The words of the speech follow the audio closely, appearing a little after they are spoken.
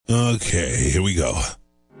Okay, here we go.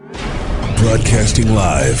 Broadcasting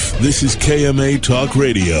live, this is KMA Talk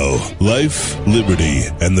Radio. Life, liberty,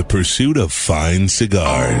 and the pursuit of fine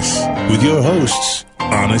cigars. With your hosts,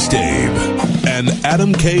 Honest Abe and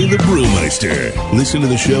Adam K. the Brewmeister. Listen to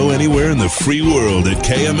the show anywhere in the free world at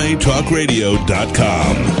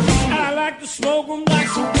KMATalkRadio.com. I like to smoke them like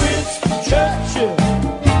some Winston Churchill,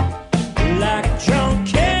 like John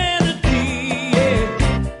Kennedy, yeah.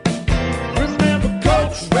 Remember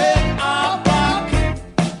Coach Red Auerbach,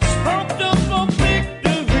 smoked up for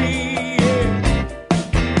victory,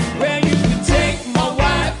 yeah. Well, you can take my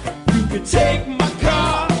wife, you can take my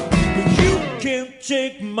car, but you can't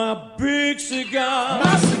take my big cigar.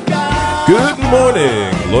 My cigar. Good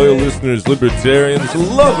morning, loyal listeners, libertarians,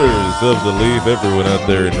 lovers of the leaf, everyone out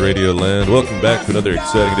there in Radio Land. Welcome back to another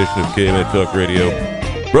exciting edition of KMA Talk Radio.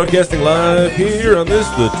 Broadcasting live here on this,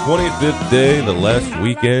 the 25th day, the last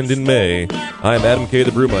weekend in May. I'm Adam K.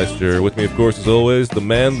 the Brewmeister. With me, of course, as always, the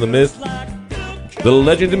man, the myth, the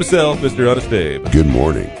legend himself, Mr. Honest Abe. Good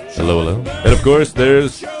morning. Hello, hello. And, of course,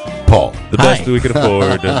 there's Paul. the best Hi. we can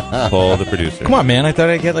afford, Paul, the producer. Come on, man. I thought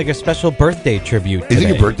I'd get like a special birthday tribute today. Is it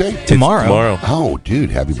your birthday? Tomorrow. Tomorrow. Oh, dude,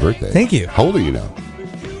 happy birthday. Thank you. How old are you now?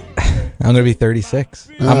 I'm going to be 36.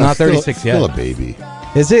 I'm not 36 still yet. a baby.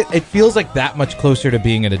 Is it? It feels like that much closer to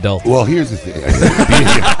being an adult. Well, here's the thing.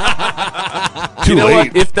 Too You know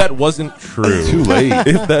late. what? If that wasn't true. Too late.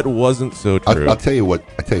 If that wasn't so true. I'll tell you what.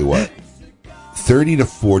 30 to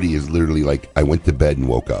 40 is literally like I went to bed and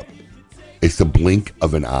woke up. It's the blink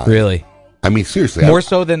of an eye. Really? I mean, seriously. More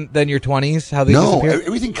so than your 20s? How they No, disappear?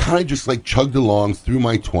 everything kind of just like chugged along through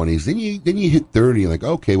my 20s. Then you hit 30 and like,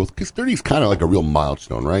 okay, well, because 30 is kind of like a real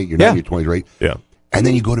milestone, right? You're not in your 20s, right? Yeah. And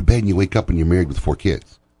then you go to bed and you wake up and you're married with 4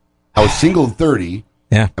 kids. I was single at 30.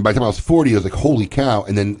 Yeah. And by the time I was 40, I was like, holy cow.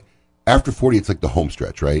 And then after 40, it's like the home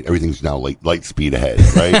stretch, right? Everything's now light speed ahead,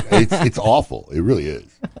 right? it's awful. It really is.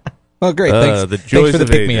 Well, great. Thanks, The thanks joys for the of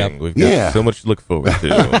pick-me-up. aging. We've got Yeah. so much to look forward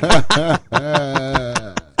to.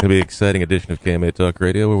 It's going to be an exciting edition of KMA Talk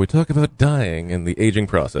Radio where we talk about dying and the aging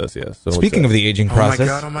process, yes. So Speaking of the aging process,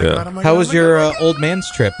 how was your old man's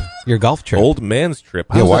trip, your golf trip? old man's trip.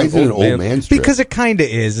 Yeah, How's why that is it an old man's trip? Because it kind of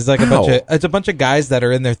is. It's like How? a bunch of guys that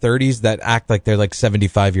are in their 30s that act like they're like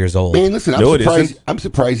 75 years old. Man, listen, No, it surprised. isn't. I'm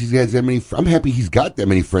surprised he has that many. I'm happy he's got that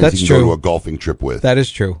many friends That's he can true. go to a golfing trip with. That is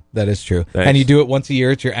true. That is true. Thanks. And you do it once a year.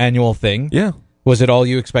 It's your annual thing. Yeah. Was it all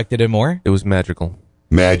you expected and more? It was magical.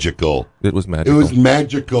 Magical. It was It magical. was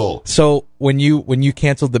magical. So when you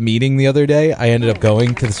canceled the meeting the other day, I ended up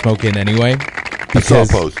going to the Smoke Inn anyway. I saw a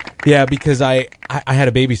post. Yeah, because I had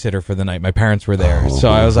a babysitter for the night. My parents were there, so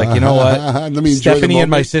I was like, you know what? Let me enjoy the Stephanie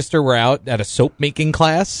and my moment. sister were out at a soap making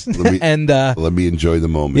class, Let me- and Let me enjoy the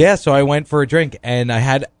moment. yeah, so I went for a drink, and I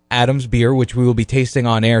had Adam's beer, which we will be tasting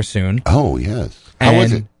on air soon. Oh yes. How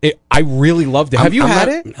was And it? I really loved it. Have you had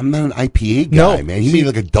it? I'm not an IPA guy, No. man. You need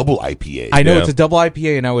like a double IPA. I know Yeah. it's a double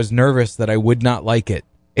IPA, and I was nervous that I would not like it.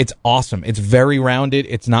 It's awesome. It's very rounded.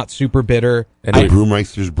 It's not super bitter. And The we,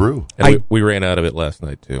 Brewmeister's Brew. and we ran out of it last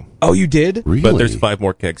night, too. Oh, you did? Really? But there's 5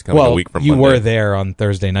 more kegs coming a Well, week from you Monday. were there on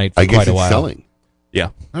Thursday night for I guess quite a it's while. selling. Yeah.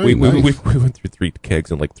 Oh, we nice. we went through 3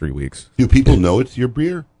 kegs in like 3 weeks. Do people know it's your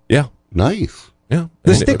beer? Yeah. Nice. Yeah.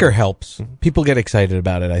 The And sticker helps. People get excited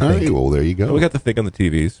about it, I All think. right. Well, there you go. we got the thing on the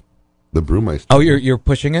TVs. the Brewmeister. Oh, you're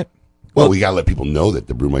pushing it? Well, we gotta let people know that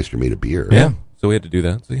the Brewmeister made a beer. Yeah. So we had to do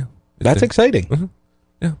that. So, yeah. It's That's there. exciting.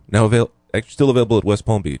 Yeah. Now actually still available at West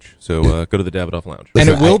Palm Beach. So go to the Davidoff Lounge. And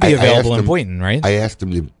Listen, it will I be asked available in him- Boynton, right? I asked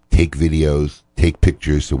him to take videos, take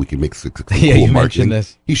pictures, so we can make some cool Yeah, you marketing. mentioned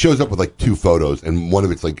this. He shows up with like 2 photos, and one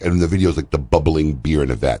of it's like, and the video's like the bubbling beer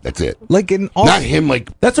in a vat. That's it. Like in all, Not him like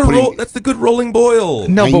That's putting- That's the good rolling boil.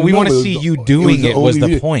 No, I but we know, want to it was see the- you doing it was only the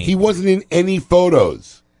video. point. He wasn't in any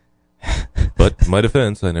photos. But in my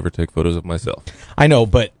defense, I never take photos of myself. I know,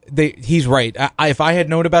 but he's right. If I had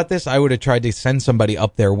known about this, I would have tried to send somebody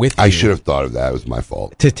up there with you I should have thought of that. It was my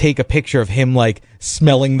fault. to take a picture of him like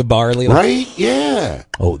smelling the barley. Like, Right? Yeah.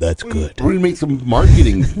 oh, that's good. We're gonna make some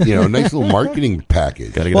marketing, nice little marketing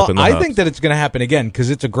package. Got to get Well, up in the I hops. think that it's going to happen again because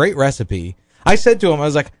it's a great recipe. I said to him, I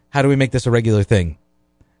was like, how do we make this a regular thing?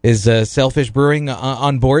 Is Sailfish Brewing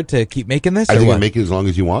on board to keep making this? I or think what? I'll make it as long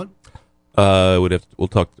as you want. we'll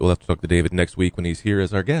have to talk to David next week when he's here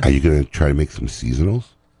as our guest. Are you gonna try to make some seasonals?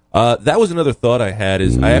 That was another thought I had.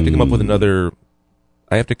 Is I have to come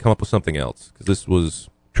up with something else because this was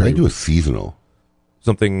Try to do a seasonal,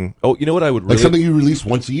 something. Oh, you know what I would really like something you release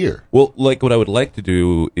once a year. Well, like what I would like to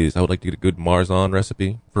do is I would like to get a good Marzahn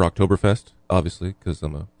recipe for Oktoberfest, obviously, because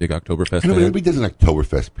I'm a big Oktoberfest I know fan. everybody does an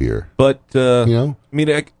Oktoberfest beer. But know?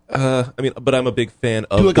 but I'm a big fan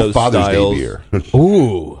of Do like those a Father's styles. Day beer.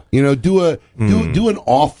 Ooh. do an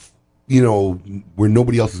off where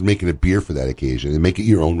nobody else is making a beer for that occasion, and make it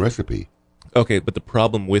your own recipe. Okay, but the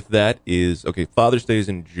problem with that is, Father's Day is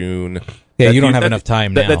in June. Yeah, you don't have enough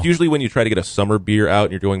time now. That's usually when you try to get a summer beer out,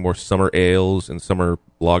 and you're doing more summer ales and summer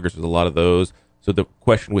lagers. There's a lot of those. So the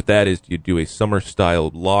question with that is, do you do a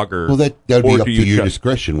summer-style lager? Well, that would be or up do to you your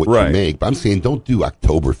discretion what Right. you make. But I'm saying don't do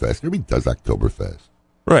Oktoberfest. Everybody does Oktoberfest.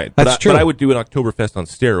 Right. That's true. But I would do an Oktoberfest on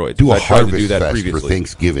steroids. Do a I tried to do Harvest that Fest previously. for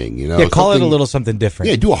Thanksgiving. Yeah, call it a little something different.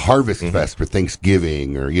 Yeah, do a Harvest Mm-hmm. Fest for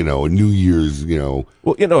Thanksgiving, or a New Year's. Well,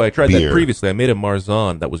 I tried beer. that previously. I made a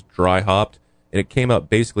Marzahn that was dry hopped, and it came out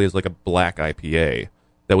basically as like a black IPA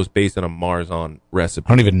that was based on a Marzahn recipe.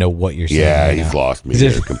 I don't even know what you're saying. Yeah, right he's now. lost me Is it-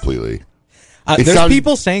 there completely. There's sounded-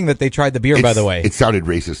 people saying that they tried the beer, by the way. It sounded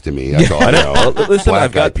racist to me. That's all I know. Listen, Black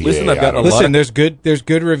I've got- IPA, listen, I've gotten I a don't lot Listen, there's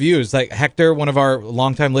good reviews. Like Hector, one of our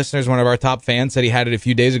longtime listeners, one of our top fans, said he had it a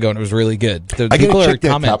few days ago and it was really good. The I people gotta are check that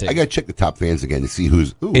top. commenting. I gotta check the top fans again to see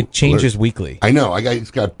who's. Ooh, It changes alert. weekly. I know.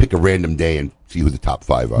 Just gotta pick a random day and see who the top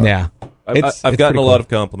 5 are. Yeah, I've gotten pretty a lot cool. of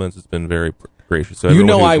compliments. It's been very gracious. So You everyone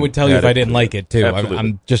know, who's I would tell you had if I didn't like it too. Absolutely.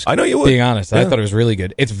 I'm just. I know you would. Being honest, I Yeah. thought it was really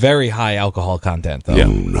good. It's very high alcohol content, though. Yeah.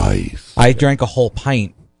 Oh, nice. I drank a whole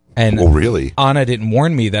pint, and Oh, really? Anna didn't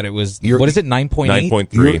warn me that it was. You're- What is it? 9.8.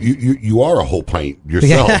 9.3. You are a whole pint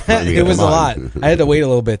yourself. Yeah, I mean, it was a come lot. on. I had to wait a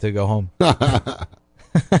little bit to go home.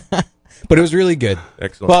 But it was really good.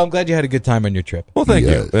 Excellent. Well, I'm glad you had a good time on your trip. Well, thank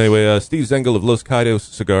Yes. you. Anyway, Steve Zengel of Los Caidos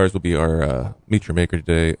Cigars will be our Meet Your Maker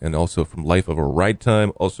today, and also from Life of a Ride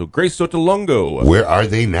Time. Also, Grace Sotolongo. Where are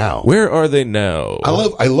they now? Where are they now?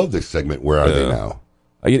 I love this segment. Where are they now?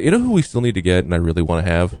 You know who we still need to get, and I really want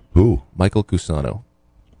to have? Who? Michael Cusano.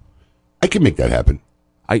 I can make that happen.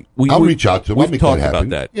 I'll I'll reach out to him. I'll We've make talked that happen. about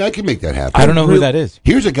that. Yeah, I can make that happen. I don't know who that is.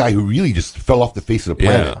 Here's a guy who really just fell off the face of the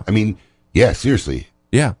planet. Yeah. I mean, yeah, seriously.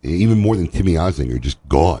 Yeah, Even more than Timmy Ozinger, just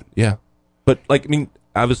gone. yeah. But,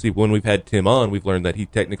 obviously, when we've had Tim on, we've learned that he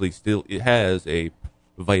technically still has a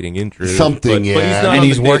fighting interest. Something, but yeah. he's not And on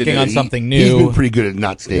he's the working day-to-day. on something He's new. been pretty good at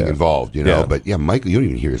not staying involved, Yeah. But yeah, Michael, you don't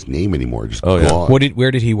even hear his name anymore. Just Oh, yeah. gone.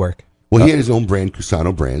 Where did he work? Well, he had his own brand,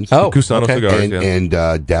 Cusano Brands. Oh, Cusano okay. Cigars, and yeah.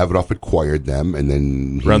 and Davidoff acquired them, and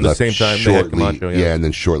then he Around the left same time they had shortly. Camacho, yeah. And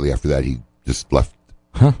then shortly after that, he just left.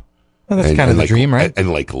 Well, that's and, kind of and the like, dream, right?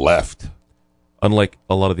 And like left. Unlike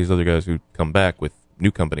a lot of these other guys who come back with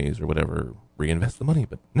new companies or whatever, reinvest the money.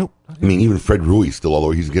 But nope. I mean, even Fred Rui's still all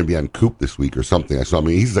over. He's going to be on Coop this week or something. I saw. I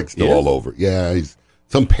mean, he's like still He is? all over. Yeah, he's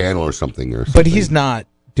some panel or something. But he's not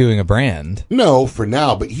doing a brand. No, for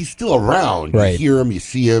now, but he's still around. Right. You hear him, you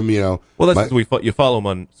see him. Well, that's My- because you follow him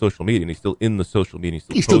on social media, and he's still in the social media.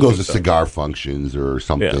 he still goes to posting stuff. cigar functions or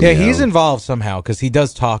something. Yeah. Yeah, you he's know. involved somehow because he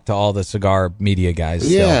does talk to all the cigar media guys.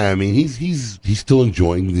 still. Yeah, I mean, he's still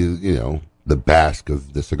enjoying the bask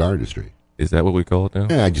of the cigar industry. Is that what we call it now?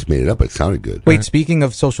 Yeah, I just made it up. It sounded good. Wait, speaking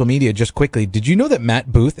of social media, just quickly, did you know that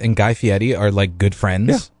Matt Booth and Guy Fieri are like good friends?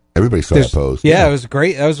 Yeah. Everybody saw There's- that post. Yeah, it was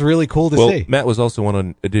great. That was really cool to Well, see. Matt was also on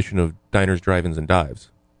an edition of Diners, Drive-Ins, and Dives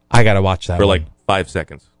I gotta watch that for one. like 5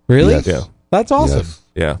 seconds. Really? Yes. Yeah. That's awesome. Yes.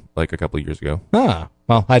 Yeah, like a couple of years ago. Ah,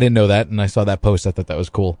 well, I didn't know that, and I saw that post. I thought that was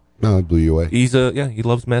cool. No, it blew you away. He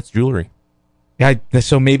loves Matt's jewelry. Yeah,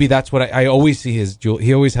 so maybe that's what I always see his jewel.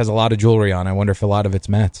 He always has a lot of jewelry on. I wonder if a lot of it's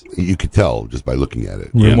Matt's. You could tell just by looking at it.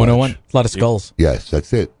 Room Pretty 101, much. a lot of skulls. Yes,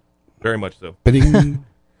 that's it. Very much so. Ba-ding.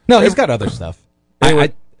 No, he's got other stuff.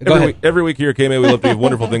 Anyway, Go ahead. every week here at KMA, we love to give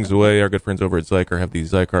wonderful things away. Our good friends over at Zycar have the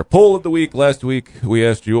Zycar poll of the week. Last week, we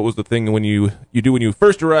asked you what was the thing when you do when you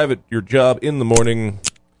first arrive at your job in the morning.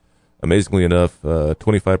 Amazingly enough,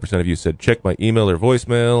 25% of you said check my email or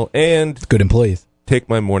voicemail and Good employees. take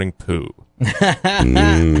my morning poo.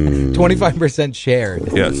 25% shared.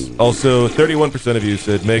 Yes. Also, 31% of you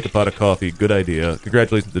said make a pot of coffee. Good idea.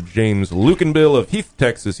 Congratulations to James Lukenbill of Heath,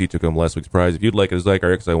 Texas. He took home last week's prize. If you'd like a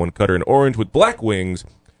Zycar XI1 cutter in orange with black wings,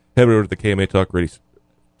 head over to the KMA Talk Radio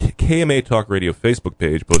Facebook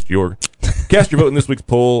page. Cast your vote in this week's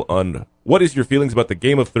poll on what is your feelings about the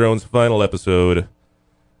Game of Thrones final episode.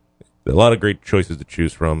 A lot of great choices to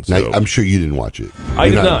choose from. So. Now, I'm sure you didn't watch it. I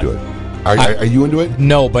You're did not. into it. Are you into it?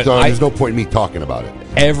 No, but so there's no point in me talking about it.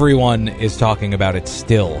 Everyone is talking about it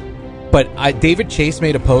still. But David Chase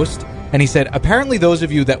made a post, and he said, apparently those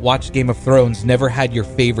of you that watched Game of Thrones never had your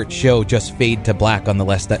favorite show just fade to black on the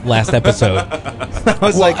last episode. I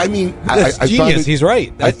was Well, like, I mean, that's I found genius. it- He's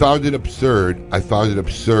right. I found it absurd.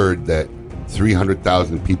 that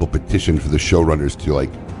 300,000 people petitioned for the showrunners to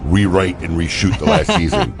rewrite and reshoot the last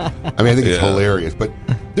season. I mean, I think it's Yeah. hilarious, but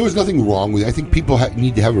there was nothing wrong with it. I think people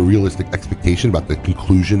need to have a realistic expectation about the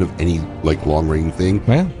conclusion of any long-range thing.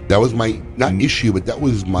 Yeah. That was my not issue, but that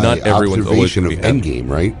was my Not everyone's always observation of gonna be happy. Endgame.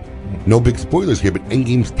 Right? no big spoilers here, but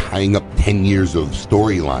Endgame's tying up 10 years of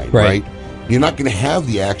storyline, right? You're not going to have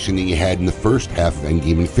the action that you had in the first half of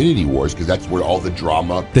Endgame Infinity Wars, because that's where all the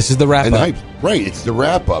drama... This is the wrap-up. Hype. Right, it's the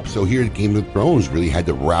wrap-up. So here at Game of Thrones really had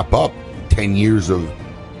to wrap up 10 years of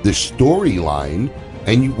this storyline,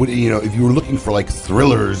 and you would, if you were looking for like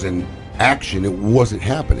thrillers and action, it wasn't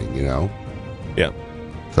happening, Yeah.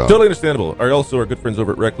 So. Totally understandable. Also, our good friends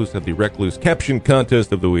over at Recluse had the Recluse Caption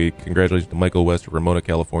Contest of the Week. Congratulations to Michael West of Ramona,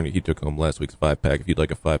 California. He took home last week's 5-pack. If you'd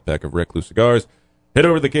like a 5-pack of Recluse cigars, head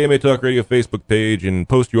over to the KMA Talk Radio Facebook page and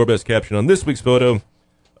post your best caption on this week's photo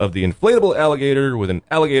of the inflatable alligator with an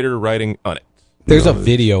alligator riding on it. There's a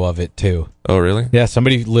video of it, too. Oh, really? Yeah,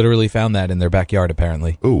 somebody literally found that in their backyard,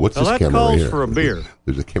 apparently. Oh, what's this camera right here? That calls for a beer.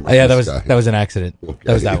 There's a camera. Yeah, that was an accident. Okay.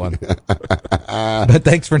 That was that one. But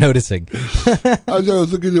thanks for noticing. I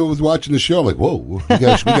was watching the show. I'm like, whoa, we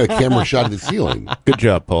got a camera shot at the ceiling. Good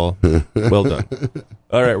job, Paul. Well done.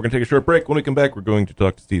 All right, we're going to take a short break. When we come back, we're going to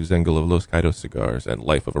talk to Steve Zengel of Los Caitos Cigars and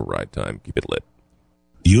Life of a Ride Time. Keep it lit.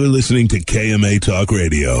 You're listening to KMA Talk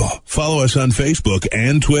Radio. Follow us on Facebook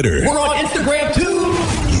and Twitter. We're on Instagram, too.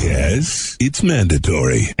 Yes, it's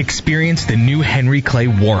mandatory. Experience the new Henry Clay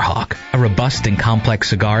Warhawk, a robust and complex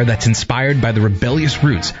cigar that's inspired by the rebellious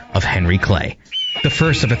roots of Henry Clay. The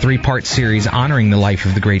first of a 3-part series honoring the life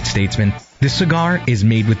of the great statesman, this cigar is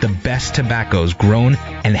made with the best tobaccos grown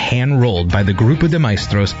and hand-rolled by the Grupo de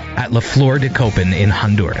Maestros at La Flor de Copan in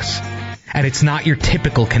Honduras. And it's not your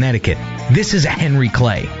typical Connecticut. This is a Henry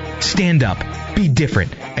Clay. Stand up, be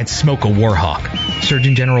different, and smoke a Warhawk.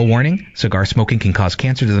 Surgeon General warning, cigar smoking can cause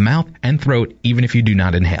cancer to the mouth and throat even if you do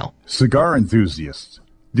not inhale. Cigar enthusiasts,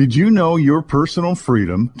 did you know your personal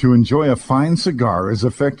freedom to enjoy a fine cigar is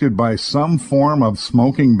affected by some form of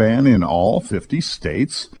smoking ban in all 50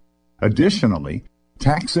 states? Additionally,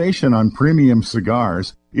 taxation on premium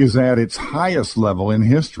cigars is at its highest level in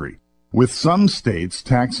history, with some states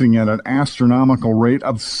taxing at an astronomical rate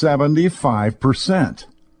of 75%.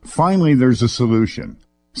 Finally, there's a solution.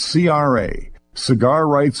 CRA, Cigar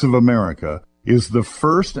Rights of America, is the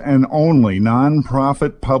first and only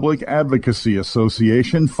non-profit public advocacy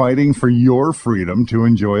association fighting for your freedom to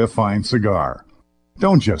enjoy a fine cigar.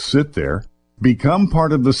 Don't just sit there. Become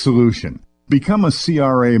part of the solution. Become a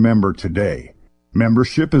CRA member today.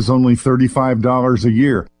 Membership is only $35 a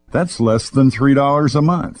year. That's less than $3 a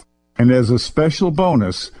month. And as a special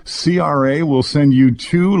bonus, CRA will send you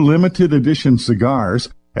 2 limited edition cigars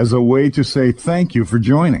as a way to say thank you for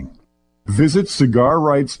joining. Visit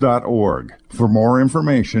cigarrights.org for more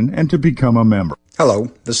information and to become a member.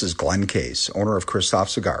 Hello, this is Glenn Case, owner of Christoph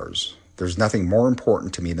Cigars. There's nothing more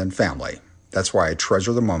important to me than family. That's why I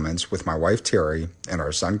treasure the moments with my wife Terry and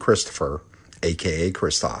our son Christopher, aka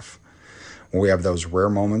Christoph. When we have those rare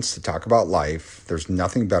moments to talk about life, there's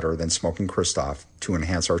nothing better than smoking Christoph to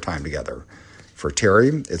enhance our time together. For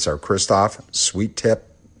Terry, it's our Christoph Sweet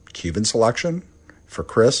Tip Cuban selection. For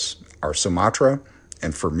Chris, our Sumatra.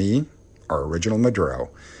 And for me, our original Maduro.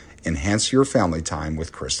 Enhance your family time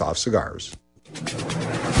with Christoph Cigars.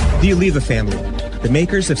 The Oliva family, the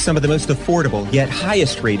makers of some of the most affordable yet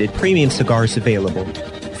highest rated premium cigars available.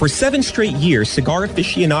 For 7 straight years, Cigar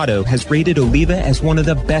Aficionado has rated Oliva as one of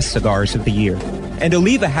the best cigars of the year. And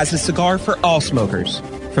Oliva has a cigar for all smokers,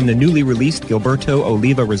 from the newly released Gilberto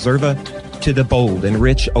Oliva Reserva to the bold and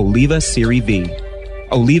rich Oliva Serie V.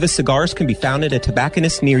 Oliva cigars can be found at a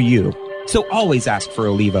tobacconist near you, so always ask for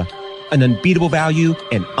Oliva, an unbeatable value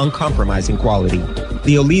and uncompromising quality.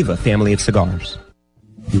 The Oliva family of cigars.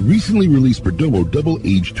 The recently released Perdomo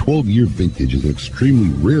Double-Aged 12-Year Vintage is an extremely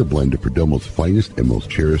rare blend of Perdomo's finest and most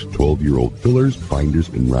cherished 12-year-old fillers, binders,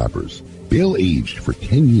 and wrappers. Bale-aged for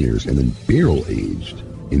 10 years and then barrel-aged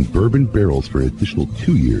in bourbon barrels for an additional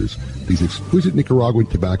 2 years, these exquisite Nicaraguan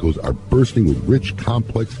tobaccos are bursting with rich,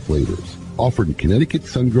 complex flavors. Offered in Connecticut,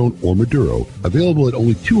 Sun-Grown, or Maduro, available at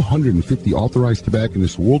only 250 authorized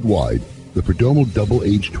tobacconists worldwide, the Perdomo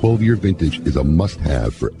Double-Aged 12-Year Vintage is a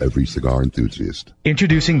must-have for every cigar enthusiast.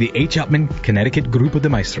 Introducing the H. Upmann Connecticut Grupo de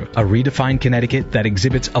Maestro, a redefined Connecticut that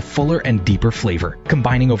exhibits a fuller and deeper flavor,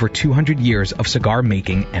 combining over 200 years of cigar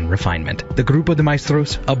making and refinement. The Grupo de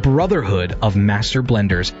Maestros, a brotherhood of master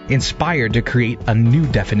blenders, inspired to create a new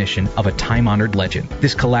definition of a time-honored legend.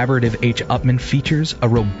 This collaborative H. Upmann features a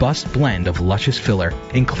robust blend of luscious filler,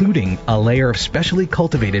 including a layer of specially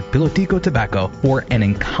cultivated Pilotico tobacco for an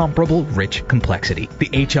incomparable rich complexity.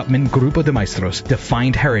 The H. Upmann Grupo de Maestros,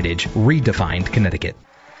 defined heritage, redefined Connecticut.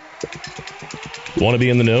 Want to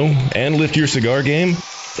be in the know and lift your cigar game?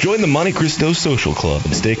 Join the Monte Cristo Social Club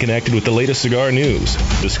and stay connected with the latest cigar news.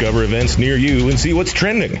 Discover events near you and see what's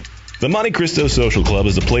trending. The Monte Cristo Social Club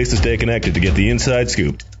is the place to stay connected to get the inside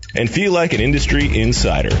scoop. and feel like an industry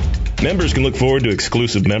insider. Members can look forward to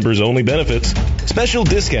exclusive members-only benefits, special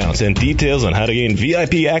discounts, and details on how to gain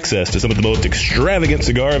VIP access to some of the most extravagant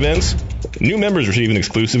cigar events. New members receive an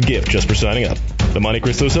exclusive gift just for signing up. The Monte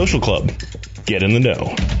Cristo Social Club. Get in the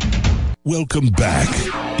know. Welcome back.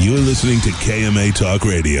 You're listening to KMA Talk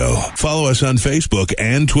Radio. Follow us on Facebook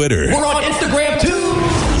and Twitter. We're on Instagram too.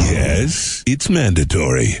 Yes, it's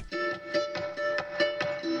mandatory.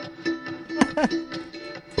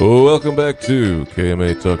 Welcome back to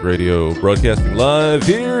KMA Talk Radio, broadcasting live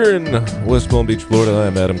here in West Palm Beach, Florida.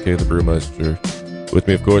 I'm Adam K. the Brewmeister. With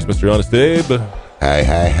me, of course, Mr. Honest Abe. Hi,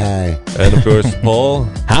 hi, hi. And, of course, Paul.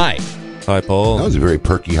 Hi. Hi, Paul. That was a very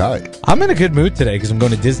perky hi. I'm in a good mood today because I'm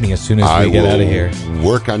going to Disney as soon as we get out of here.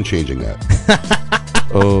 Work on changing that.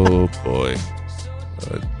 Oh, boy.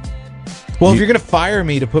 Well, if you're going to fire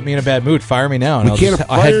me to put me in a bad mood, fire me now, and We can't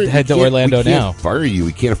I'll head to Orlando now. We can't fire you.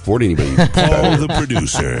 We can't afford anybody. Paul, the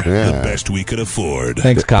producer. Yeah. The best we could afford.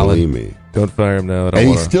 Thanks, Colin. Believe me. Don't fire him now. I don't And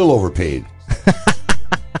want he's still overpaid.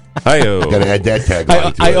 Hi-yo. Got to add that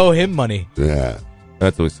tagline to I it. owe him money. Yeah.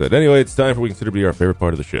 That's what we said. Anyway, it's time for what we consider to be our favorite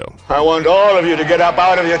part of the show. I want all of you to get up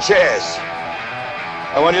out of your chairs.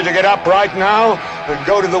 I want you to get up right now and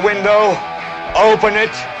go to the window, open it,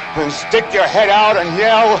 and stick your head out and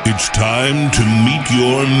yell. It's time to meet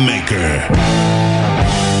your maker.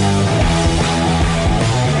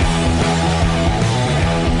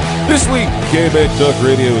 This week, KMA Talk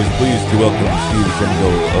Radio is pleased to welcome Steve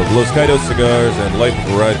Simmel of Los Caitos Cigars and Life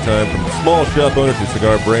of a Ride Time. From small shop owner to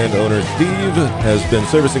cigar brand owner, Steve has been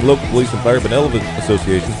servicing local police and fire benevolent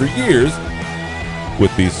associations for years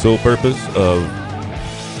with the sole purpose of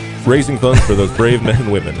raising funds for those brave men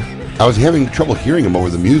and women. I was having trouble hearing him over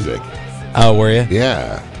the music. Oh, were you?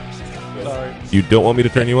 Yeah. You don't want me to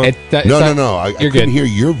turn you on? No. I couldn't hear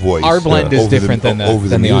your voice. Our blend is over different than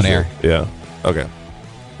the music. on-air. Yeah. Okay.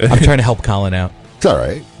 I'm trying to help Colin out. It's all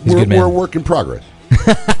right. He's a good man. We're a work in progress.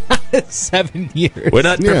 7 years. We're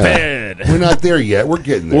not prepared. We're not there yet. We're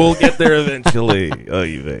getting there. We'll get there eventually.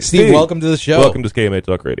 Steve, welcome to the show. Welcome to KMA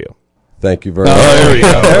Talk Radio. Thank you very much. there we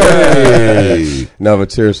go. Hey. No,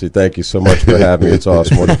 but seriously, thank you so much for having me. It's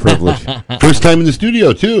awesome. What a privilege. First time in the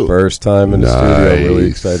studio, too. First time in the studio. Really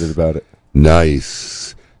excited about it.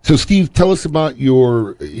 Nice. So, Steve, tell us about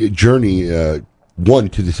your journey, to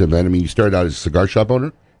this event. I mean, you started out as a cigar shop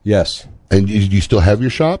owner? Yes. And do you still have your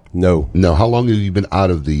shop? No. No. How long have you been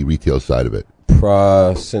out of the retail side of it?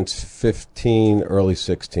 Since 15, early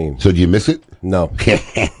 16. So do you miss it? No.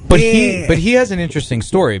 But he has an interesting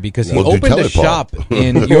story because he opened a shop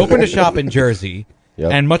in Jersey,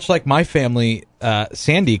 Yep. and much like my family,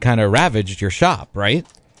 Sandy kind of ravaged your shop, right?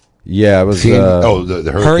 Yeah, I was.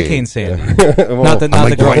 the Hurricane Sandy. Well, not the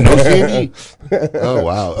do I know girl. Sandy? Oh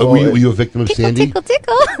wow! Were you a victim of Sandy?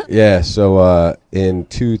 Yeah. So in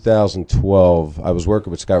 2012, I was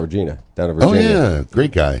working with Scott Regina down in Virginia. Oh yeah,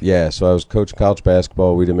 great guy. Yeah. So I was coaching college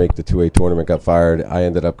basketball. We didn't make the 2A tournament. Got fired. I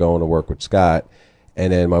ended up going to work with Scott,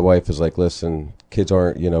 and then my wife was like, "Listen, kids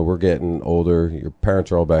aren't. We're getting older. Your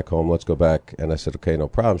parents are all back home. Let's go back." And I said, "Okay, no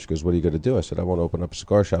problem." She goes, "What are you going to do?" I said, "I want to open up a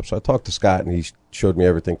cigar shop." So I talked to Scott, and he showed me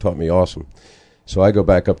everything, taught me awesome. So I go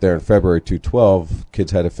back up there in February 2012.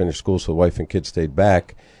 Kids had to finish school, so the wife and kids stayed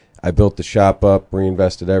back. I built the shop up,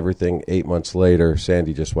 reinvested everything. 8 months later,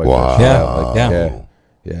 Sandy just wiped that shit out.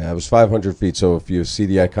 Yeah, I was 500 feet. So if you see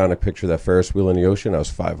the iconic picture of that Ferris wheel in the ocean, I was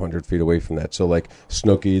 500 feet away from that. So like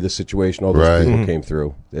Snooki, the situation, all those people came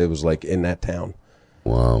through. It was like in that town.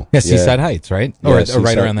 Wow. Yeah, Seaside Heights, right? Or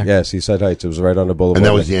right around there. Yeah, Seaside Heights. It was right on the boulevard. And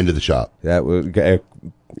that was the end of the shop. That was. It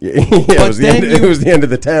was the end of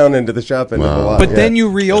the town, end of the shop, end of the lot. But then you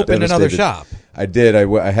reopened another shop. I did.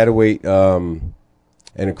 I had to wait.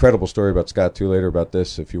 An incredible story about Scott too later about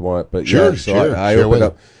this if you want. But sure, I opened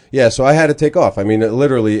up. Yeah, so I had to take off. I mean,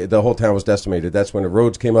 literally, the whole town was decimated. That's when the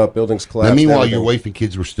roads came up, buildings collapsed. Now, meanwhile, your wife and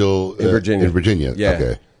kids were still in Virginia. In Virginia, yeah.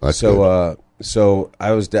 Okay, that's so good. So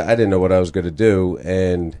I didn't know what I was going to do,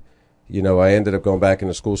 and I ended up going back in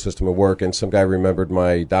the school system and work. And some guy remembered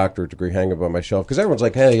my doctorate degree hanging up on my shelf because everyone's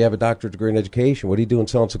like, "Hey, you have a doctorate degree in education. What are you doing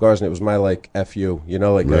selling cigars?" And it was my F you, I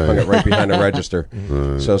hung it right behind the register.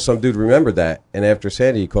 So some dude remembered that, and after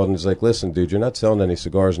Sandy, he called and he's like, "Listen, dude, you're not selling any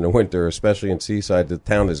cigars in the winter, especially in Seaside. The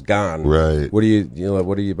town is gone. Right? What are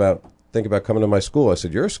you about? Think about coming to my school?" I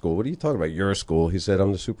said, "Your school? What are you talking about? Your school?" He said,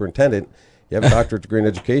 "I'm the superintendent. You have a doctorate degree in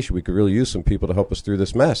education. We could really use some people to help us through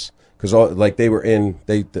this mess." Because all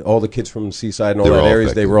the kids from the Seaside and all that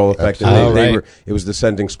areas, they were all affected. It was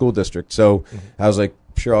descending school district. So I was like,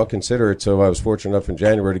 sure, I'll consider it. So I was fortunate enough in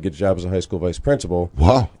January to get a job as a high school vice principal.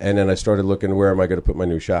 Wow. And then I started looking, where am I going to put my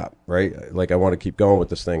new shop, right? Like, I want to keep going with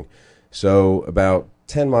this thing. So about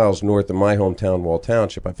 10 miles north of my hometown, Wall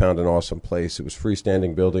Township, I found an awesome place. It was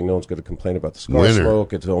freestanding building. No one's going to complain about the cigar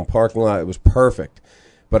smoke. It's its own parking lot. It was perfect.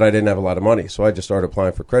 But I didn't have a lot of money, so I just started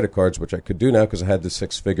applying for credit cards, which I could do now because I had the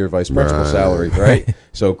 6-figure vice principal salary, right?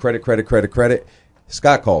 So credit.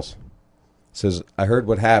 Scott calls. Says, I heard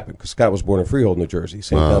what happened, because Scott was born in Freehold, New Jersey,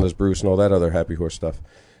 same town as Bruce and all that other Happy Horse stuff.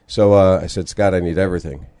 So I said, Scott, I need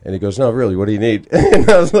everything. And he goes, no, really, what do you need? And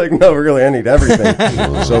I was like, no, really, I need everything.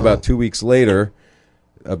 So about 2 weeks later,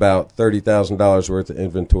 about $30,000 worth of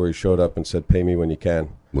inventory showed up and said, pay me when you can.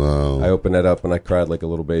 Wow. I opened that up and I cried like a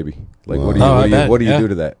little baby. Like, what do you do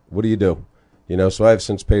to that? What do you do? You know, so I've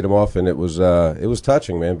since paid him off, and it was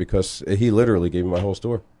touching, man, because he literally gave me my whole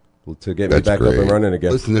store to get me back up and running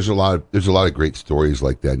again. Listen, there's a lot of great stories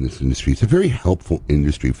like that in this industry. It's a very helpful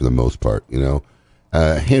industry for the most part, you know.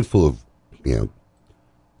 A handful of, you know,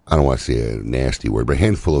 I don't want to say a nasty word, but a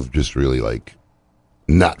handful of just really like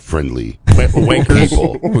not friendly wankers.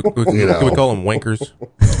 people. You know? Can we call them wankers?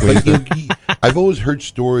 Like, I've always heard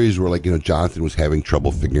stories where, like, you know, Jonathan was having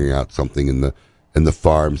trouble figuring out something in the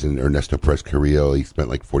farms, and Ernesto Perez Carrillo, he spent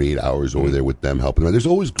like 48 hours over there with them helping them. There's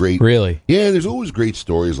always great, there's always great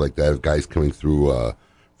stories like that of guys coming through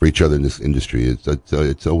for each other in this industry.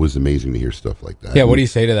 It's always amazing to hear stuff like that. Yeah, what do you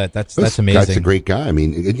say to that? That's amazing. That's a great guy. I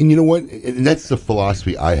mean, and you know what? And that's the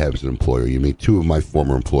philosophy I have as an employer. You mean, 2 of my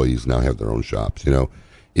former employees now have their own shops. You know,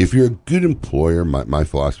 if you're a good employer, my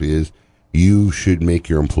philosophy is you should make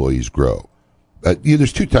your employees grow.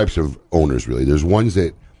 There's 2 types of owners, really. There's ones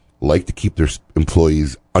that like to keep their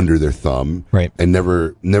employees under their thumb, right, and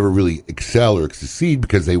never really excel or succeed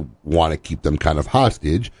because they want to keep them kind of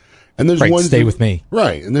hostage. And there's ones stay with me.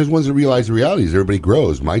 Right. And there's ones that realize the reality is everybody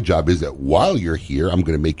grows. My job is that while you're here, I'm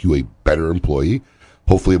going to make you a better employee,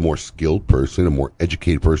 hopefully a more skilled person, a more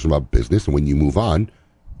educated person about business. And when you move on,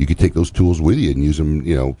 you can take those tools with you and use them,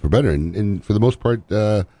 you know, for better. And for the most part,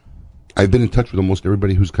 I've been in touch with almost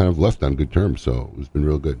everybody who's kind of left on good terms. So it's been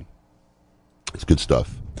real good. It's good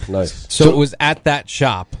stuff. Nice. So it was at that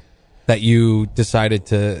shop that you decided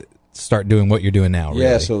to start doing what you're doing now, really?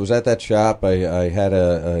 Yeah, so it was at that shop. I had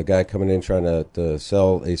a guy coming in trying to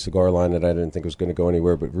sell a cigar line that I didn't think was going to go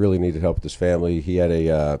anywhere, but really needed help with his family. He had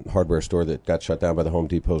a hardware store that got shut down by the Home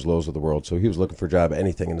Depots, Lowe's of the world, so he was looking for a job,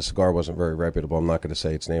 anything, and the cigar wasn't very reputable. I'm not going to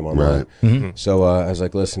say its name online. Right. Mm-hmm. So I was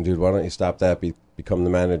like, listen, dude, why don't you stop that, become the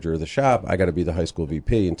manager of the shop? I got to be the high school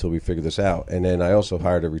VP until we figure this out. And then I also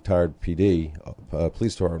hired a retired PD,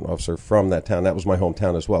 police department officer from that town. That was my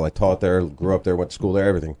hometown as well. I taught there, grew up there, went to school there,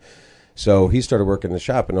 everything. So he started working in the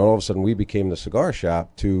shop, and all of a sudden we became the cigar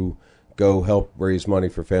shop to go help raise money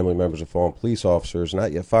for family members of fallen police officers,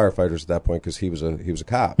 not yet firefighters at that point, because he was a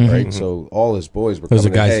cop, right? Mm-hmm. So all his boys were those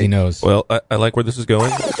coming are guys in, he knows. Well, I like where this is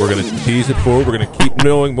going. We're going to tease it forward. We're going to keep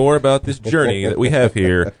knowing more about this journey that we have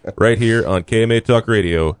here, right here on KMA Talk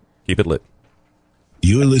Radio. Keep it lit.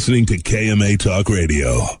 You're listening to KMA Talk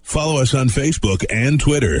Radio. Follow us on Facebook and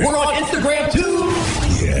Twitter. We're on Instagram,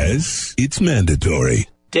 too. Yes, it's mandatory.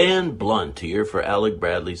 Dan Blunt here for Alec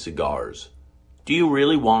Bradley Cigars. Do you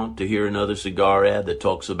really want to hear another cigar ad that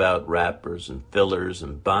talks about wrappers and fillers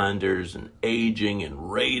and binders and aging and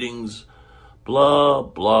ratings? Blah,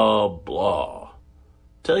 blah, blah.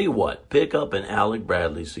 Tell you what, pick up an Alec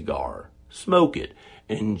Bradley cigar. Smoke it.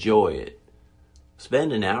 Enjoy it.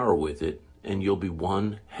 Spend an hour with it, and you'll be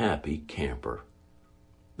one happy camper.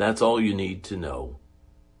 That's all you need to know.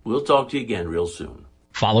 We'll talk to you again real soon.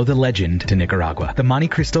 Follow the legend to Nicaragua. The Monte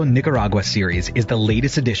Cristo Nicaragua series is the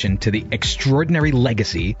latest addition to the extraordinary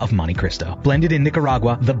legacy of Monte Cristo. Blended in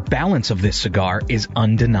Nicaragua, the balance of this cigar is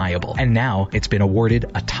undeniable. And now it's been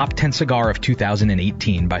awarded a top 10 cigar of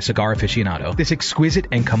 2018 by Cigar Aficionado. This exquisite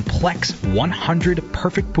and complex 100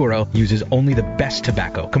 Perfect Puro uses only the best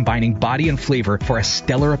tobacco, combining body and flavor for a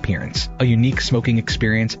stellar appearance. A unique smoking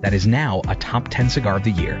experience that is now a top 10 cigar of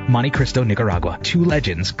the year. Monte Cristo Nicaragua. 2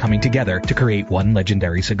 legends coming together to create one legendary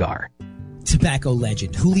cigar. Tobacco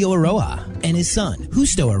legend Julio Aroa and his son,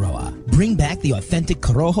 Justo Aroa, bring back the authentic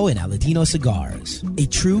Corojo and Aladino cigars. A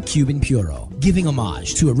true Cuban Puro, giving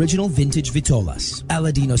homage to original vintage Vitolas.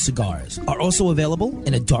 Aladino cigars are also available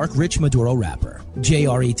in a dark, rich Maduro wrapper.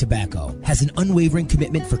 JRE Tobacco has an unwavering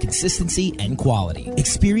commitment for consistency and quality.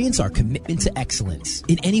 Experience our commitment to excellence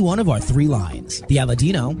in any one of our 3 lines, the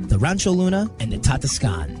Aladino, the Rancho Luna, and the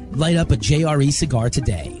Tatascan. Light up a JRE cigar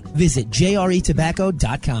today. Visit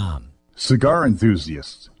jretobacco.com. Cigar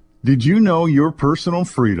enthusiasts, did you know your personal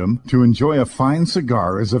freedom to enjoy a fine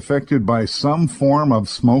cigar is affected by some form of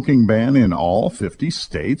smoking ban in all 50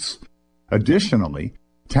 states? Additionally,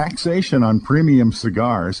 taxation on premium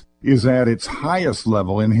cigars is at its highest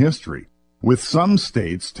level in history. with some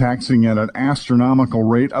states taxing at an astronomical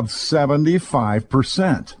rate of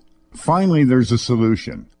 75%. Finally, there's a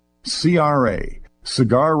solution. CRA,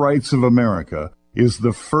 Cigar Rights of America, is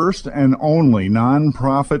the first and only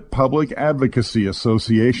nonprofit public advocacy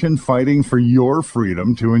association fighting for your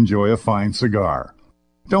freedom to enjoy a fine cigar.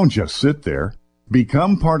 Don't just sit there.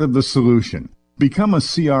 Become part of the solution. Become a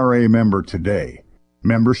CRA member today.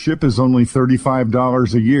 Membership is only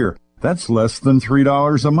 $35 a year. That's less than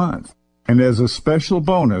 $3 a month. And as a special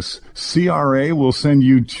bonus, CRA will send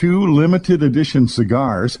you 2 limited edition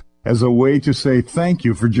cigars as a way to say thank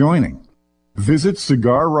you for joining. Visit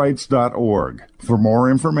cigarrights.org for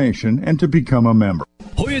more information and to become a member.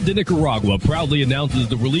 Joya de Nicaragua proudly announces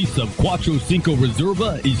the release of Cuatro Cinco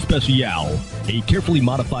Reserva Especial, a carefully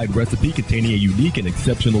modified recipe containing a unique and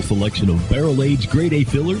exceptional selection of barrel-aged grade A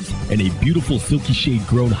fillers and a beautiful silky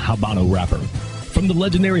shade-grown Habano wrapper. From the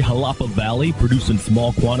legendary Jalapa Valley, produced in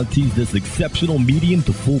small quantities, this exceptional medium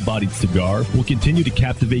to full-bodied cigar will continue to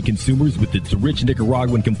captivate consumers with its rich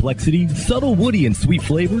Nicaraguan complexity, subtle woody and sweet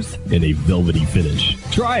flavors, and a velvety finish.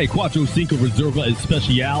 Try a Cuatro Cinco Reserva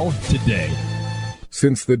Especial today.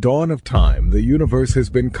 Since the dawn of time, the universe has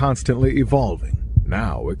been constantly evolving.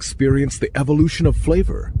 Now experience the evolution of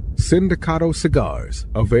flavor. Sindicato Cigars,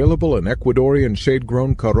 available in Ecuadorian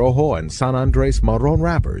shade-grown Corojo and San Andres Marron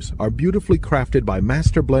wrappers, are beautifully crafted by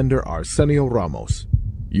master blender Arsenio Ramos.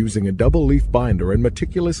 Using a double-leaf binder and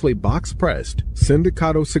meticulously box-pressed,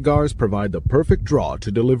 Sindicato Cigars provide the perfect draw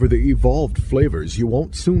to deliver the evolved flavors you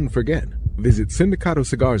won't soon forget. Visit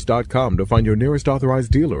syndicatocigars.com to find your nearest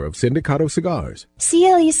authorized dealer of Sindicato Cigars.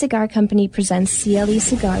 CLE Cigar Company presents CLE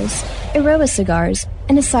Cigars, Aroa Cigars,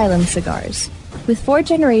 and Asylum Cigars. With 4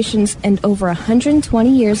 generations and over 120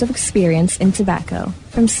 years of experience in tobacco.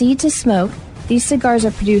 From seed to smoke, these cigars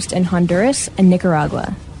are produced in Honduras and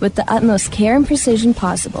Nicaragua with the utmost care and precision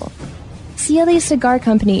possible. CLE Cigar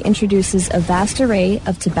Company introduces a vast array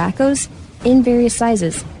of tobaccos in various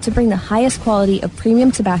sizes to bring the highest quality of premium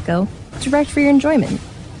tobacco direct for your enjoyment.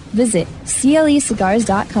 Visit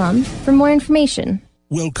clecigars.com for more information.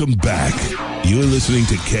 Welcome back. You're listening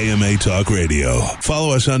to KMA Talk Radio.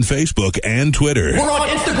 Follow us on Facebook and Twitter. We're on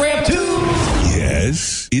Instagram too.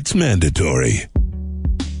 Yes, it's mandatory.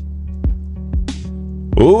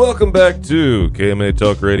 Welcome back to KMA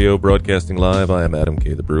Talk Radio, broadcasting live. I am Adam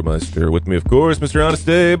K. the Brewmeister. With me, of course, Mr. Honest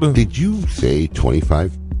Abe. Did you say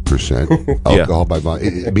 25% alcohol by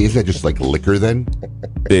volume? I mean, isn't that just like liquor then?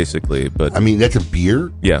 Basically, but... I mean, that's a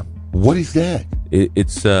beer? Yeah. What is that?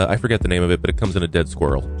 It's I forget the name of it, but it comes in a dead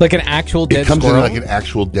squirrel. Like an actual dead squirrel? It comes in like an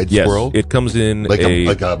actual dead squirrel? It comes in like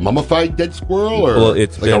a mummified dead squirrel? Or well,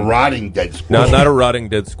 it's like a rotting dead squirrel? Not a rotting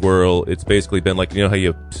dead squirrel. It's basically been like, you know how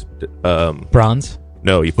you... bronze?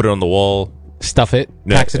 No, you put it on the wall. Stuff it?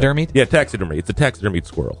 No, taxidermied? Yeah, taxidermy. It's a taxidermied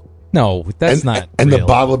squirrel. No, that's not And real. the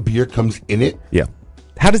bottle of beer comes in it? Yeah.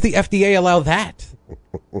 How does the FDA allow that?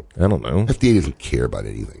 I don't know. FDA doesn't care about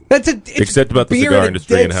anything. Except about the beer cigar and a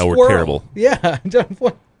industry dead and how we're squirrel. terrible. Yeah.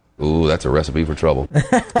 Ooh, that's a recipe for trouble.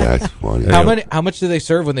 That's funny. How much do they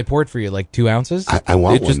serve when they pour it for you? Like 2 ounces? I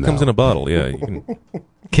want it just one comes now. in a bottle. Yeah.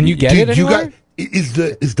 Can you get it anywhere? Is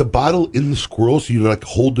the bottle in the squirrel so you like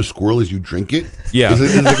hold the squirrel as you drink it? Yeah. Is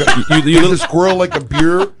the squirrel like a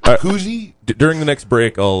beer koozie? During the next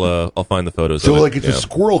break, I'll find the photos. So of like it. it's a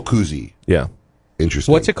squirrel koozie. Yeah.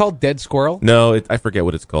 Interesting. What's it called? Dead squirrel? No, I forget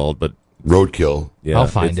what it's called, but roadkill. Yeah, I'll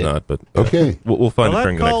find it's it. not, but okay, we'll find it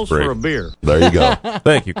during the next break. for a beer. There you go.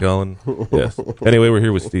 Thank you, Colin. Yes. Anyway, we're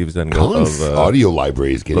here with Steve Zengel Colin's of audio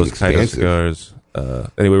library is getting Los Caídos expansive. Cigars.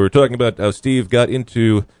 Anyway, we were talking about how Steve got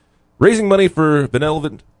into raising money for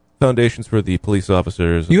benevolent foundations for the police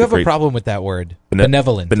officers. You have a problem with that word.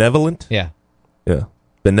 Benevolent. Benevolent? Yeah. Yeah.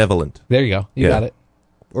 Benevolent. There you go. You got it.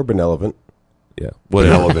 Or benevolent. Yeah.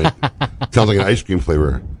 Whatever. Benevolent. Sounds like an ice cream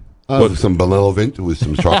flavor. Some benevolent with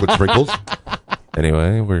some chocolate sprinkles.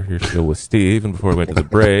 Anyway, we're here still with Steve, and before we went to the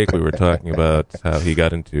break, we were talking about how he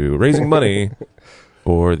got into raising money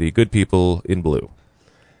for the good people in blue.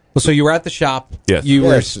 Well, so you were at the shop. Yes. You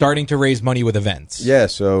were starting to raise money with events. Yeah,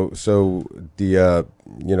 so the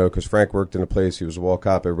because Frank worked in a place, he was a wall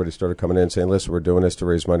cop. Everybody started coming in saying, "Listen, we're doing this to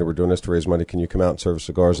raise money. We're doing this to raise money. Can you come out and serve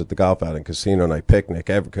cigars at the golf outing, casino night,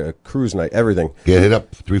 picnic, cruise night, everything?" Get hit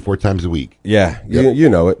up 3-4 times a week. Yeah, Yep. you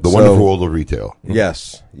know it. The wonderful world of retail.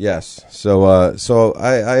 Yes. So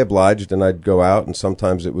I obliged, and I'd go out, and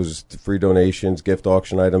sometimes it was free donations, gift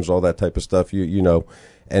auction items, all that type of stuff. You know.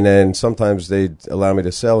 And then sometimes they'd allow me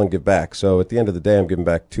to sell and give back. So at the end of the day, I'm giving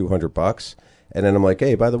back $200. And then I'm like,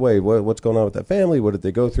 hey, by the way, what's going on with that family? What did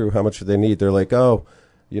they go through? How much do they need? They're like, oh,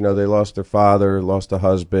 they lost their father, lost a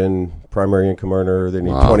husband, primary income earner. They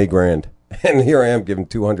need $20,000. And here I am giving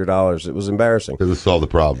 $200. It was embarrassing. Doesn't solve the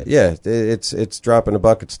problem. Yeah, it's drop in the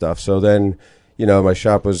bucket stuff. So then, you know, my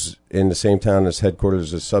shop was in the same town as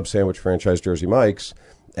headquarters of Sub Sandwich franchise Jersey Mike's.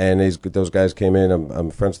 And those guys came in. I'm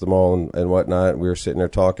friends with them all and whatnot. We were sitting there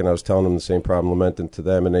talking. I was telling them the same problem, lamenting to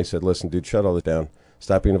them. And they said, listen, dude, shut all this down.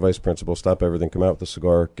 Stop being a vice principal. Stop everything. Come out with a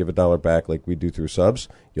cigar. Give $1 back like we do through Subs.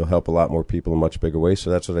 You'll help a lot more people in much bigger ways. So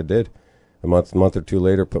that's what I did. A month or two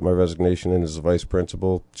later, put my resignation in as a vice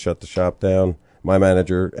principal, shut the shop down. My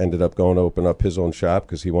manager ended up going to open up his own shop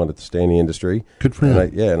because he wanted to stay in the industry. Good for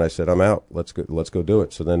him. And I said, I'm out. Let's go do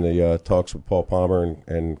it. So then the talks with Paul Palmer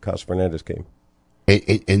and Cas Fernandez came.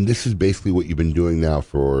 And this is basically what you've been doing now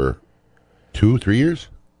for 2-3 years?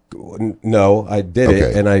 No, I did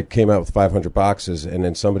it, and I came out with 500 boxes, and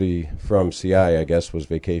then somebody from CI, I guess, was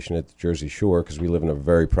vacationing at the Jersey Shore because we live in a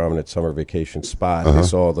very prominent summer vacation spot. They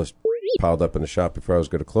saw all this piled up in the shop before I was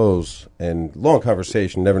going to close, and long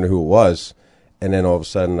conversation, never knew who it was, and then all of a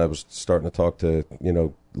sudden I was starting to talk to, you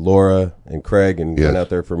know, Laura and Craig, and went out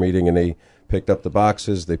there for a meeting, and they picked up the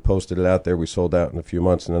boxes, they posted it out there, we sold out in a few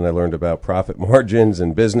months, and then I learned about profit margins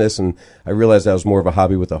and business, and I realized that was more of a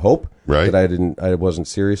hobby with a hope. Right. That I wasn't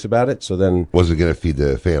serious about it, so then... Wasn't going to feed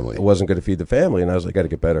the family. It wasn't going to feed the family, and I was like, I got to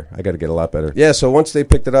get better. I got to get a lot better. Yeah, so once they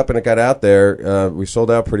picked it up and it got out there, we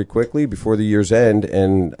sold out pretty quickly before the year's end,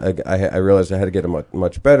 and I realized I had to get it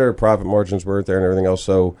much better. Profit margins weren't there and everything else,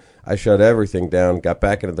 so I shut everything down, got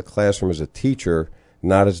back into the classroom as a teacher,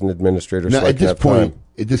 not as an administrator. Now, so at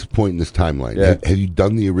this point in this timeline, have you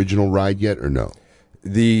done the original ride yet or no?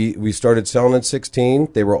 We started selling in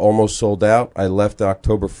 16. They were almost sold out. I left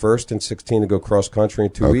October 1st in 16 to go cross country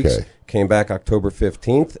in 2 weeks. Came back October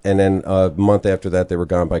 15th, and then a month after that, they were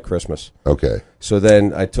gone by Christmas. Okay. So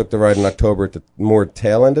then I took the ride in October at the more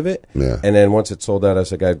tail end of it. Yeah. And then once it sold out, I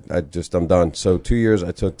was like, I'm done. So 2 years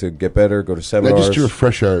I took to get better, go to seminars. Now, just to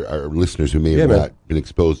refresh our listeners who may have not been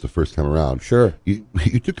exposed the first time around. Sure. You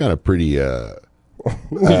took on a pretty...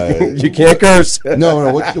 you can't curse.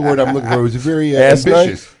 No, what's the word I'm looking for? It was a very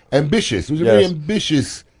ambitious. Ambitious. It was a very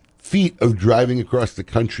ambitious feat of driving across the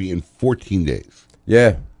country in 14 days.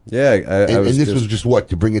 Yeah. Yeah. And this was just what?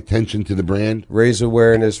 To bring attention to the brand? Raise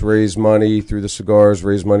awareness, raise money through the cigars,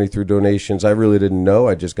 raise money through donations. I really didn't know.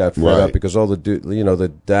 I just got fed up because all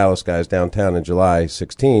the Dallas guys downtown in July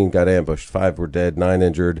 16 got ambushed. 5 were dead, 9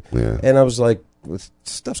 injured. Yeah. And I was like,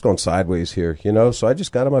 stuff's going sideways here, you know? So I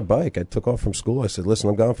just got on my bike. I took off from school. I said, listen,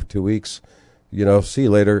 I'm gone for 2 weeks. You know, see you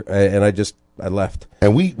later. And I left.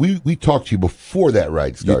 And we talked to you before that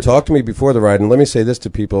ride started. You talked to me before the ride, and let me say this to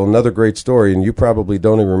people, another great story, and you probably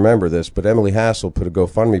don't even remember this, but Emily Hassel put a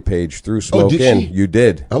GoFundMe page through Smoke In. She? You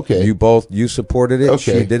did. Okay. You supported it.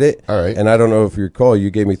 Okay. She did it. All right. And I don't know if you recall, you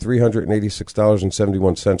gave me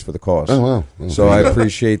 $386.71 for the cost. Oh, wow. Okay. So I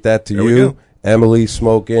appreciate that to you. Emily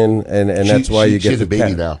Smoking, and that's why you get she has a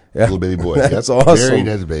baby now. Yeah. Little baby boy. That's awesome. Married,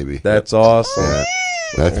 has a baby. That's awesome. Yeah.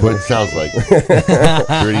 That's what it sounds like.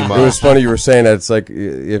 Pretty much. It was funny you were saying that. It's like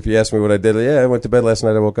if you ask me what I did, I went to bed last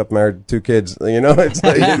night. I woke up married, 2 kids. You know, it's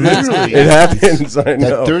like literally it happens. I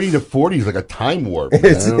know. That 30 to 40 is like a time warp. I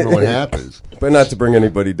don't know what happens. But not to bring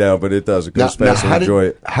anybody down, but it does. It goes fast and enjoy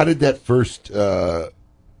it. How did that first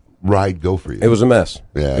ride go for you? It was a mess.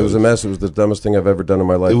 Yeah, it was a mess. It was the dumbest thing I've ever done in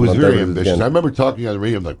my life. It was very ambitious. I remember talking on the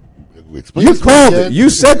radio. I'm like, explain you this called again. it. You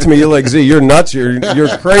said to me, "You're like Z. You're nuts. You're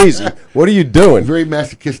crazy. What are you doing?" Very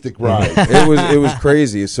masochistic ride. It was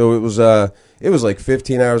crazy. So it was like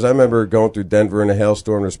 15 hours. I remember going through Denver in a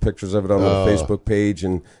hailstorm. There's pictures of it on my Facebook page,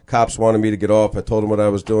 and cops wanted me to get off. I told them what I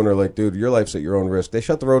was doing. They're like, "Dude, your life's at your own risk." They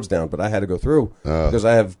shut the roads down, but I had to go through because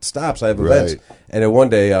I have stops. I have events. And then one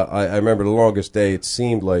day, I remember the longest day. It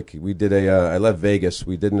seemed like we did I left Vegas.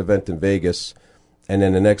 We did an event in Vegas. And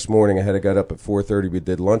then the next morning, I had to get up at 4:30. We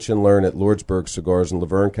did lunch and learn at Lordsburg Cigars in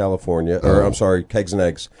Laverne, California. Or I'm sorry, Kegs and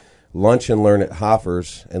Eggs. Lunch and learn at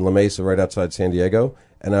Hoffer's in La Mesa, right outside San Diego.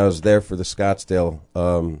 And I was there for the Scottsdale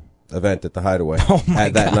event at the Hideaway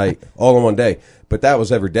that night, all in one day. But that was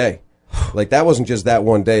every day. Like that wasn't just that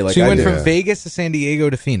one day. Like so you went from Vegas to San Diego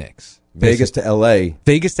to Phoenix. Vegas to L.A.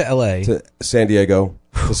 Vegas to L.A. to San Diego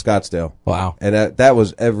to Scottsdale. Wow. And that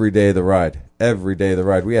was every day of the ride. Every day of the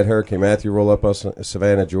ride. We had Hurricane Matthew roll up us in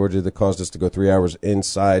Savannah, Georgia, that caused us to go 3 hours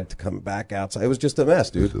inside to come back outside. It was just a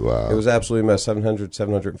mess, dude. Wow. It was absolutely a mess.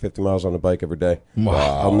 750 miles on the bike every day.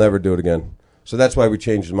 Wow. I'll never do it again. So that's why we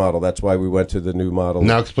changed the model. That's why we went to the new model.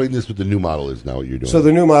 Now explain this, what the new model is now, what you're doing. So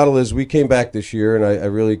the new model is we came back this year, and I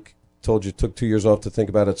really told you, took 2 years off to think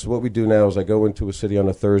about it. So what we do now is I go into a city on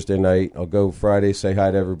a Thursday night. I'll go Friday, say hi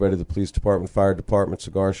to everybody, the police department, fire department,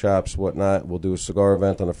 cigar shops, whatnot. We'll do a cigar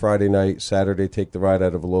event on a Friday night. Saturday, take the ride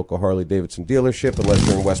out of a local Harley-Davidson dealership, unless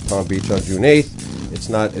you're in West Palm Beach on June 8th.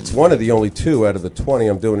 It's one of the only 2 out of the 20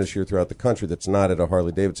 I'm doing this year throughout the country that's not at a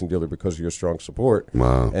Harley-Davidson dealer because of your strong support.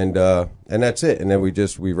 Wow. And that's it. And then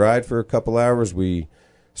we ride for a couple hours. We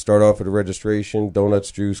start off at a registration, donuts,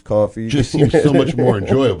 juice, coffee. Just seems so much more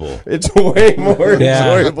enjoyable. It's way more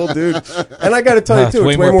enjoyable, dude. And I got to tell you, too,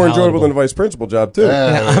 it's way more enjoyable than the vice principal job, too.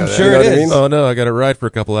 I'm sure it is. Oh, no, I got to ride for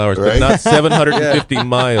a couple hours, but not 750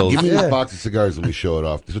 miles. Give me this box of cigars and we show it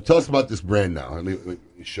off. So tell us about this brand now. Let me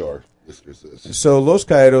show our listeners this. So Los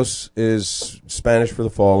Caídos is Spanish for the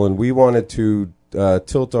fallen. We wanted to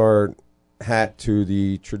tilt our hat to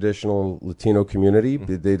the traditional Latino community.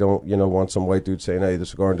 They don't, want some white dude saying, hey, the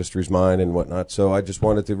cigar industry's mine and whatnot. So I just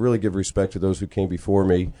wanted to really give respect to those who came before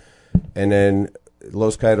me. And then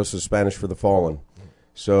Los Caídos is Spanish for the fallen.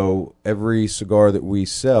 So every cigar that we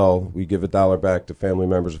sell, we give $1 back to family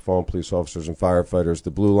members of fallen police officers and firefighters.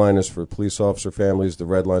 The blue line is for police officer families. The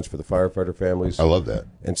red line's for the firefighter families. I love that.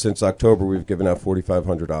 And since October, we've given out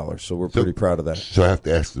 $4,500. So we're pretty proud of that. So I have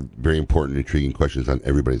to ask the very important, intriguing questions on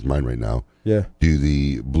everybody's mind right now. Yeah. Do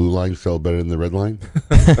the blue line sell better than the red line?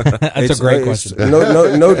 That's a great question.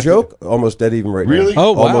 No joke. Almost dead even right now. Really?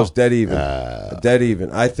 Oh, wow. Almost dead even. Dead even.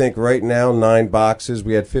 I think right now 9 boxes.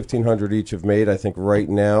 We had 1,500 each have made. I think right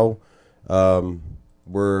now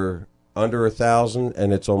we're under 1,000,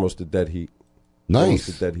 and it's almost a dead heat. Nice. Almost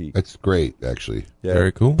a dead heat. That's great, actually. Yeah.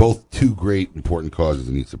 Very cool. Both 2 great, important causes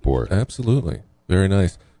that need support. Absolutely. Very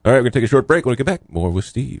nice. All right, we're going to take a short break. When we get back, more with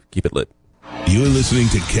Steve. Keep it lit. You're listening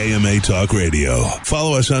to KMA Talk Radio.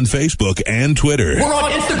 Follow us on Facebook and Twitter. We're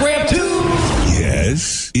on Instagram too.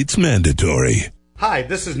 Yes, it's mandatory. Hi,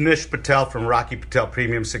 this is Nish Patel from Rocky Patel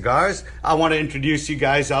Premium Cigars. I want to introduce you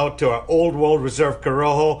guys out to our Old World Reserve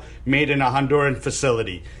Corojo made in a Honduran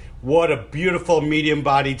facility. What a beautiful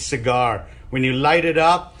medium-bodied cigar. When you light it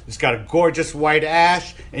up, it's got a gorgeous white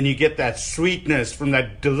ash, and you get that sweetness from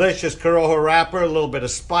that delicious Corojo wrapper, a little bit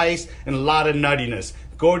of spice, and a lot of nuttiness.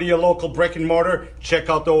 Go to your local brick and mortar, check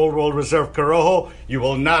out the Old World Reserve Corojo. You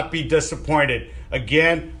will not be disappointed.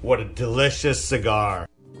 Again, what a delicious cigar.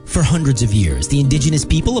 For hundreds of years, the indigenous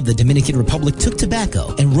people of the Dominican Republic took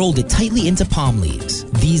tobacco and rolled it tightly into palm leaves.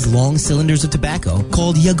 These long cylinders of tobacco,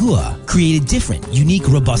 called yagua, created different, unique,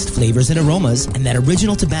 robust flavors and aromas, and that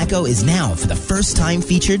original tobacco is now, for the first time,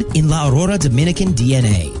 featured in La Aurora Dominican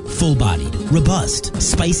DNA. Full-bodied, robust,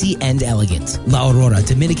 spicy, and elegant. La Aurora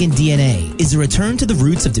Dominican DNA is a return to the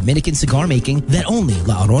roots of Dominican cigar making that only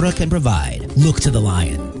La Aurora can provide. Look to the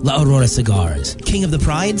lion. La Aurora Cigars, king of the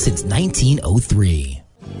pride since 1903.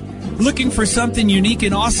 Looking for something unique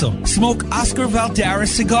and awesome? Smoke Oscar Valderas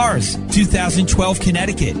cigars. 2012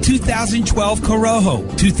 Connecticut, 2012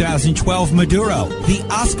 Corojo, 2012 Maduro, the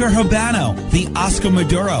Oscar Habano, the Oscar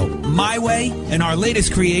Maduro, My Way, and our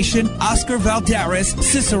latest creation, Oscar Valderas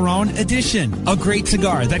Cicerone Edition. A great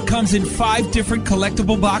cigar that comes in 5 different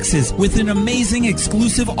collectible boxes with an amazing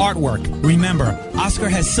exclusive artwork. Remember, Oscar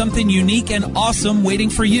has something unique and awesome waiting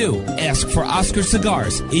for you. Ask for Oscar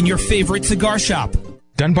Cigars in your favorite cigar shop.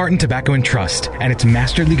 Dunbarton Tobacco and Trust and its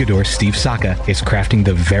master ligador Steve Saka is crafting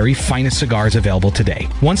the very finest cigars available today.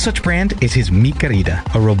 One such brand is his Mi Querida,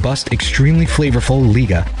 a robust, extremely flavorful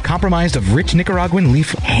liga comprised of rich Nicaraguan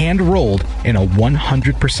leaf hand-rolled in a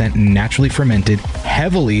 100% naturally fermented,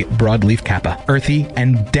 heavily broadleaf capa. Earthy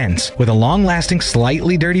and dense, with a long-lasting,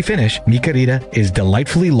 slightly dirty finish, Mi Querida is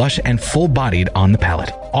delightfully lush and full-bodied on the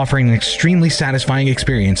palate, offering an extremely satisfying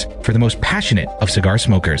experience for the most passionate of cigar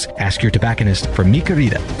smokers. Ask your tobacconist for Mi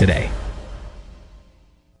Querida today.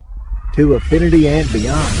 To affinity and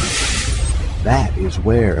beyond. That is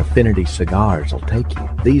where Affinity Cigars will take you.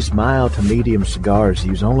 These mild to medium cigars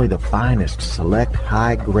use only the finest select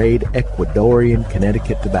high-grade Ecuadorian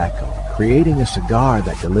Connecticut tobacco, creating a cigar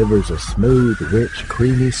that delivers a smooth, rich,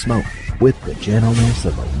 creamy smoke with the gentleness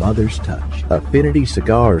of a mother's touch. Affinity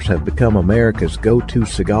Cigars have become America's go-to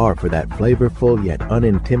cigar for that flavorful yet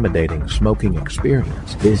unintimidating smoking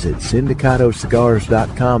experience. Visit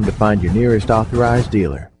syndicatocigars.com to find your nearest authorized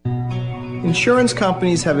dealer. Insurance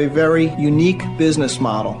companies have a very unique business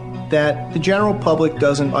model that the general public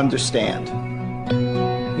doesn't understand.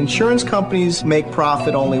 Insurance companies make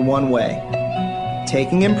profit only one way: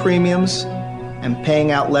 taking in premiums and paying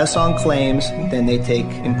out less on claims than they take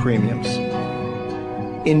in premiums.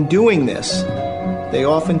 In doing this, they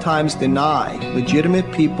oftentimes deny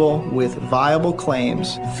legitimate people with viable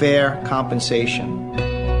claims fair compensation.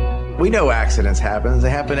 We know accidents happen. They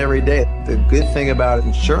happen every day. The good thing about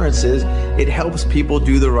insurance is it helps people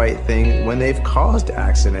do the right thing when they've caused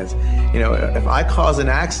accidents. You know, if I cause an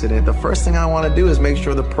accident, the first thing I want to do is make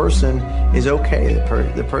sure the person is okay,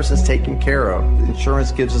 the person's taken care of.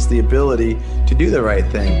 Insurance gives us the ability to do the right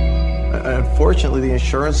thing. Unfortunately, the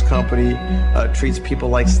insurance company treats people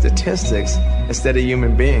like statistics instead of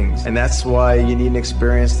human beings. And that's why you need an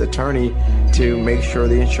experienced attorney to make sure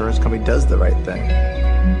the insurance company does the right thing.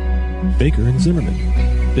 Baker and Zimmerman,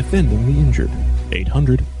 defending the injured.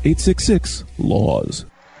 800-866-LAWS.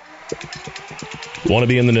 Want to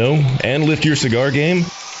be in the know and lift your cigar game?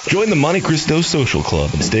 Join the Monte Cristo Social Club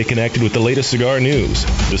and stay connected with the latest cigar news.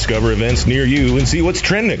 Discover events near you and see what's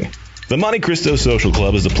trending. The Monte Cristo Social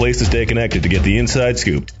Club is the place to stay connected to get the inside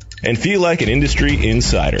scoop and feel like an industry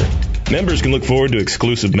insider. Members can look forward to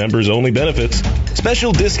exclusive members-only benefits,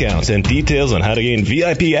 special discounts, and details on how to gain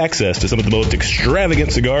VIP access to some of the most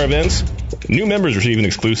extravagant cigar events. New members receive an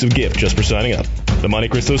exclusive gift just for signing up. The Monte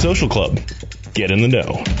Cristo Social Club. Get in the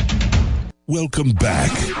know. Welcome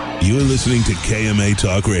back. You're listening to KMA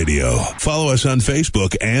Talk Radio. Follow us on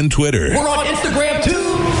Facebook and Twitter. We're on Instagram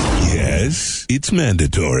too. Yes, it's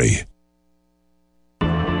mandatory.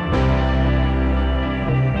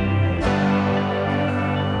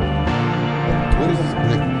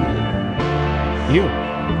 You.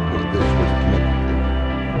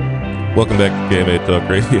 Welcome back to KMA Talk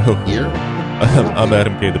Radio. Here? I'm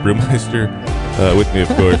Adam K. the Brewmeister. With me, of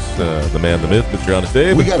course, the man, the myth, Mr. Honest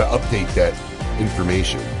Abe. We got to update that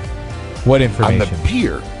information. What information? On the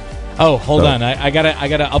beer. Oh, hold on. I gotta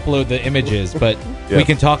upload the images, but Yeah. we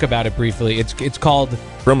can talk about it briefly. It's called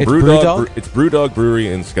From it's Brewdog. It's Brewdog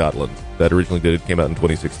Brewery in Scotland. That originally came out in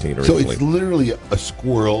 2016. So Originally. it's literally a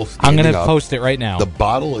squirrel. I'm going to up. post it right now. The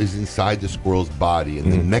bottle is inside the squirrel's body,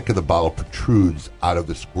 and the neck of the bottle protrudes out of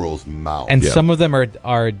the squirrel's mouth. And some of them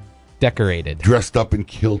are decorated, dressed up in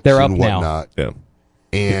kilts They're up and now. whatnot. Yeah.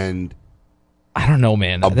 And I don't know,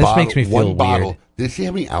 man. This bottle, makes me feel one weird. Bottle. Did you see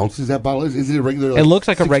how many ounces that bottle is? Is it a regular? It looks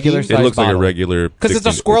like a regular size It looks like a bottle. regular. Because it's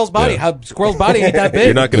a 16 squirrel's body. yeah. How squirrel's body ain't that big.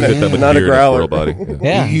 You're not going to fit that much Not a beer in a growler. squirrel body.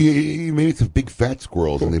 Yeah. Maybe it's a big fat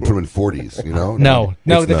squirrels, and they put them in 40s. You know? No.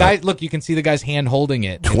 It's The not. guy. Look, you can see the guy's hand holding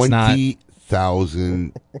it. It's not.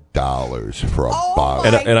 $20,000 for a bottle.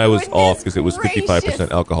 And I was off because it was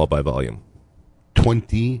 55% alcohol by volume.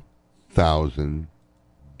 $20,000.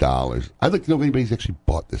 I'd like to know if anybody's actually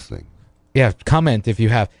bought this thing. Yeah, comment if you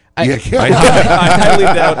have. I highly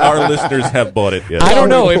doubt our listeners have bought it yet. I don't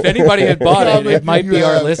know if anybody had bought it. It might be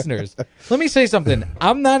our have. listeners. Let me say something.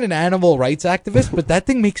 I'm not an animal rights activist, but that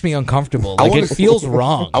thing makes me uncomfortable. I Like wanna it feels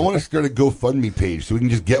wrong. I want to start a GoFundMe page so we can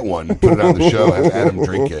just get one and put it on the show and have Adam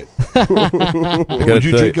drink it. Would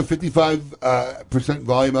you drink a 55%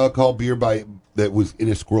 volume alcohol beer that was in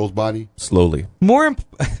a squirrel's body? Slowly. More.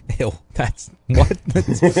 Ew, that's what?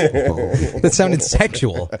 That sounded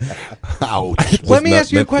sexual. Ouch. Let me not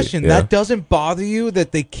ask you a meant to, question. yeah. That doesn't bother you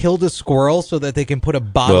that they killed a squirrel so that they can put a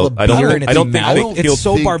bottle of I don't beer think, in I its don't think mouth? they It's killed.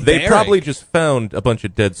 so barbaric. They probably just found a bunch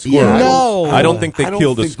of dead squirrels. Yeah, No. I don't think they I don't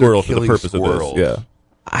killed a think squirrel they're for the killing purpose squirrels. of this. Yeah.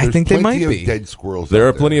 I There's think they plenty might of be. dead squirrels. There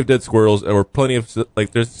out are plenty of dead squirrels, or plenty of,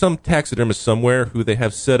 like, there's some taxidermist somewhere who they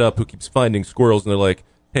have set up who keeps finding squirrels, and they're like,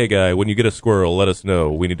 hey, guy, when you get a squirrel, let us know.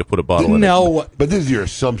 We need to put a bottle in it. No. But this is your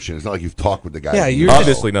assumption. It's not like you've talked with the guy. Yeah, you're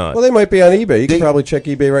Obviously not. Well, they might be on eBay. You can probably check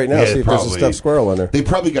eBay right now, Yeah, see if there's a probably. stuffed squirrel in there. They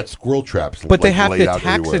probably got squirrel traps. But they like, have laid to out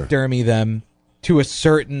everywhere. taxidermy them to a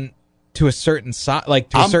certain size, like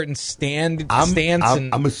to a certain stance.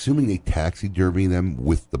 I'm assuming they taxidermy them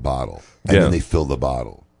with the bottle, and Yeah. then they fill the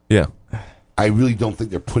bottle. Yeah. I really don't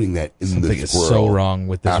think they're putting that in Something the is squirrel. so wrong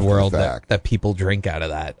with this after the world that, fact. that people drink out of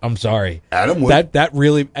that. I'm sorry, Adam, that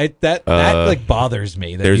really that like bothers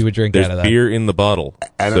me that you would drink there's out of that. beer in the bottle.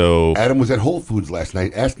 Adam was at Whole Foods last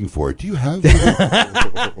night asking for it. Do you have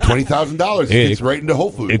 $20,000? Hey, It's right into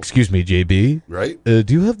Whole Foods. Excuse me, JB. Right? Do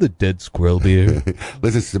you have the dead squirrel beer?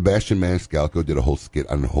 Listen, Sebastian Maniscalco did a whole skit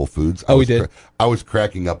on Whole Foods. Oh, he did? I was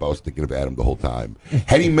cracking up. I was thinking of Adam the whole time.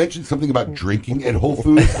 Had he mentioned something about drinking at Whole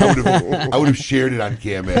Foods, I would have shared it on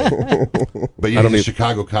KMA. But he's a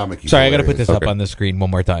Chicago comic. He's Sorry, I got to put hilarious. this up on the screen one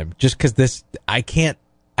more time, just because this I can't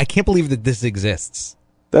believe that this exists.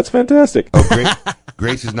 That's fantastic. Oh,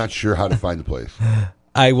 Grace is not sure how to find the place.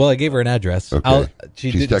 I gave her an address. Okay.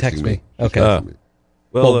 She She's did text texting me. me. She's Okay. texting me.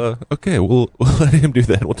 Okay, we'll let him do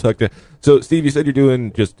that. We'll talk to. So, Steve, you said you're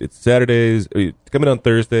doing it's Saturdays, coming on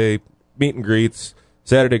Thursday, meet and greets.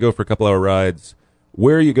 Saturday, go for a couple hour rides.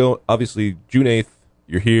 Where are you going? Obviously, June 8th,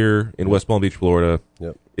 you're here in West Palm Beach, Florida.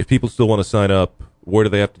 Yep. If people still want to sign up, where do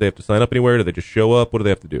they have to? They have to sign up anywhere? Do they just show up? What do they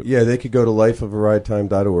have to do? Yeah, they could go to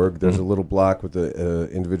lifeofaridetime.org. There's a little block with the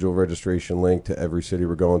individual registration link to every city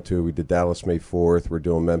we're going to. We did Dallas May 4th. We're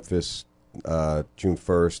doing Memphis June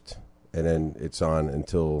 1st. And then it's on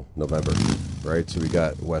until November, right? So we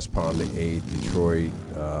got West Palm the 8th, Detroit,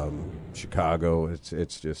 Chicago.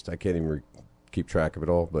 It's just, I can't even keep track of it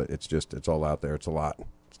all, but it's all out there. It's a lot.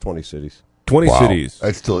 It's 20 cities. 20 Wow. cities.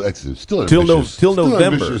 That's still an Till ambitious, till still an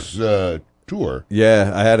November. ambitious, tour.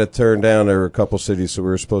 Yeah, I had to turn down. There were a couple cities, so we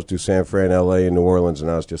were supposed to do San Fran, L.A., and New Orleans,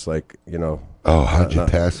 and I was just like, Oh, how'd you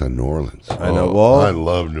pass on New Orleans? I know. Oh, Well, I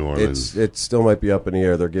love New Orleans. It still might be up in the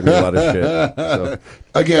air. They're giving me a lot of shit. So.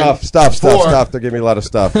 Again, stop. They're giving me a lot of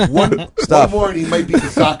stuff. One more, and he might beat the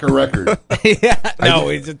soccer record. No,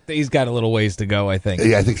 he's got a little ways to go, I think.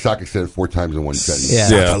 Yeah, I think Soccer said it 4 times in one sentence.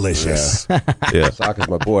 Yeah. Delicious. Yeah. Soccer's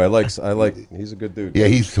my boy. I like. He's a good dude. Yeah,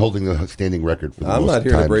 he's holding the standing record for the I'm most not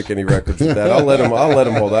here times. to break any records with that. I'll let him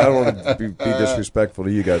hold that. I don't want to be disrespectful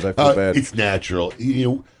to you guys. I feel bad. It's natural.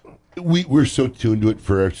 We're so tuned to it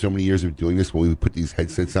for so many years of doing this. When we put these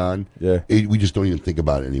headsets on, we just don't even think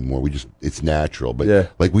about it anymore. It's natural.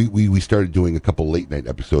 But like we started doing a couple late night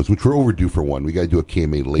episodes, which we're overdue for one. We got to do a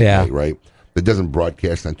KMA late night, right? That doesn't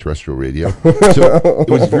broadcast on terrestrial radio. So it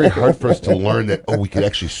was very hard for us to learn that we could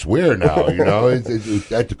actually swear now.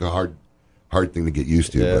 That took a hard thing to get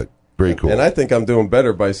used to, but very cool. And I think I'm doing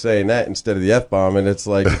better by saying that instead of the F-bomb, and it's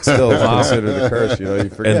like it's still considered a curse. You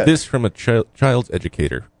forget. And this from a child's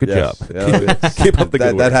educator. Good Yes. job. Yeah. Keep up the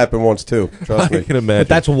good work. That happened once too. Trust me. I can imagine. But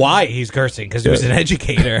that's why he's cursing, because he was an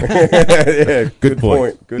educator. Yeah, good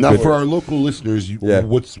point. Good now, point. for our local listeners,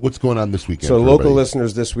 what's going on this weekend? So, for local everybody?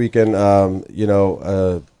 listeners this weekend,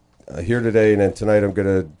 here today, and then tonight I'm going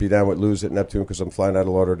to be down with Luz at Neptune because I'm flying out of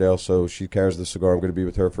Lauderdale, so she carries the cigar. I'm going to be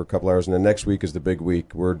with her for a couple hours, and then next week is the big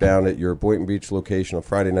week. We're down at your Boynton Beach location on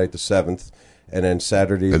Friday night the 7th, and then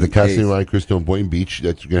Saturday At the the Castle 8th. Ryan Crystal in Boynton Beach.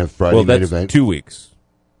 That's going to have Friday night event. 2 weeks.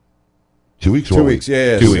 2 weeks. 2 weeks.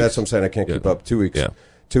 Yeah. 2 weeks. That's what I'm saying. I can't keep up. 2 weeks. Yeah.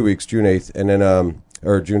 2 weeks. June 8th, and then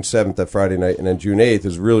or June 7th, that Friday night, and then June 8th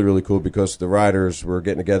is really, really cool because the riders were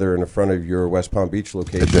getting together in the front of your West Palm Beach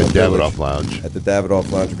location. At the Village. Davidoff Lounge. At the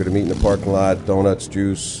Davidoff Lounge. We're going to meet in the parking lot, donuts,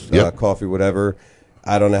 juice, coffee, whatever.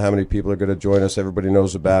 I don't know how many people are going to join us. Everybody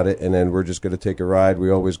knows about it, and then we're just going to take a ride. We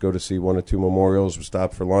always go to see 1 or 2 memorials. We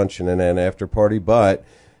stop for lunch and then an after party, but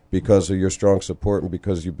because of your strong support and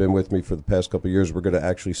because you've been with me for the past couple of years, we're going to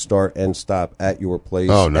actually start and stop at your place.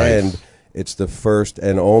 Oh, nice. And it's the first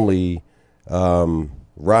and only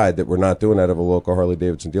ride that we're not doing out of a local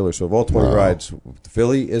Harley-Davidson dealer. So of all 20 rides,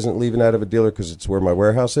 Philly isn't leaving out of a dealer because it's where my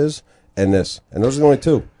warehouse is, and this. And those are the only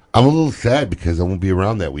 2. I'm a little sad because I won't be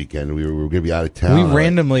around that weekend. We're going to be out of town. We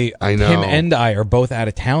randomly, I know. him and I are both out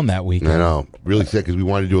of town that weekend. I know. Really sad because we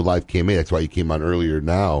wanted to do a live KMA. That's why you came on earlier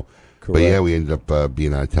now. Correct. But yeah, we ended up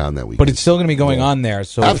being out of town that weekend. But it's still going to be going on there.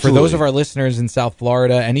 So for Absolutely. those of our listeners in South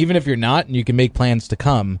Florida, and even if you're not and you can make plans to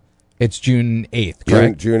come, it's June 8th,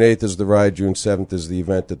 correct? June 8th is the ride. June 7th is the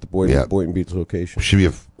event at the Boynton Beach location. Should be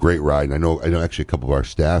a great ride. And I know actually a couple of our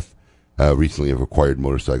staff recently have acquired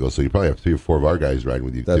motorcycles, so you probably have 3 or 4 of our guys riding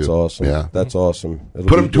with you. That's too. awesome. Yeah, That's awesome. It'll put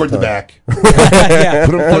be a them good toward the time. back. Yeah.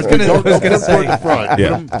 Put them I was gonna toward say. the front.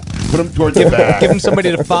 Yeah. Put them towards the back. Give him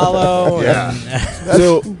somebody to follow. Yeah. and-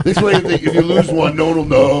 So this way, if you lose one, no one will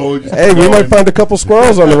know. Just Hey, keep we going. might find a couple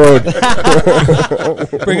squirrels on the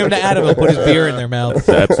road. Bring him to Adam and put his beer in their mouth.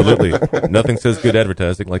 Absolutely. Nothing says good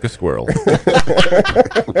advertising like a squirrel.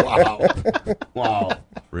 Wow.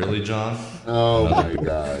 Really, John? Oh my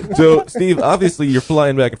God. So, Steve, obviously you're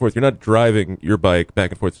flying back and forth. You're not driving your bike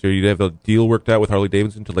back and forth. So you have a deal worked out with Harley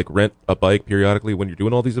Davidson to rent a bike periodically when you're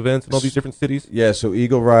doing all these events in all these different cities? Yeah, so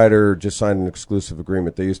Eagle Rider just signed an exclusive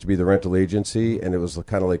agreement. They used to be the rental agency, and it was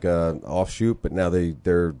kind of like an offshoot, but now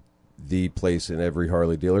they're the place in every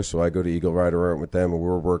Harley dealer. So I go to Eagle Rider around with them, and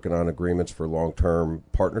we're working on agreements for long-term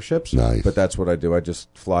partnerships. Nice. But that's what I do. I just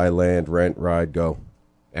fly, land, rent, ride, go.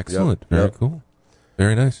 Excellent. Yep. Very Yep. cool.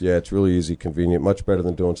 Very nice. Yeah, it's really easy, convenient, much better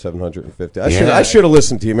than doing 750. Yeah. I should have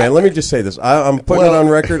listened to you, man. Let me just say this. I'm putting it on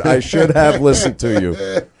record. I should have listened to you.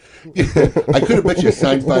 I could have bet you a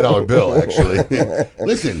signed $5 bill, actually.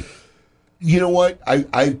 Listen, you know what?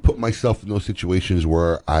 I put myself in those situations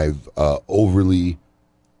where I've overly,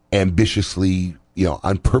 ambitiously,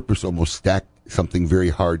 on purpose almost stacked something very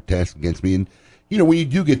hard task against me. And, when you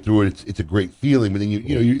do get through it, it's a great feeling. But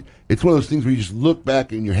then, it's one of those things where you just look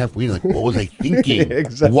back and you're halfway like, what was I thinking?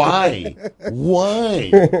 Exactly. Why?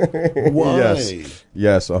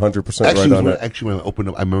 Yes, 100% Actually, right on that. when I opened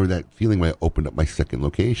up, I remember that feeling when I opened up my second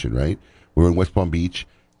location, right? We were in West Palm Beach,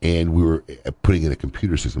 and we were putting in a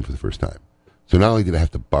computer system for the first time. So not only did I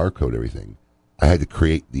have to barcode everything, I had to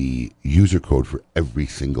create the user code for every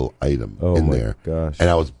single item in my there. gosh. And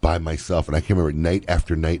I was by myself, and I can remember night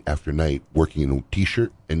after night after night working in a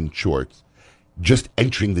T-shirt and shorts, just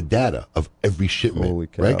entering the data of every shipment. Holy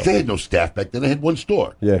cow. Right? 'Cause I had no staff back then. I had one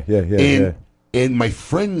store. Yeah. And my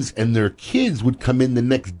friends and their kids would come in the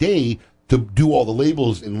next day to do all the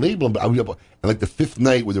labels and label them. But I was up, and like the fifth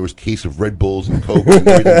night where there was a case of Red Bulls and Coke and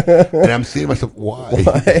everything, and I'm saying to myself, why did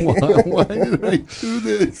I do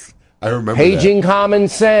this? I remember Paging common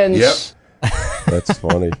sense. Yep. That's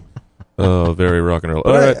funny. Oh, very rock and roll.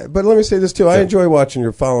 But let me say this too. I enjoy watching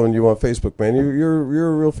you, following you on Facebook, man. You're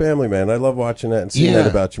a real family, man. I love watching that and seeing that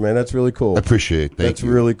about you, man. That's really cool. I appreciate it. That's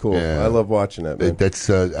really cool. I love watching that, man.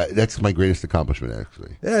 That's my greatest accomplishment,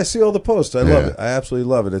 actually. Yeah, I see all the posts. I love it. I absolutely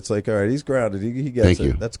love it. It's like, all right, he's grounded. He gets it.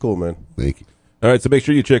 you. That's cool, man. Thank you. All right, so make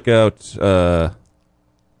sure you check out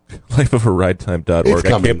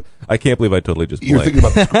lifeofaridetime.org. I can't believe I totally just blanked.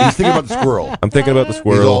 He's thinking about the squirrel. I'm thinking about the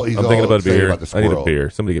squirrel. He's I'm thinking about a beer. about the I need a squirrel. beer.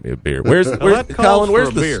 Somebody get me a beer. Where's Colin?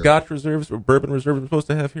 Where's the Scotch reserves or bourbon reserve we're supposed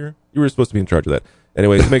to have here? You were supposed to be in charge of that.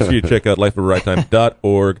 Anyways, make sure you check out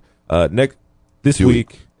lifeofaridetime.org. This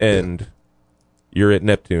week, and you're at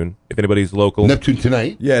Neptune. If anybody's local. Neptune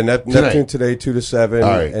tonight? Yeah, Neptune today, 2 to 7. All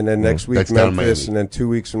right. And then next week, That's down in Memphis. Miami. And then 2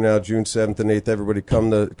 weeks from now, June 7th and 8th, everybody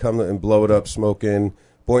come and blow it up, smoke in.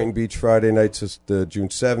 Boynton Beach Friday nights is the June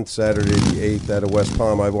 7th, Saturday the 8th out of West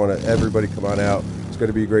Palm. I want everybody come on out. It's going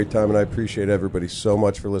to be a great time, and I appreciate everybody so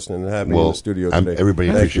much for listening and having me in the studio today. Everybody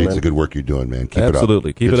appreciates the good work you're doing, man. Keep it up.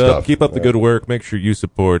 Absolutely. Keep Good it up. stuff. Keep up the good work. Make sure you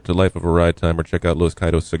support the Life of a Ride Time or check out Los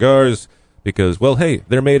Caitos Cigars because, well, hey,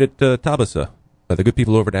 they're made at Tabasa by the good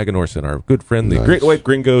people over at Aganorson. Our good friend, the Great White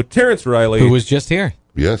Gringo, Terrence Riley. Who was just here.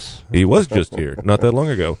 Yes. He was just here not that long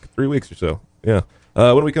ago, 3 weeks or so. Yeah.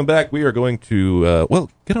 When we come back, we are going to,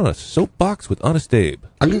 get on a soapbox with Honest Abe.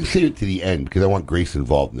 I'm going to save it to the end because I want Grace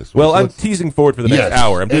involved in this. Well, I'm teasing forward for the next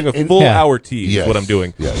hour. I'm doing a full hour tease is what I'm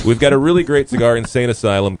doing. Yes. We've got a really great cigar, Insane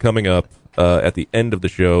Asylum, coming up at the end of the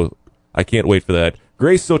show. I can't wait for that.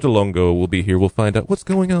 Grace Sotolongo will be here. We'll find out what's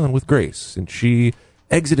going on with Grace. And she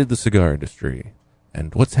exited the cigar industry.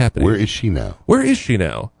 And what's happening? Where is she now? Where is she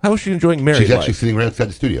now? How is she enjoying married She's life? actually sitting right outside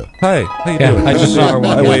the studio. Hi, how you Yeah, doing? I just saw her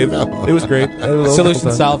walk I in. waved. It was great. Solution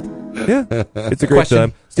solved. Yeah, it's a great Question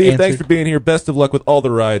time. Steve, thanks answered. for being here. Best of luck with all the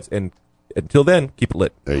rides. And until then, keep it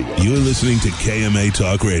lit. There you go. You're listening to KMA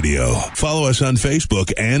Talk Radio. Follow us on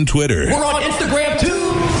Facebook and Twitter. We're on Instagram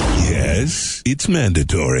too. Yes, it's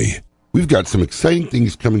mandatory. We've got some exciting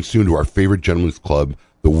things coming soon to our favorite gentleman's club,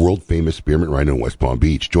 the world-famous Spearmint Rhino in West Palm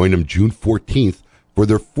Beach. Join them June 14th for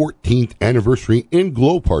their 14th anniversary and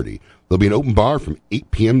glow party. There'll be an open bar from 8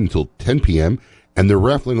 p.m. until 10 p.m., and they're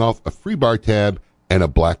raffling off a free bar tab and a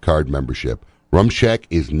black card membership. Rum Shack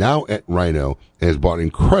is now at Rhino and has bought an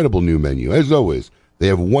incredible new menu. As always, they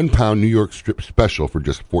have 1 pound New York strip special for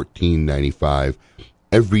just $14.95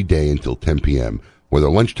 every day until 10 p.m. Whether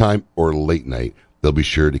lunchtime or late night, they'll be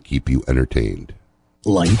sure to keep you entertained.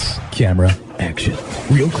 Lights, camera, action.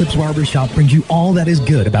 Real Clips Barbershop brings you all that is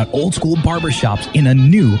good about old school barbershops in a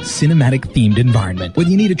new cinematic themed environment. Whether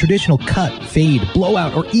you need a traditional cut, fade,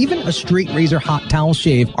 blowout, or even a straight razor hot towel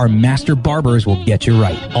shave, our master barbers will get you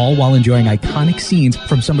right. All while enjoying iconic scenes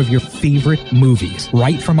from some of your favorite movies,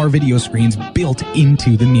 right from our video screens built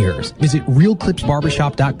into the mirrors. Visit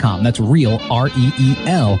realclipsbarbershop.com. That's real,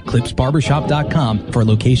 R-E-E-L, clipsbarbershop.com for a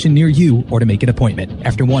location near you or to make an appointment.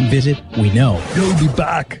 After one visit, we know you'll be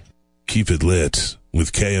back. Keep it lit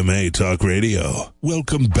with KMA Talk Radio.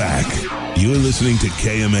 Welcome back. You're listening to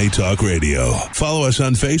KMA Talk Radio. Follow us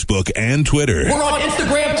on Facebook and Twitter. We're on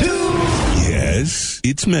Instagram too. Yes,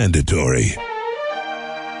 it's mandatory.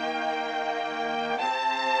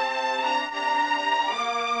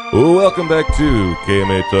 Welcome back to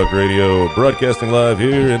KMA Talk Radio, broadcasting live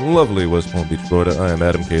here in lovely West Palm Beach, Florida. I am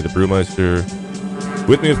Adam K., the Brewmeister.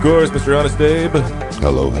 With me, of course, Mr. Honest Abe.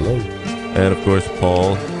 Hello, hello. And, of course,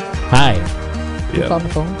 Paul. Hi. Yeah. On the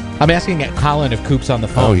phone? I'm asking Colin if Coop's on the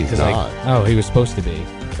phone. Oh, he's 'cause not. he was supposed to be.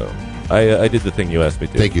 So, I did the thing you asked me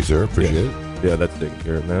to. Thank you, sir. Appreciate it. Yeah, that's taken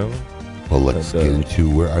care of now. Well, let's get into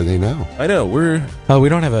where are they now? I know, Oh, we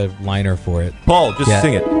don't have a liner for it. Paul, just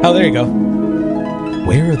sing it. Oh, there you go.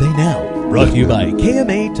 Where are they now? Brought to you by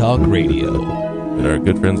KMA Talk Radio. And our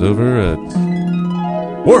good friends over at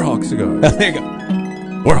Warhawk Cigars. There you go.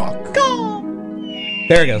 Warhawk.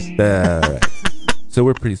 There it goes. All right. So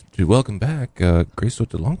we're pretty. Welcome back, Grace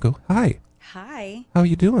Sotolongo. Hi. Hi. How are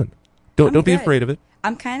you doing? Don't be good. afraid of it.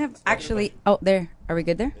 I'm kind of actually. Oh, there. Are we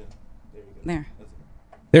good there? There.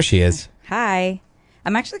 There she is. Hi.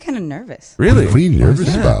 I'm actually kind of nervous. Really? What are you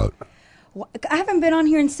nervous about? Well, I haven't been on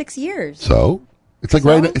here in 6 years. So it's like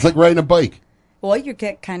riding a bike. Well, you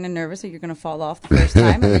get kind of nervous that you're going to fall off the first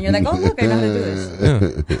time, and then you're like, "Oh, look, I know how to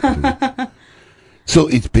do this." So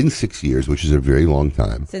it's been 6 years, which is a very long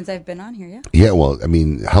time. Since I've been on here, yeah. Yeah, well, I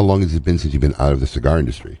mean, how long has it been since you've been out of the cigar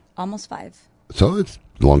industry? Almost 5. So it's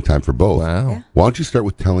a long time for both. Wow. Yeah. Why don't you start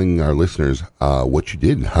with telling our listeners what you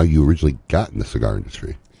did and how you originally got in the cigar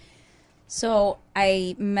industry? So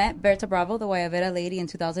I met Berta Bravo, the Guayabera lady, in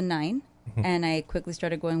 2009. And I quickly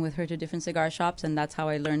started going with her to different cigar shops, and that's how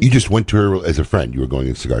I learned. You just went to her as a friend. You were going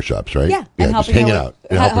to cigar shops, right? Yeah, and just helping hanging her out.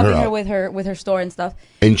 with, And helping her her out. with her store and stuff.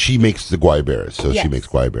 And she makes the Guayaberas, so Yes. she makes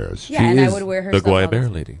Guayaberas. Yeah, and I would wear her the stuff all the Guayabera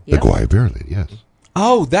time. lady. The Guayabera lady, yes.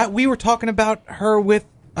 Oh, that we were talking about her with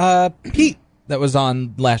Pete that was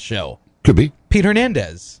on last show. Could be. Pete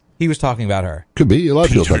Hernandez. He was talking about her. Could be. A lot of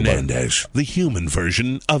Pete people talk about it. Hernandez, the human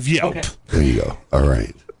version of Yelp. There you go. All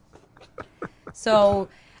right. So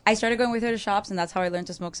I started going with her to shops, and that's how I learned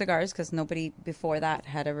to smoke cigars, because nobody before that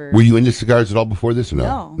had ever... Were you into cigars at all before this or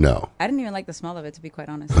no? No. I didn't even like the smell of it, to be quite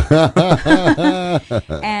honest.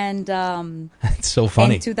 And It's so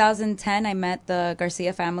funny. in 2010, I met the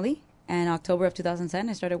Garcia family. And October of 2010,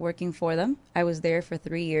 I started working for them. I was there for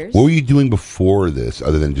 3 years. What were you doing before this,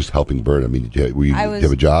 other than just helping Bert? I mean, did you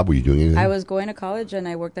have a job? Were you doing anything? I was going to college, and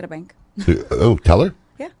I worked at a bank. Teller?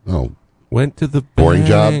 Yeah. Oh. Went to the boring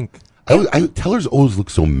bank. job. Tellers always look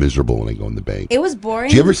so miserable when I go in the bank. It was boring.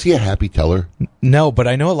 Do you ever see a happy teller? No, but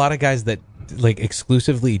I know a lot of guys that like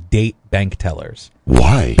exclusively date bank tellers.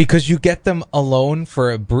 Why? Because you get them alone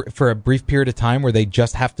for a brief period of time where they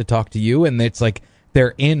just have to talk to you, and it's like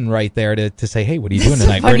they're in right there to say, "Hey, what are you doing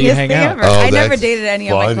tonight? Where do you hang out?" I never dated any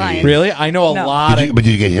of my clients. Really? I know a lot. But did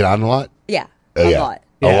you get hit on a lot? Yeah, A lot.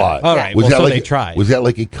 A lot. All right. Was Well, that so like they tried. Was that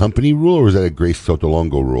like a company rule, or was that a Grace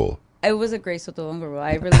Sotolongo rule? It was a Grace Sotolongo rule.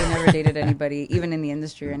 I really never dated anybody, even in the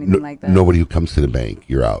industry or anything like that. Nobody who comes to the bank,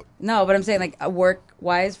 you're out. No, but I'm saying like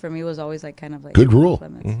work-wise, for me was always like kind of like Good rule.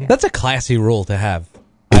 limits. Mm-hmm. That's a classy rule to have.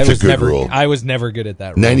 It's a good rule. I was never good at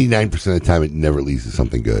that rule. 99% of the time, it never leads to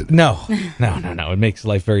something good. No. It makes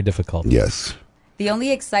life very difficult. Yes. The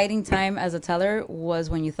only exciting time as a teller was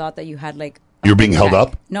when you thought that you had like You're being held check.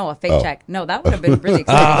 up? No, a fake Oh. check. No, that would have been really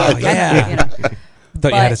exciting. Oh, yeah. You know.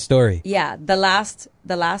 Thought you had a story. Yeah, the last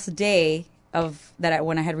day of that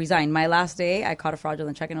when I had resigned, my last day, I caught a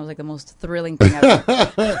fraudulent check, and it was like the most thrilling thing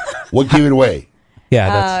ever. What gave it away?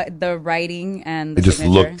 Yeah, the writing and the It just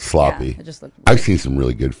signature. looked sloppy. Yeah, it just looked. I've seen some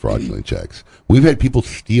really good fraudulent checks. We've had people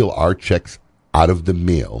steal our checks out of the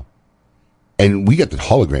mail, and we got the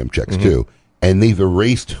hologram checks too, and they've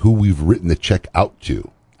erased who we've written the check out to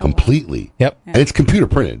completely. Yep. And it's computer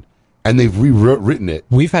printed, and they've rewritten it.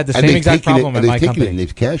 We've had the and same they've exact taken it- problem and in my they've taken company. it and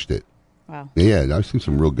they've cashed it. Wow. Yeah, I've seen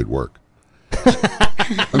some real good work.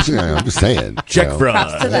 I'm just saying. Check you know. fraud.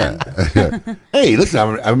 Props to them. Yeah. Hey, listen,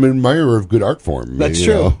 I'm an admirer of good art form. That's you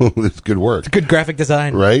true. know. It's good work. Good graphic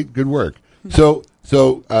design. Right? Good work. So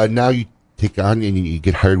now you take on and you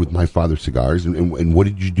get hired with My Father Cigars. And what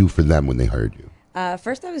did you do for them when they hired you?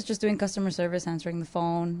 First, I was just doing customer service, answering the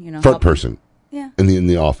phone. You know, Front helping- person. Yeah. In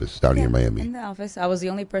the office down here in Miami. In the office, I was the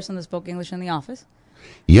only person that spoke English in the office.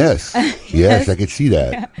 Yes. Yes, I could see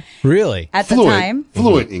that. Really? At the time.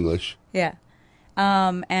 Fluent English. Yeah.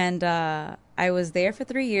 And I was there for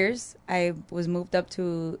 3 years. I was moved up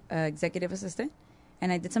to executive assistant,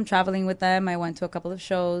 and I did some traveling with them. I went to a couple of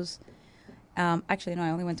shows. Actually, no,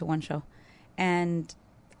 I only went to one show, and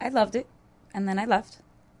I loved it. And then I left.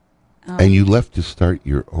 And you left to start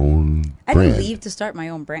your own I brand. didn't leave to start my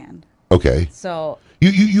own brand. Okay. So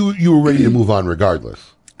You were ready to move on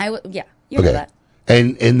regardless. yeah, you know that.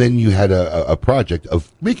 And then you had a project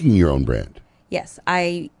of making your own brand. Yes,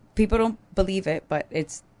 people don't believe it, but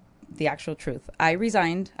it's the actual truth. I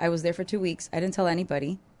resigned. I was there for 2 weeks. I didn't tell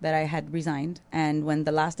anybody that I had resigned. And when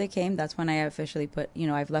the last day came, that's when I officially put,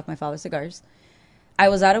 I've left My Father Cigars. I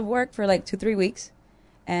was out of work for like 2-3 weeks,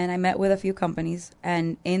 and I met with a few companies.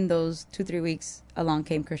 And in those 2-3 weeks, along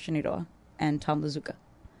came Christian Iroa and Tom Lazuka.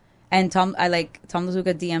 And Tom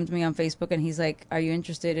Lazuka DM'd me on Facebook, and he's like, "Are you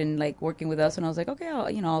interested in like working with us?" And I was like, "Okay,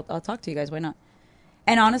 I'll talk to you guys. Why not?"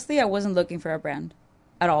 And honestly, I wasn't looking for a brand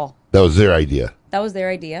at all. That was their idea. That was their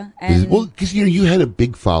idea. And Because you had a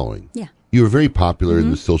big following. Yeah. You were very popular in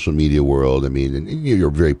the social media world. I mean, and you're a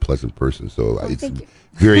very pleasant person, so it's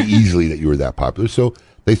very easily that you were that popular. So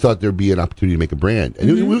they thought there'd be an opportunity to make a brand, and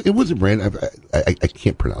it was a brand. I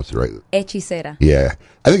can't pronounce it right. Hechicera. Yeah,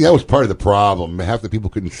 I think that was part of the problem. Half the people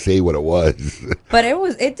couldn't say what it was. But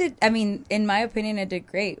it did. I mean, in my opinion, it did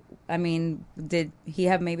great. I mean, did he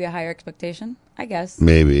have maybe a higher expectation? I guess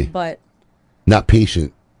Maybe, but not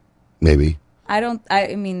patient. Maybe. I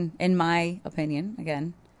mean, in my opinion,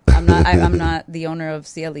 again, I'm not the owner of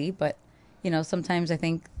CLE, but sometimes I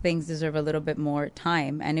think things deserve a little bit more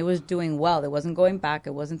time, and it was doing well. It wasn't going back.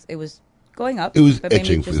 It was going up. It was but maybe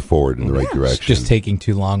edging forward in the right direction. Just taking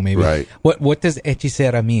too long, maybe. Right. What does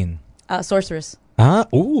hechicera mean? Sorceress.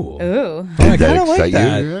 Ooh. Ooh. I Did that kind of like excite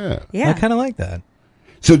that. you? Yeah. I kind of like that.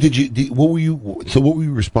 So what were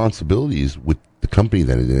your responsibilities with the company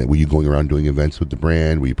then? Were you going around doing events with the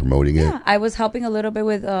brand? Were you promoting it? Yeah, I was helping a little bit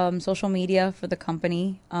with social media for the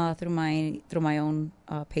company through my own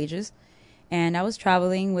pages, and I was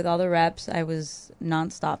traveling with all the reps. I was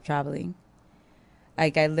nonstop traveling.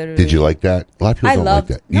 Like I literally. Did you like that? A lot of people don't like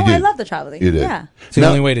that. No, I love the traveling. You did. Yeah, it's the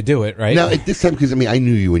only way to do it, right? Now at this time, because I mean, I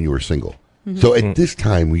knew you when you were single. Mhm. So at this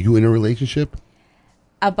time, were you in a relationship?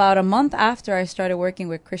 About a month after I started working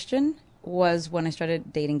with Christian was when I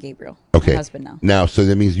started dating Gabriel, Okay. my husband now. Now, so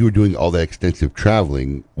that means you were doing all that extensive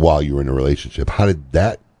traveling while you were in a relationship. How did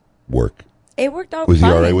that work? It worked out. Was he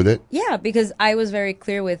fine. all right with it? Yeah, because I was very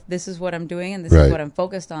clear with this is what I'm doing and this Right. is what I'm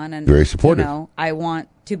focused on, and Very supportive. You know, I want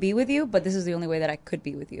to be with you, but this is the only way that I could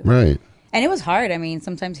be with you. Right. And it was hard. I mean,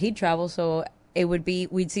 sometimes he'd travel, so it would be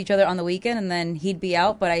we'd see each other on the weekend, and then he'd be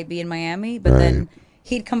out, but I'd be in Miami. But then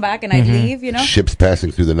he'd come back and I'd leave. You know, Ships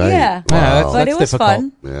passing through the night. Yeah, Wow. but it was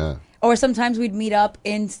fun. Yeah. Or sometimes we'd meet up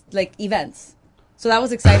in like events. So that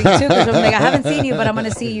was exciting too because I'm like, I haven't seen you, but I'm going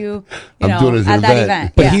to see you, I'm know, doing it as an at that event.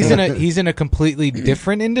 event. But Yeah. he's in a completely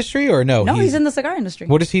different industry, or no? No, he's in the cigar industry.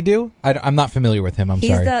 What does he do? I'm not familiar with him. I'm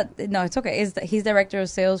He's sorry. no, it's okay. He's director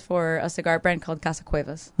of sales for a cigar brand called Casa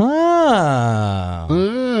Cuevas.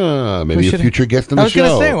 Maybe a future guest on the I was show.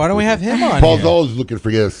 gonna say, why don't we have him on? Paul's here? always looking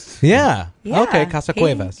for guests. Yeah. Yeah, Okay, Casa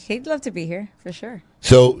Cuevas. He'd love to be here for sure.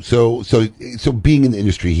 So being in the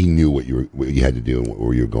industry, he knew what you had to do and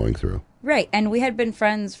what you were going through. Right, and we had been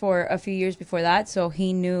friends for a few years before that, so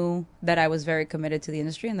he knew that I was very committed to the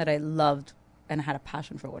industry and that I loved and had a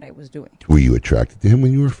passion for what I was doing. Were you attracted to him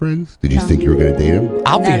when you were friends? Did you No. think you were going to date him?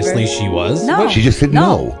 Obviously, Never. she was. No, She just said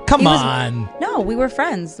no. Come He was- on. No, we were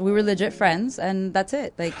friends. We were legit friends, and that's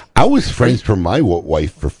it. Like, I was friends for my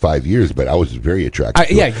wife for 5 years, but I was very attracted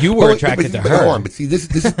to her. yeah, you were attracted to her. Hold on, but see, this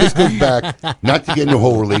goes back, not to get into a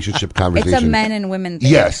whole relationship conversation. it's a men and women thing.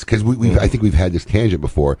 Yes, because I think we've had this tangent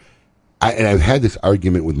before. And I've had this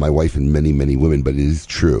argument with my wife and many, many women, but it is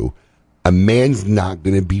true. A man's not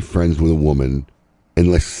going to be friends with a woman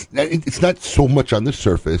unless it's not so much on the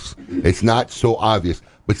surface. It's not so obvious,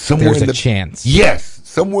 but somewhere There's in a the chance. Yes,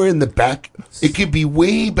 somewhere in the back. It could be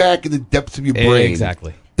way back in the depths of your brain.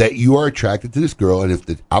 Exactly. That you are attracted to this girl, and if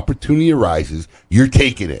the opportunity arises, you're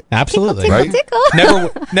taking it. Absolutely. Right?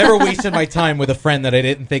 Never wasted my time with a friend that I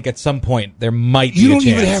didn't think at some point there might be You a don't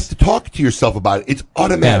chance. even have to talk to yourself about it. It's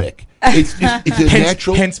automatic. It's a hence,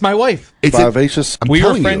 natural. Hence my wife. It's Vivacious. We were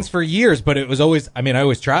telling friends you. for years, but it was always. I mean, I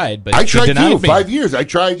always tried, but I she tried denied too. me. 5 years. I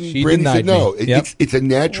tried, and She Brandy said denied no. me. Yep. It's a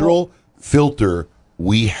natural filter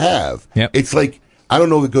we have. Yep. It's like, I don't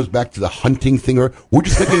know if it goes back to the hunting thing or we're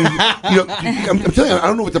just not going to, I'm telling you, I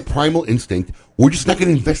don't know if it's a primal instinct. We're just not going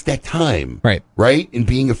to invest that time. Right? In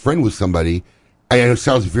being a friend with somebody. I know it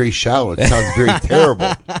sounds very shallow. It sounds very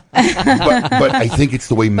terrible. But I think it's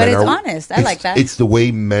the way men it's are. honest. I like that. It's the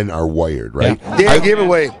way men are wired, right? Yeah, give it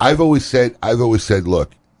away. I've always said,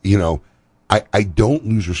 look, I don't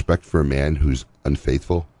lose respect for a man who's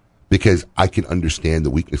unfaithful because I can understand the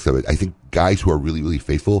weakness of it. I think guys who are really, really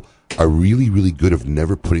faithful are really, really good of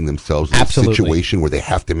never putting themselves in Absolutely. a situation where they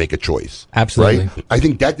have to make a choice. Absolutely. Right? I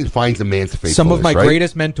think that defines a man's faithfulness. Some of my right?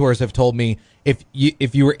 greatest mentors have told me if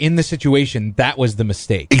you were in the situation, that was the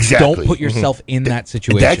mistake. Exactly. Don't put yourself in that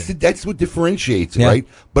situation. That's what differentiates, Yeah. right?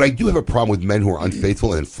 But I do have a problem with men who are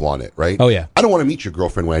unfaithful and flaunt it, right? Oh, yeah. I don't want to meet your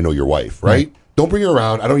girlfriend when I know your wife, right? Don't bring her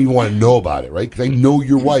around. I don't even want to know about it, right? Because I know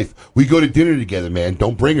your wife. We go to dinner together, man.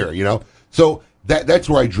 Don't bring her, So that's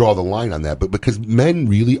where I draw the line on that. But because men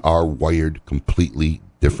really are wired completely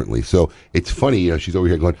differently. So it's funny, she's over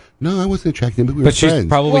here going, no, I wasn't attracted to him, but we were But she's friends.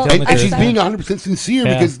 probably telling the and truth. she's being 100% sincere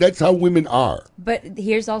Yeah. because that's how women are. But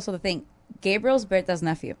here's also the thing: Gabriel's Berta's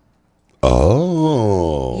nephew.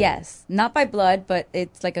 Oh. Yes, not by blood, but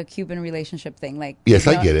it's like a Cuban relationship thing. Like, Yes,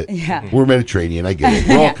 I get it. Yeah, We're Mediterranean. I get it.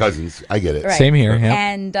 We're all Yeah. cousins. I get it. Right. Same here. Yeah.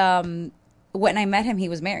 And when I met him, he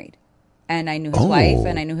was married, and I knew his Oh. wife,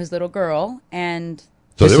 and I knew his little girl, and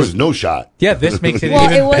So there was no shot. Yeah, this makes it Well,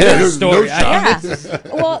 even it was- better Yeah, there's story. no shot. yeah.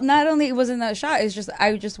 Well, not only it wasn't a shot, it's just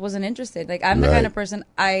I just wasn't interested. Like, I'm the Right. kind of person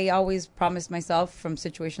I always promised myself from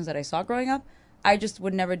situations that I saw growing up. I just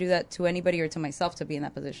would never do that to anybody or to myself to be in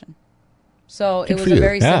that position. So Good it was for a you.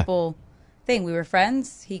 very Yeah. simple thing. We were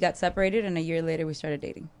friends. He got separated, and a year later we started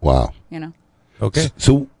dating. Wow. Okay.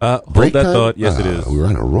 So Hold break that time? thought. Yes, it is. We're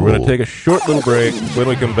on a roll. We're going to take a short little break. When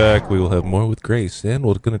we come back, we will have more with Grace, and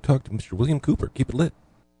we're going to talk to Mr. William Cooper. Keep it lit.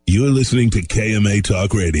 You're listening to KMA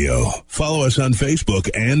Talk Radio. Follow us on Facebook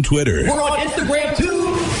and Twitter. We're on Instagram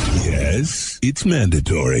too. Yes, it's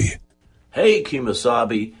mandatory. Hey,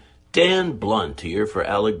 Kemosabe. Dan Blunt here for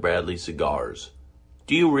Alec Bradley Cigars.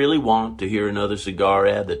 Do you really want to hear another cigar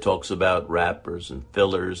ad that talks about wrappers and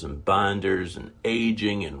fillers and binders and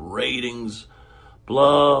aging and ratings?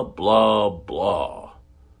 Blah, blah, blah.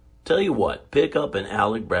 Tell you what, pick up an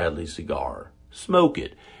Alec Bradley cigar. Smoke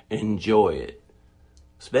it. Enjoy it.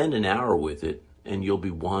 Spend an hour with it, and you'll be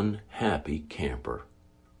one happy camper.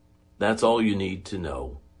 That's all you need to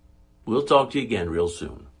know. We'll talk to you again real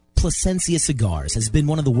soon. Plasencia Cigars has been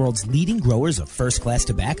one of the world's leading growers of first-class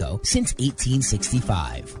tobacco since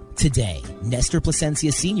 1865. Today, Nestor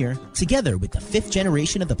Plasencia Sr., together with the 5th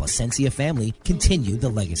generation of the Plasencia family, continue the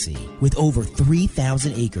legacy. With over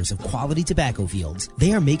 3,000 acres of quality tobacco fields,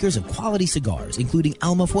 they are makers of quality cigars, including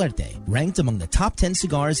Alma Fuerte, ranked among the top 10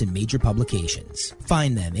 cigars in major publications.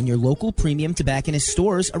 Find them in your local premium tobacconist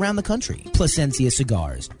stores around the country. Plasencia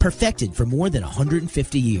Cigars, perfected for more than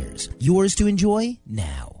 150 years. Yours to enjoy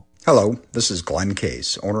now. Hello, this is Glenn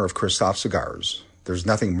Case, owner of Christoph Cigars. There's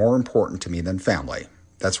nothing more important to me than family.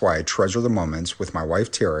 That's why I treasure the moments with my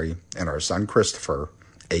wife Terry and our son Christopher,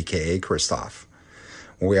 aka Christoph.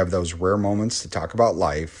 When we have those rare moments to talk about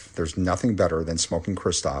life, there's nothing better than smoking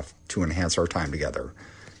Christoph to enhance our time together.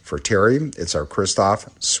 For Terry, it's our Christoph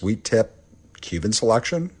Sweet Tip Cuban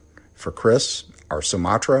selection. For Chris, our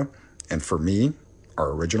Sumatra. And for me,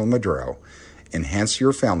 our original Maduro. Enhance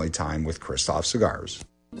your family time with Christoph Cigars.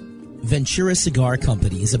 Ventura Cigar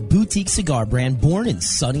Company is a boutique cigar brand born in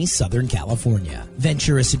sunny Southern California.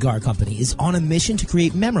 Ventura Cigar Company is on a mission to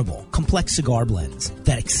create memorable, complex cigar blends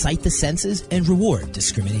that excite the senses and reward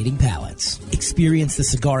discriminating palates. Experience the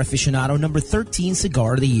Cigar Aficionado number 13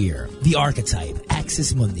 Cigar of the Year, the archetype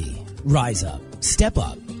Axis Mundi. Rise up, step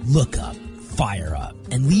up, look up, fire up,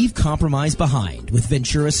 and leave compromise behind with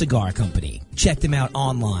Ventura Cigar Company. Check them out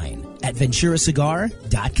online at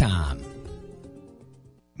venturacigar.com.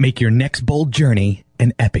 Make your next bold journey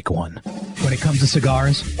an epic one. When it comes to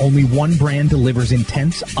cigars, only one brand delivers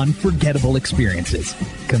intense, unforgettable experiences: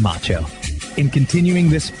 Camacho. In continuing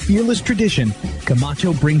this fearless tradition,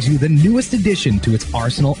 Camacho brings you the newest addition to its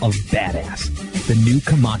arsenal of badass, the new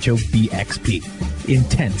Camacho BXP.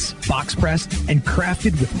 Intense, box-pressed, and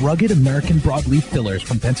crafted with rugged American broadleaf fillers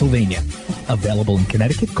from Pennsylvania. Available in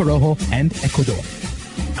Connecticut, Corojo, and Ecuador.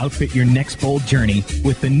 Outfit your next bold journey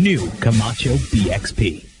with the new Camacho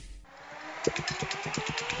BXP.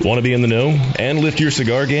 Want to be in the know and lift your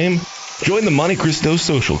cigar game? Join the Monte Cristo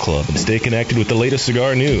Social Club and stay connected with the latest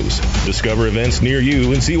cigar news. Discover events near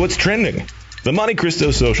you and see what's trending. The Monte Cristo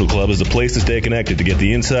Social Club is a place to stay connected to get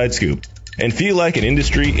the inside scoop and feel like an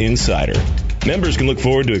industry insider. Members can look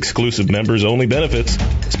forward to exclusive members-only benefits,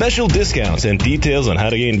 special discounts, and details on how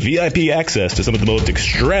to gain VIP access to some of the most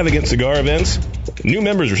extravagant cigar events. New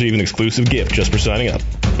members receive an exclusive gift just for signing up.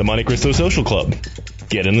 The Monte Cristo Social Club.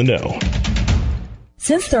 Get in the know.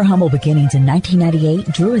 Since their humble beginnings in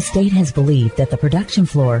 1998, Drew Estate has believed that the production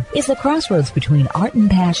floor is the crossroads between art and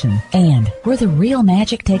passion, and where the real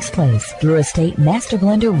magic takes place. Drew Estate Master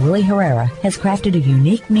Blender Willie Herrera has crafted a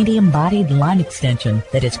unique medium-bodied line extension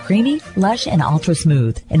that is creamy, lush, and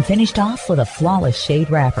ultra-smooth, and finished off with a flawless shade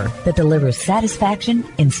wrapper that delivers satisfaction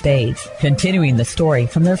in spades. Continuing the story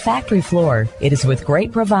from their factory floor, it is with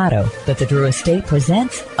great bravado that the Drew Estate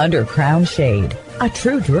presents Under Crown Shade, a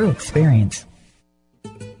true Drew experience.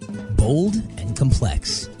 Bold and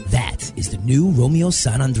complex. That is the new Romeo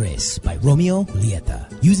San Andres by Romeo Julieta.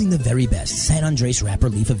 Using the very best San Andres wrapper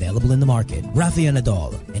leaf available in the market, Rafael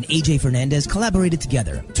Nadal and AJ Fernandez collaborated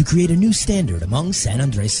together to create a new standard among San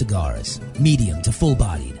Andres cigars. Medium to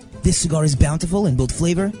full-bodied, this cigar is bountiful in both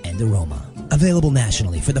flavor and aroma. Available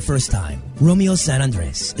nationally for the first time, Romeo San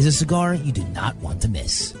Andres is a cigar you do not want to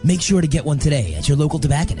miss. Make sure to get one today at your local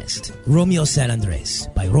tobacconist. Romeo San Andres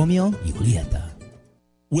by Romeo Julieta.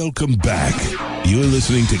 Welcome back. You're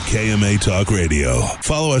listening to KMA Talk Radio.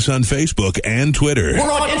 Follow us on Facebook and Twitter. We're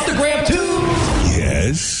on Instagram too.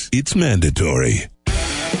 Yes, it's mandatory.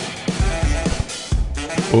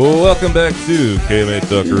 Welcome back to KMA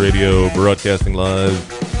Talk Radio, broadcasting live.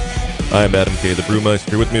 I'm Adam K. the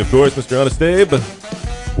Brewmeister. With me, of course, Mr. Honest Abe.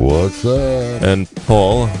 What's up? And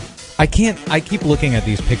Paul. I keep looking at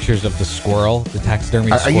these pictures of the squirrel, the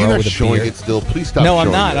taxidermy squirrel. Are you not with a showing beard. it still? Please stop. No, I'm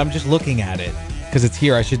showing not. it. I'm just looking at it. Because it's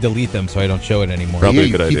here, I should delete them so I don't show it anymore. Probably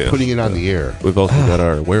Yeah, a good you keep idea. putting it on the air. We've also got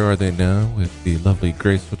our Where Are They Now with the lovely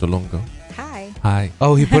Grace Fotolongo. Hi. Hi.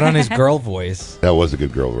 Oh, he put on his girl voice. That was a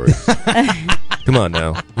good girl voice. Come on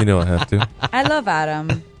now. You know I have to. I love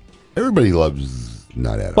Adam. Everybody loves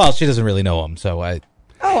not Adam. Well, she doesn't really know him, so I...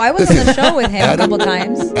 Oh, I was on the show with him a couple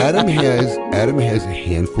times. Adam has a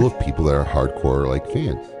handful of people that are hardcore like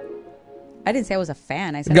fans. I didn't say I was a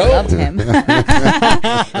fan. I said I loved him.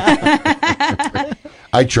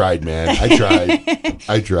 I tried, man.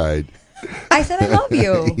 I tried. I said I love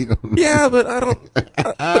you. Yeah, but I don't.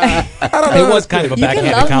 It was kind of a You can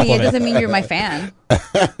backhanded love me. It compliment. doesn't mean you're my fan.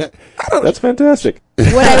 That's fantastic. Would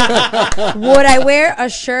I wear a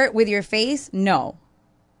shirt with your face? No.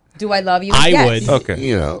 Do I love you? I Yes. would. Okay.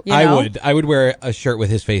 You know, You know? I would wear a shirt with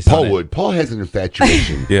his face Paul on it. would. Paul has an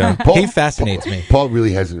infatuation. Yeah. He fascinates me. Paul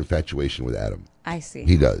really has an infatuation with Adam. I see.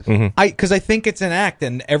 He does. Because I think it's an act,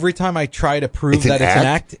 and every time I try to prove It's an that it's an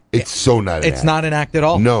act, It's so not an it's act. not an act at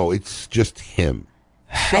all. No, it's just him.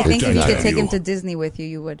 I think if you not could take you. him to Disney with you,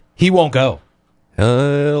 you would. He won't go.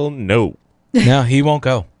 Hell no. No, he won't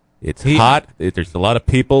go. It's hot. There's a lot of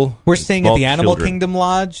people. We're and staying at small the Animal children. Kingdom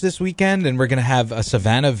Lodge this weekend, and we're going to have a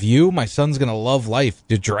Savannah view. My son's going to love life.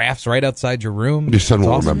 The giraffes right outside your room. Your son It's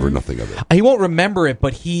won't awesome. remember nothing of it. He won't remember it,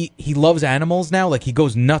 but he loves animals now. Like, he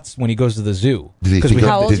goes nuts when he goes to the zoo. Does he 'Cause think, we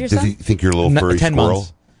you're- have- does he think you're a little furry 10 squirrel?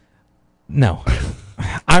 months. No.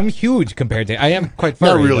 I'm huge compared to... I am quite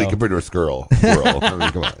furry, Not really though. compared to a squirrel. I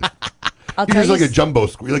mean, come on. I'll You're tell just you like a jumbo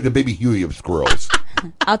squirrel. You're like the baby Huey of squirrels.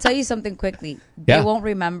 I'll tell you something quickly. Yeah. They won't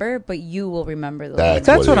remember, but you will remember those. That's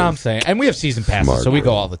That's what it I'm is. saying. And we have season passes, Smart so we go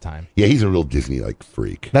girl. all the time. Yeah, he's a real Disney-like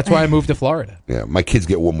freak. That's why I moved to Florida. Yeah, my kids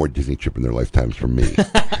get one more Disney trip in their lifetimes from me.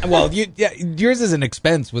 Well, yours is an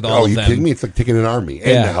expense with all Oh, of you them. kidding me? It's like taking an army and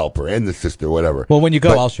Yeah. the helper and the sister, whatever. Well, when you go,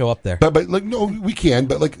 But- I'll show up there. But like no, we can.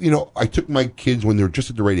 But like I took my kids when they were just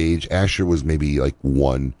at the right age. Asher was maybe like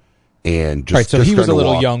 1, and just Right, so just he was starting a to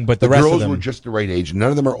little walk. young, but the rest of girls them- were just the right age. None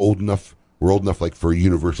of them are old enough. We're old enough like for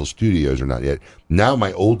Universal Studios or not yet. Now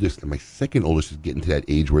my oldest and my second oldest is getting to that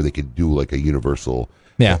age where they could do like a Universal,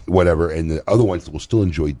 whatever, and the other ones will still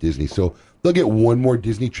enjoy Disney. So they'll get one more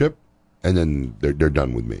Disney trip, and then they're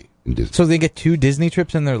done with me in Disney. So they get 2 Disney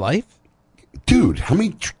trips in their life? Dude, how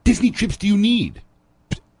many Disney trips do you need?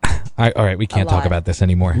 All right, we can't talk lot. about this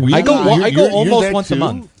anymore. Really? I go You're almost that once a too?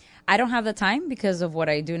 month. I don't have the time because of what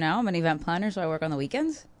I do now. I'm an event planner, so I work on the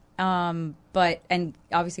weekends. And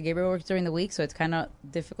obviously Gabriel works during the week, so it's kind of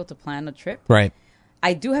difficult to plan a trip. Right.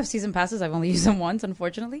 I do have season passes. I've only used them once,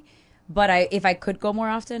 unfortunately. But if I could go more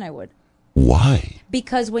often, I would. Why?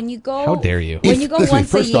 Because when you go, How dare you? When you go Listen, once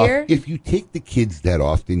a first year, off, if you take the kids that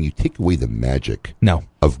often, you take away the magic. No.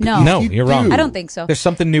 Of No. No, You you're wrong. do. I don't think so. There's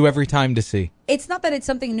something new every time to see. It's not that it's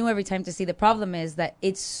something new every time to see. The problem is that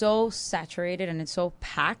it's so saturated and it's so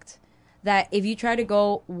packed that if you try to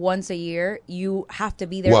go once a year, you have to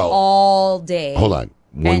be there Well, all day. Hold on.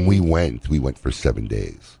 When And- we went for 7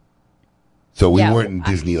 days. So we Yeah, weren't in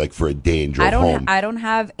Disney like for a day and drove home. I don't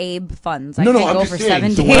have Abe funds. I No, can't I'm go just for saying.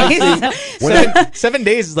 7 So when I days. say- when I- 7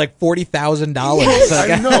 days is like $40,000.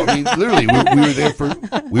 I know. I mean, literally,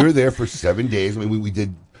 we were there for 7 days. I mean, we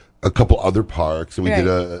did a couple other parks, and we did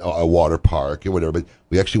a water park and whatever. But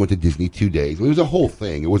we actually went to Disney 2 days. It was a whole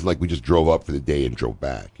thing. It wasn't like we just drove up for the day and drove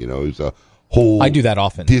back. It was a whole. I do that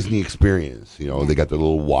often. Disney experience. They got their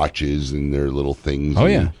little watches and their little things. Oh,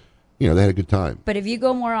 and, yeah. They had a good time. But if you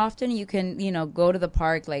go more often, you can, go to the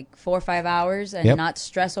park like 4 or 5 hours and Yep. not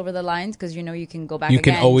stress over the lines because you can go back. You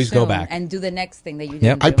can again always go soon back. and do the next thing that you Yep.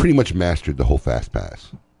 didn't do. I pretty much mastered the whole Fast Pass.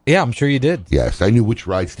 Yeah, I'm sure you did. Yes, I knew which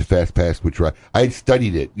rides to Fast Pass, which ride. I had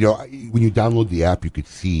studied it. When you download the app, you could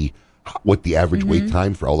see what the average wait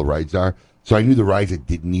time for all the rides are. So I knew the rides that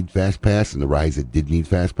didn't need Fast Pass and the rides that did need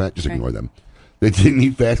Fast Pass. Just ignore them. They didn't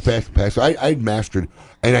need Fast Pass. So I had mastered,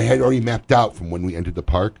 and I had already mapped out from when we entered the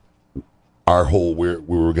park our whole where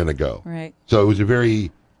we were going to go. Right. So it was a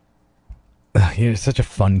very You're such a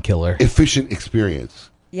fun killer. efficient experience.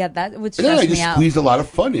 Yeah, that would And then stress I me just out. squeezed a lot of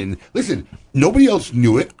fun in. Listen, nobody else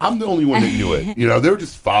knew it. I'm the only one that knew it. They were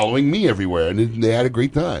just following me everywhere, and they had a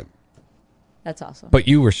great time. That's awesome. But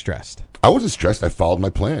you were stressed. I wasn't stressed. I followed my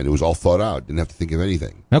plan. It was all thought out. Didn't have to think of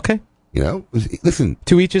anything. Okay. Listen.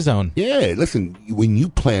 To each his own. Yeah, listen. When you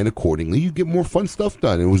plan accordingly, you get more fun stuff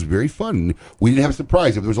done. It was very fun. We didn't have a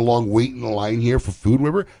surprise. If there was a long wait in the line here for food,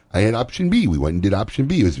 whatever, I had option B. We went and did option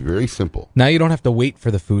B. It was very simple. Now you don't have to wait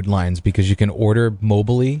for the food lines because you can order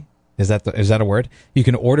mobily. Is that a word? You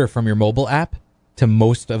can order from your mobile app to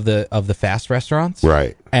most of the fast restaurants.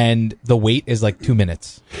 Right. And the wait is like 2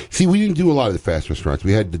 minutes. See, we didn't do a lot of the fast restaurants.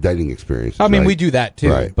 We had the dining experience. I mean, right? we do that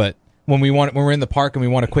too. Right. But when we're in the park and we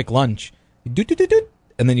want a quick lunch, you do,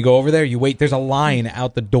 and then you go over there, you wait. There's a line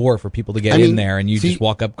out the door for people to get in there, and you just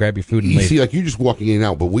walk up, grab your food, and You leave. see, like you're just walking in and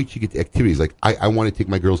out, but wait till you get to activities. Like I want to take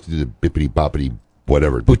my girls to do the bippity boppity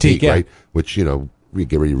whatever Boutique, yeah. right? Which we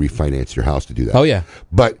get ready to refinance your house to do that. Oh, yeah.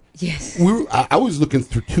 But yes, I was looking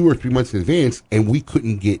through 2 or 3 months in advance, and we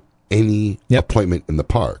couldn't get any appointment in the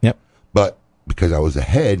park. Yep. But because I was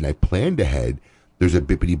ahead and I planned ahead, there's a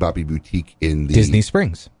bippity boppity boutique in the Disney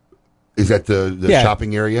Springs. Is that the Yeah.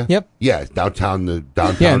 shopping area? Yep. Yeah, it's downtown.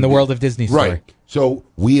 Yeah, in the World of Disney store. Right. So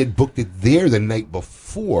we had booked it there the night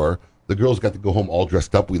before. The girls got to go home all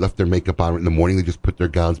dressed up. We left their makeup on in the morning. They just put their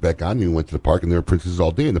gowns back on and we went to the park, and there were princesses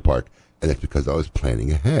all day in the park. And that's because I was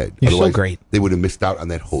planning ahead. You're so Otherwise, great. They would have missed out on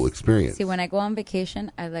that whole experience. See, when I go on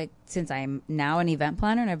vacation, since I'm now an event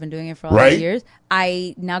planner and I've been doing it for all Right? these years,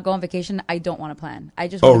 I now go on vacation. I don't want to plan. I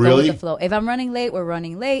just want to go with the flow. If I'm running late, we're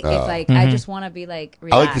running late. Oh. If I Mm-hmm. just want to be I relaxed.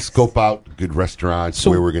 like to scope out good restaurants,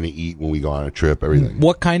 where we're going to eat when we go on a trip, everything.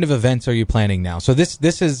 What kind of events are you planning now? So this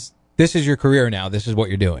is your career now. This is what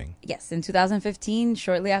you're doing. Yes, in 2015,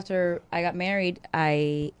 shortly after I got married,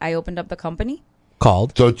 I opened up the company.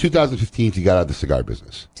 Called? So in 2015, you got out of the cigar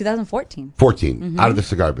business. 2014. 14, out of the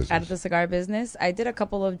cigar business. Out of the cigar business. I did a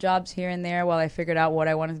couple of jobs here and there while I figured out what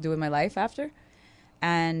I wanted to do with my life after.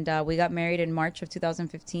 And we got married in March of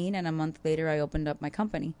 2015, and a month later I opened up my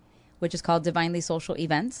company, which is called Divinely Social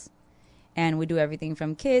Events. And we do everything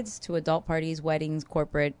from kids to adult parties, weddings,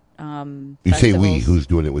 corporate You festivals. say we. Who's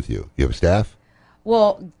doing it with you? You have a staff?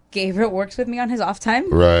 Well, Gabriel works with me on his off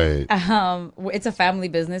time. Right. It's a family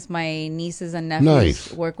business. My nieces and nephews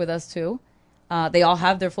Nice. work with us too. They all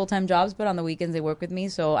have their full-time jobs, but on the weekends they work with me.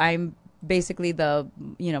 So I'm basically the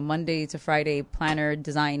Monday to Friday planner,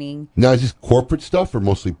 designing. Now, is this corporate stuff or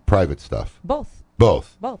mostly private stuff? Both.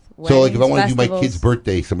 Both. So, like, if I Weddings, want to do my festivals. kid's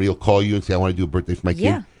birthday, somebody will call you and say, I want to do a birthday for my kid.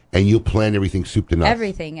 Yeah. And you'll plan everything soup to nuts.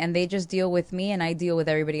 Everything, and they just deal with me, and I deal with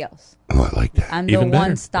everybody else. Oh, I like that. I'm Even the better.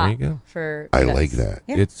 one stop There you go. for. I events. like that.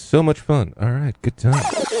 Yeah. It's so much fun. All right, good time.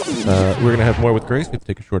 We're going to have more with Grace. We have to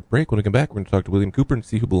take a short break. When we come back, we're going to talk to William Cooper and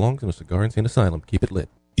see who belongs in a cigar insane asylum. Keep it lit.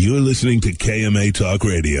 You're listening to KMA Talk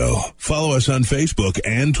Radio. Follow us on Facebook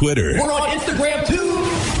and Twitter. We're on Instagram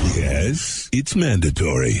too. Yes, it's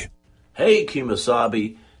mandatory. Hey,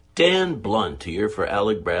 Kimasabi. Dan Blunt here for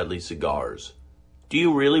Alec Bradley Cigars. Do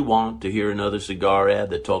you really want to hear another cigar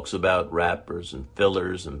ad that talks about wrappers and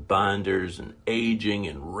fillers and binders and aging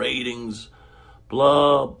and ratings?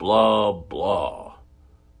 Blah, blah, blah.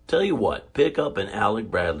 Tell you what, pick up an Alec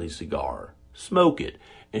Bradley cigar. Smoke it.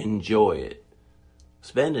 Enjoy it.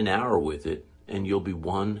 Spend an hour with it, and you'll be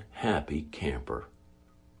one happy camper.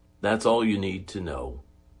 That's all you need to know.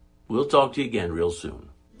 We'll talk to you again real soon.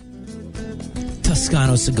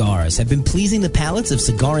 Toscano cigars have been pleasing the palates of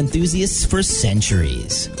cigar enthusiasts for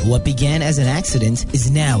centuries. What began as an accident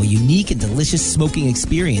is now a unique and delicious smoking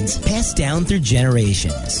experience passed down through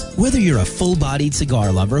generations. Whether you're a full-bodied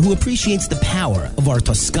cigar lover who appreciates the power of our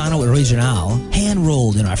Toscano Original,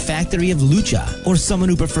 hand-rolled in our factory of Lucha, or someone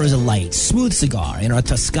who prefers a light, smooth cigar in our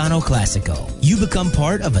Toscano Classico, you become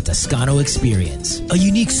part of a Toscano experience, a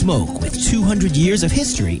unique smoke with 200 years of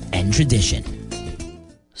history and tradition.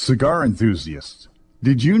 Cigar enthusiasts,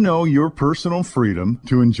 did you know your personal freedom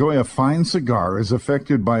to enjoy a fine cigar is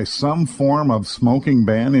affected by some form of smoking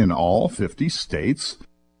ban in all 50 states?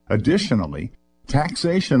 Additionally,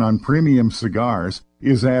 taxation on premium cigars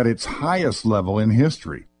is at its highest level in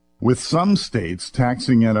history, with some states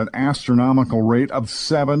taxing at an astronomical rate of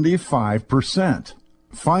 75%.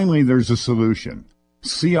 Finally, there's a solution.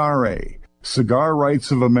 CRA, Cigar Rights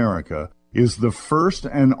of America, is the first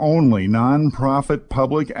and only non-profit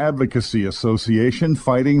public advocacy association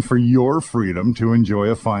fighting for your freedom to enjoy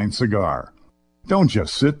a fine cigar. Don't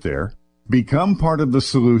just sit there. Become part of the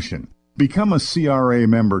solution. Become a CRA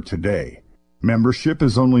member today. Membership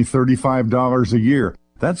is only $35 a year.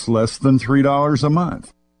 That's less than $3 a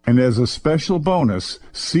month. And as a special bonus,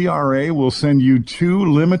 CRA will send you 2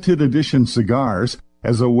 limited edition cigars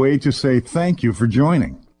as a way to say thank you for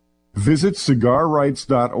joining. Visit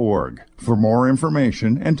cigarrights.org for more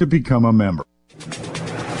information and to become a member.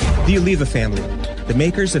 The Oliva family, the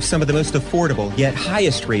makers of some of the most affordable yet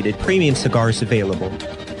highest rated premium cigars available.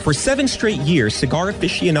 For 7 straight years, Cigar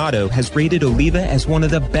Aficionado has rated Oliva as one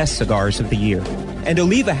of the best cigars of the year. And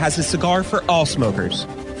Oliva has a cigar for all smokers,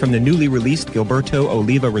 from the newly released Gilberto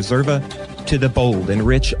Oliva Reserva to the bold and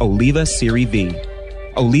rich Oliva Serie V.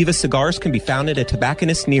 Oliva cigars can be found at a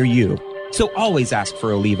tobacconist near you. So always ask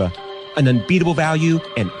for Oliva, an unbeatable value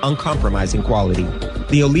and uncompromising quality.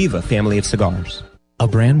 The Oliva family of cigars. A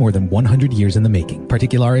brand more than 100 years in the making,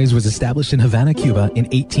 Particulares was established in Havana, Cuba in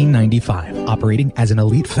 1895, operating as an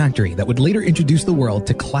elite factory that would later introduce the world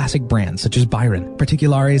to classic brands such as Byron,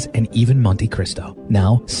 Particulares, and even Monte Cristo.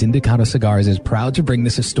 Now, Sindicato Cigars is proud to bring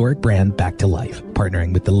this historic brand back to life,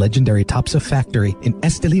 partnering with the legendary Topsa factory in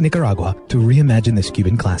Esteli, Nicaragua, to reimagine this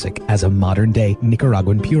Cuban classic as a modern-day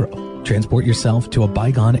Nicaraguan puro. Transport yourself to a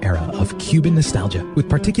bygone era of Cuban nostalgia with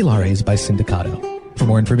Particulares by Sindicato. For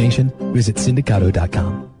more information, visit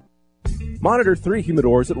Sindicato.com. Monitor 3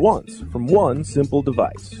 humidors at once from one simple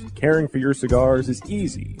device. Caring for your cigars is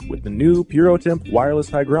easy with the new PuroTemp wireless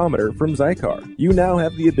hygrometer from Zycar. You now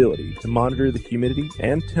have the ability to monitor the humidity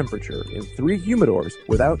and temperature in 3 humidors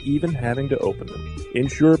without even having to open them.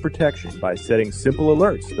 Ensure protection by setting simple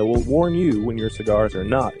alerts that will warn you when your cigars are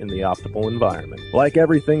not in the optimal environment. Like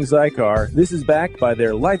everything Zycar, this is backed by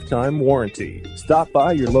their lifetime warranty. Stop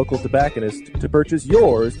by your local tobacconist to purchase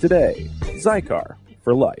yours today. Zycar,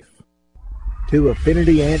 for life. To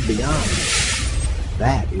affinity and beyond.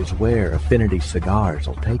 That is where Affinity Cigars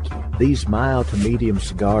will take you. These mild to medium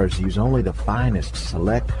cigars use only the finest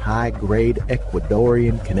select high-grade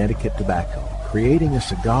Ecuadorian Connecticut tobacco, creating a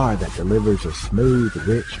cigar that delivers a smooth,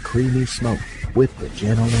 rich, creamy smoke with the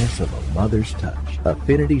gentleness of a mother's touch.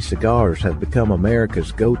 Affinity Cigars have become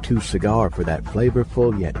America's go-to cigar for that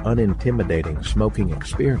flavorful yet unintimidating smoking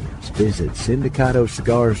experience. Visit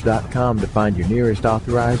syndicatocigars.com to find your nearest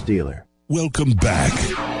authorized dealer. Welcome back.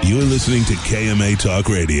 You're listening to KMA Talk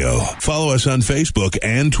Radio. Follow us on Facebook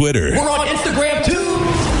and Twitter. We're on Instagram too.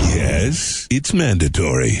 Yes, it's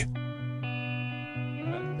mandatory.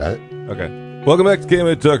 Okay. Welcome back to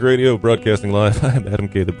KMA Talk Radio, broadcasting live. I'm Adam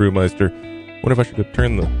K. the Brewmeister. Wonder if I should go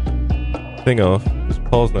turn the thing off, because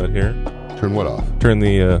Paul's not here. Turn what off? Turn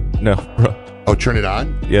the, no. Oh, turn it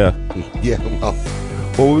on? Yeah. Yeah,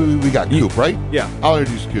 well we got Coop, right? Yeah. I'll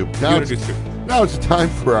introduce Coop. Now it's time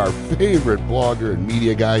for our favorite blogger and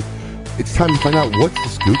media guy. It's time to find out what's the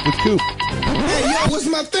scoop with Coop. Hey, yo, what's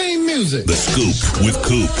my theme music? The Scoop with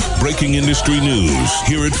Coop. Breaking industry news.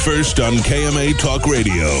 Hear it first on KMA Talk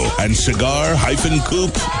Radio and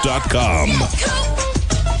cigar-coop.com.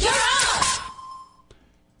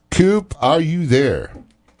 Coop, are you there?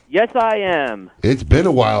 Yes, I am. It's been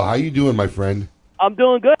a while. How you doing, my friend? I'm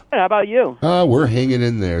doing good. How about you? We're hanging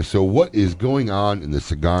in there. So what is going on in the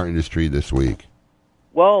cigar industry this week?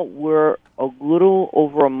 Well, we're a little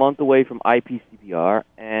over a month away from IPCPR,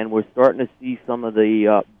 and we're starting to see some of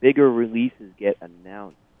the bigger releases get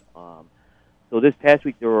announced. So this past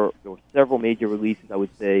week, there were several major releases, I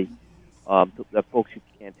would say, that folks should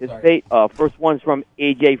anticipate. First one's from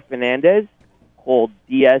AJ Fernandez, called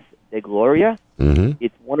Diez de Gloria. Mm-hmm.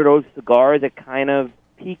 It's one of those cigars that kind of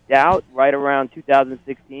peaked out right around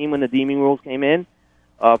 2016 when the deeming rules came in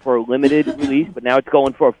for a limited release, but now it's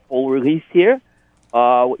going for a full release here.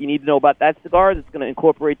 What you need to know about that cigar is it's going to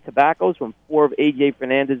incorporate tobaccos from 4 of A.J.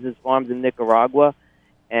 Fernandez's farms in Nicaragua,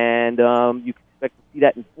 and you can expect to see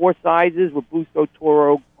that in 4 sizes: Robusto,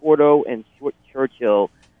 Toro, Gordo, and Short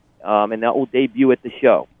Churchill, and that will debut at the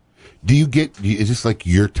show. Is this like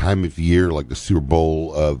your time of year, like the Super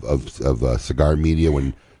Bowl of cigar media,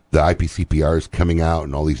 when the IPCPR is coming out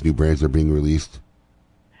and all these new brands are being released?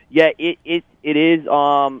 Yeah, it is. It is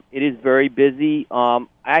very busy. I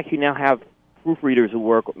actually now have proofreaders who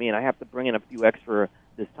work with me, and I have to bring in a few extra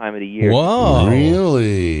this time of the year. Whoa!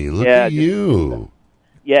 Really? Look at you.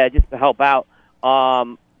 Just to help out,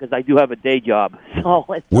 because I do have a day job. So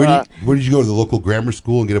it's, where did you go to the local grammar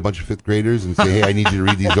school and get a bunch of 5th graders and say, "Hey, I need you to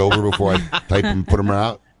read these over before I type them and put them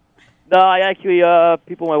out"? No, I actually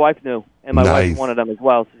people my wife knew, and my wife wanted them as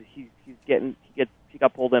well. So she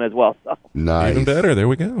got pulled in as well. So. Nice. Even better. There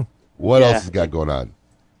we go. What else has got going on?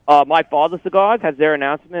 My Father Cigars has their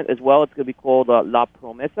announcement as well. It's going to be called La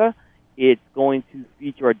Promesa. It's going to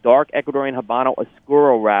feature a dark Ecuadorian Habano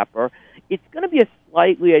Oscuro wrapper. It's going to be a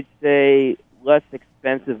slightly, I'd say, less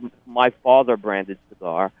expensive My Father branded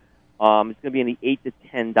cigar. It's going to be in the $8 to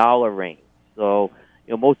 $10 range. So,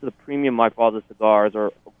 most of the premium My Father cigars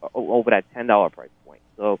are over that $10 price point.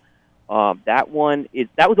 So, that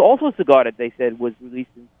was also a cigar that they said was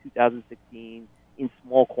released in 2016 in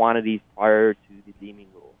small quantities prior to the deeming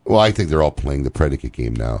rule. Well, I think they're all playing the predicate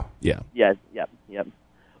game now. Yeah. Yes. Yep.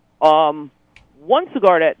 One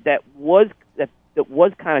cigar that was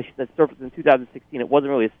kind of that surfaced in 2016. It wasn't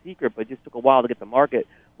really a secret, but it just took a while to get to market.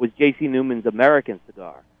 Was J.C. Newman's American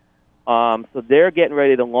cigar. So they're getting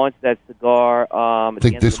ready to launch that cigar. I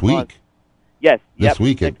think this week. Month. Yes. This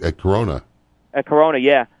week at Corona. At Corona,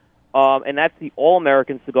 yeah. And that's the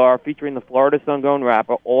All-American cigar featuring the Florida Sun-Grown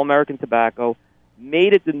wrapper, All-American tobacco,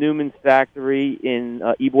 made at the Newman's factory in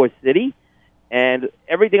Ybor City. And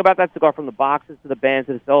everything about that cigar, from the boxes to the bands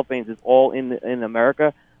to the cellophanes, is all in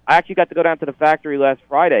America. I actually got to go down to the factory last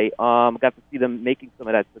Friday. Got to see them making some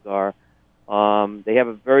of that cigar. They have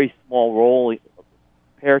a very small roll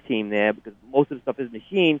pair team there because most of the stuff is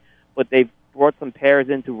machined, but they've brought some pairs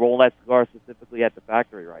in to roll that cigar specifically at the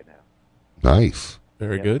factory right now. Nice.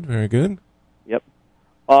 Very good. Very good. Yep.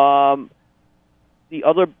 The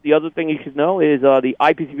other thing you should know is the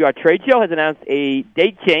IPCPR trade show has announced a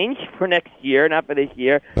date change for next year, not for this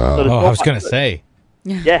year. I was going to say.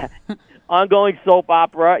 Yeah. ongoing soap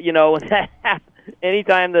opera. You know,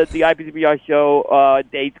 anytime the IPCPR show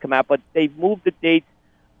dates come out, but they've moved the dates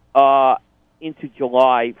into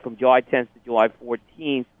July, from July 10th to July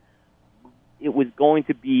 14th. It was going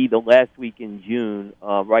to be the last week in June,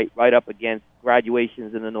 right up against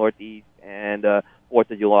graduations in the Northeast and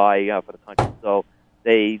 4th of July for the country. So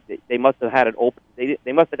they must have had an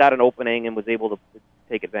they must have got an opening and was able to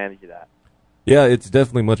take advantage of that. Yeah, it's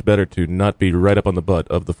definitely much better to not be right up on the butt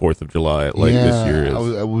of the 4th of July like this year is.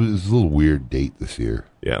 It was a little weird date this year.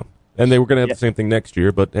 Yeah. And they were going to have the same thing next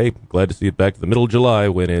year, but hey, glad to see it back to the middle of July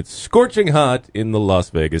when it's scorching hot in the Las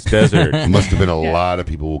Vegas desert. Must have been a lot of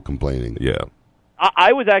people complaining. Yeah.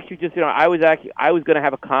 I was actually just, I was going to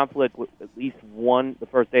have a conflict with at least the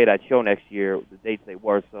first date I'd show next year, the dates they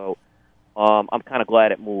were, so I'm kind of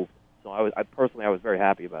glad it moved. So I personally was very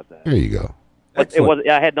happy about that. There you go. But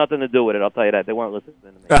I had nothing to do with it, I'll tell you that. They weren't listening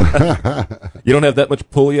to me. You don't have that much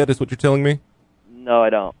pull yet, is what you're telling me? No,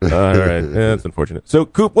 I don't. All right. Yeah, that's unfortunate. So,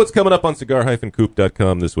 Coop, what's coming up on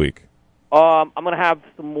cigar-coop.com this week? I'm going to have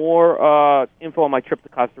some more info on my trip to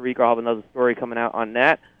Costa Rica. I'll have another story coming out on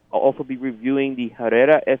that. I'll also be reviewing the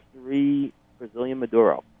Herrera S3 Brazilian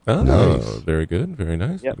Maduro. Oh, nice. Very good. Very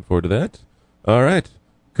nice. Yep. Looking forward to that. All right.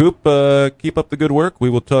 Coop, keep up the good work.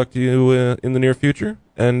 We will talk to you in the near future.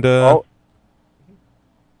 And all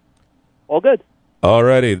good. All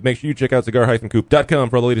righty. Make sure you check out cigar-coop.com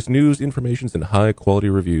for all the latest news, information, and high-quality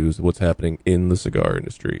reviews of what's happening in the cigar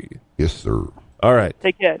industry. Yes, sir. All right.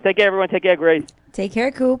 Take care. Take care, everyone. Take care, Grace. Take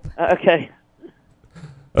care, Coop. Okay.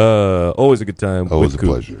 Always a good time. Always with a Coop.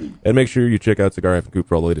 pleasure. And make sure you check out Cigar-Coop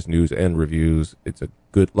for all the latest news and reviews. It's a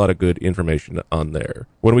lot of good information on there.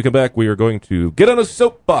 When we come back, we are going to get on a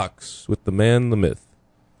soapbox with the man, the myth,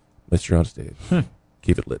 Mr. On Stage.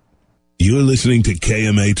 Keep it lit. You're listening to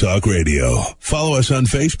KMA Talk Radio. Follow us on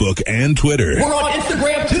Facebook and Twitter. We're on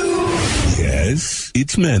Instagram, too. Yes,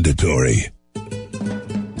 it's mandatory.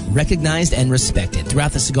 Recognized and respected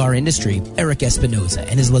throughout the cigar industry, Eric Espinoza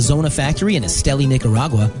and his La Zona factory in Esteli,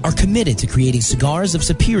 Nicaragua are committed to creating cigars of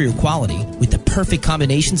superior quality with the perfect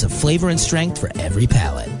combinations of flavor and strength for every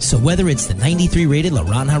palate. So whether it's the 93 rated La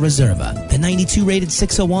Ranja Reserva, the 92 rated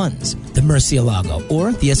 601s, the Murcielago,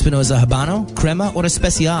 or the Espinoza Habano, Crema, or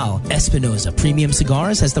Especial, Espinoza Premium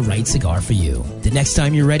Cigars has the right cigar for you. The next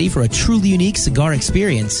time you're ready for a truly unique cigar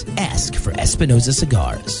experience, ask for Espinoza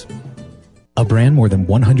Cigars. A brand more than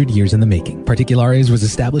 100 years in the making, Particulares was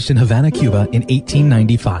established in Havana, Cuba in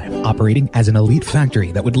 1895, operating as an elite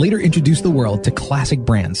factory that would later introduce the world to classic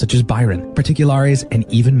brands such as Byron, Particulares, and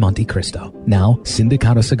even Monte Cristo. Now,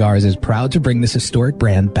 Sindicato Cigars is proud to bring this historic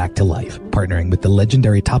brand back to life, partnering with the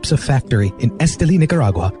legendary Topsa factory in Esteli,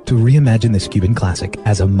 Nicaragua to reimagine this Cuban classic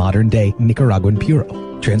as a modern-day Nicaraguan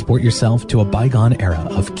puro. Transport yourself to a bygone era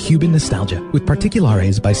of Cuban nostalgia with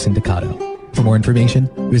Particulares by Sindicato. For more information,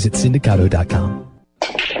 visit Sindicato.com.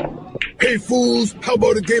 Hey, fools, how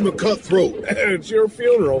about a game of Cutthroat? It's your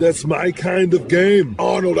funeral. That's my kind of game.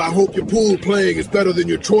 Arnold, I hope your pool playing is better than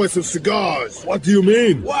your choice of cigars. What do you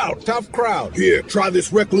mean? Wow, tough crowd. Here, try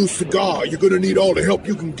this Recluse cigar. You're gonna need all the help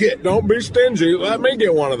you can get. Don't be stingy. Let me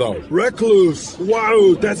get one of those. Recluse.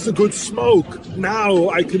 Wow, that's a good smoke. Now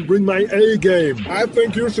I can bring my A game. I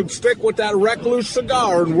think you should stick with that Recluse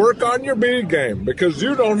cigar and work on your B game, because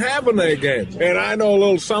you don't have an A game. And I know a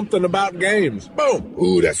little something about games. Boom.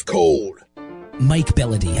 Ooh, that's cold. Mike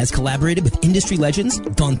Bellady has collaborated with industry legends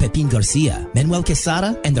Don Pepin Garcia, Manuel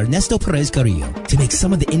Quesada, and Ernesto Perez Carrillo to make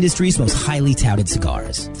some of the industry's most highly touted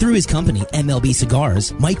cigars. Through his company, MLB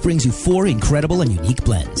Cigars, Mike brings you 4 incredible and unique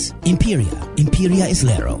blends. Imperia, Imperia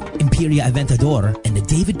Islero, Imperia Aventador, and the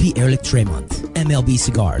David P. Ehrlich Tremont. MLB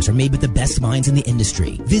Cigars are made with the best minds in the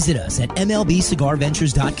industry. Visit us at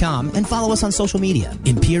MLBCigarVentures.com and follow us on social media.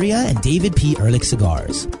 Imperia and David P. Ehrlich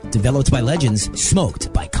Cigars. Developed by legends,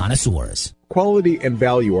 smoked by connoisseurs. Quality and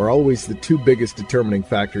value are always the 2 biggest determining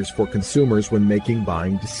factors for consumers when making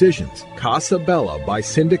buying decisions. Casa Bella by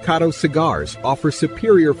Sindicato Cigars offers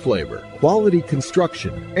superior flavor, quality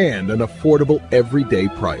construction, and an affordable everyday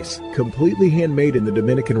price. Completely handmade in the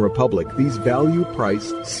Dominican Republic, these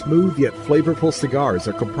value-priced, smooth yet flavorful cigars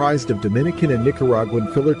are comprised of Dominican and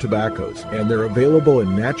Nicaraguan filler tobaccos, and they're available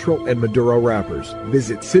in natural and Maduro wrappers.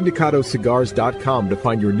 Visit SindicatoCigars.com to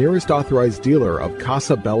find your nearest authorized dealer of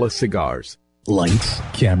Casa Bella cigars. Lights,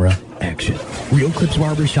 camera, action. Real Clips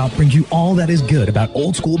Barbershop brings you all that is good about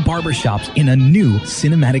old school barbershops in a new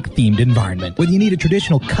cinematic themed environment. Whether you need a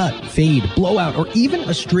traditional cut, fade, blowout, or even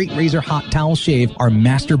a straight razor hot towel shave, our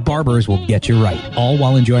master barbers will get you right. All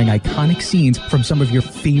while enjoying iconic scenes from some of your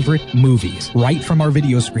favorite movies, right from our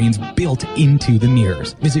video screens built into the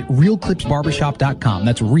mirrors. Visit RealClipsBarbershop.com.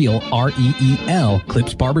 That's real, R-E-E-L,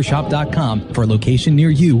 ClipsBarbershop.com for a location near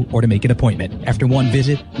you or to make an appointment. After one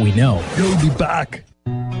visit, we know you'll be back.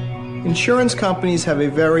 Insurance companies have a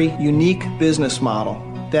very unique business model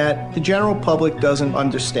that the general public doesn't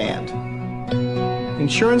understand.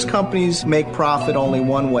 Insurance companies make profit only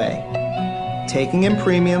one way, taking in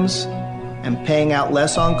premiums and paying out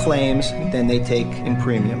less on claims than they take in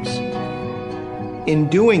premiums. In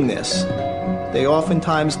doing this, they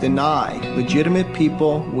oftentimes deny legitimate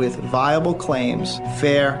people with viable claims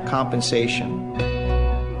fair compensation.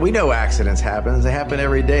 We know accidents happen. They happen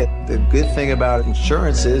every day. The good thing about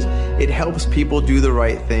insurance is it helps people do the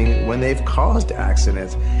right thing when they've caused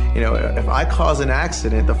accidents. You know, if I cause an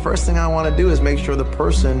accident, the first thing I want to do is make sure the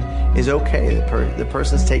person is okay, the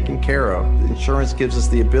person's taken care of. Insurance gives us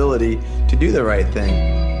the ability to do the right thing.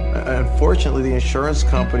 Unfortunately, the insurance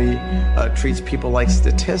company treats people like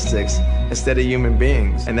statistics instead of human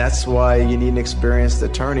beings. And that's why you need an experienced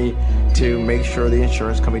attorney to make sure the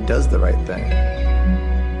insurance company does the right thing.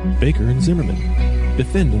 Baker and Zimmerman,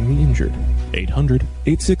 defending the injured.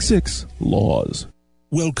 800-866-LAWS.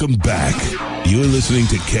 Welcome back. You're listening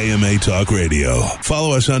to KMA Talk Radio.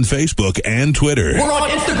 Follow us on Facebook and Twitter. We're on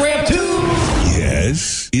Instagram too.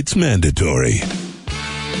 Yes, it's mandatory.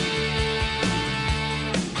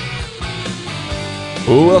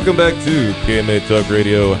 Welcome back to KMA Talk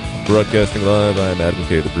Radio, broadcasting live. I'm Adam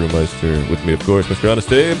K., the Brewmeister. With me, of course, Mr.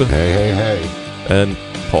 Honest Abe. Hey. And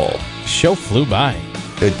Paul. Show flew by.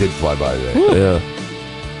 It did fly by today.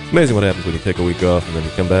 Yeah. Amazing what happens when you take a week off and then you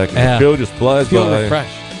come back and Yeah. the show just flies Feel by.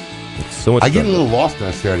 refreshed. It's so much I get fun. a little lost on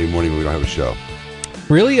a Saturday morning when we don't have a show.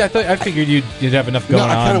 Really? I figured you'd have enough going No,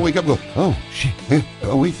 I kind on. of wake up and go, oh, shit.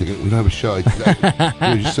 Oh, wait a second. We don't have a show.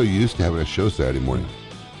 You're just so used to having a show Saturday morning.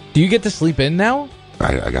 Do you get to sleep in now?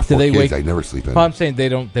 I got Do 4 they kids. wake- I never sleep in. Well, I'm saying they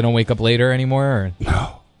don't wake up later anymore. Or?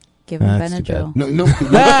 Give him That's too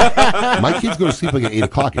Benadryl. bad. No. My kids go to sleep like at 8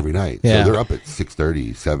 o'clock every night. Yeah. So they're up at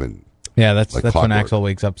 6:30, 7. Yeah, that's Like when clockwork. Axel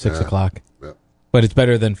wakes up 6 Yeah. o'clock. Yeah. But it's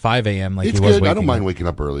better than 5 a.m. like It's he was good. waking I don't mind up. waking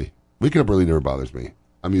up early. Waking up early never bothers me.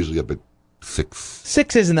 I'm usually up at 6.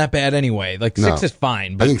 6 isn't that bad anyway. Like No. 6 is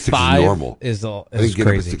fine. But I think 6 5 is normal. Is I think getting up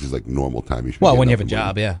at crazy. 6 is like normal time. You should Well, get when you up have a in the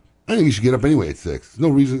job, morning. yeah. I think you should get up anyway at 6. There's no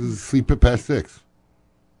reason to sleep past 6.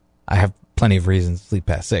 I have plenty of reasons to sleep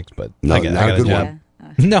past 6, but No, I got not a a good job. one.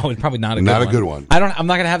 No, it's probably not a good one. Not a good one. I'm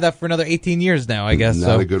not going to have that for another 18 years now, I guess. Not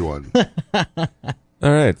so. a good one.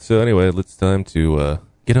 All right, so anyway, it's time to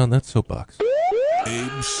get on that soapbox.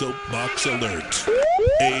 Abe Soapbox Alert.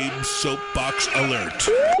 Abe Soapbox Alert.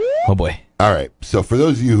 Oh, boy. All right. So for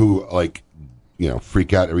those of you who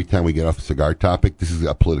freak out every time we get off a cigar topic, this is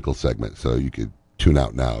a political segment, so you could tune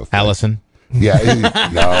out now. Allison. Yeah.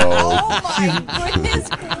 No. Oh, goodness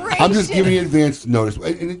gracious. I'm just giving you advance notice.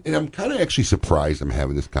 And I'm kind of actually surprised I'm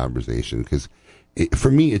having this conversation because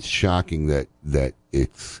for me, it's shocking that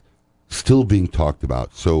it's still being talked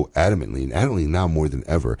about so adamantly now more than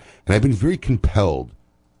ever. And I've been very compelled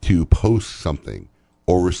to post something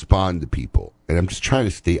or respond to people. And I'm just trying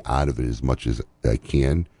to stay out of it as much as I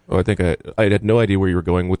can. Oh, I think I had no idea where you were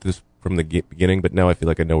going with this from the beginning, but now I feel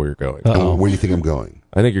like I know where you're going. Where do you think I'm going?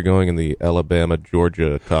 I think you're going in the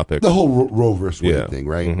Alabama-Georgia topic. The whole Roe versus Wade Yeah. thing,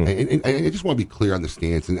 right? Mhm. And I just want to be clear on the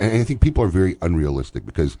stance. And I think people are very unrealistic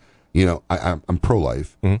because, I'm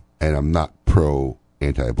pro-life and I'm not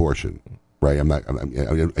pro-anti-abortion, right?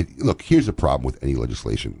 Look, here's the problem with any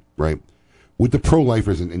legislation, right? With the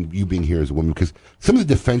pro-lifers and you being here as a woman, because some of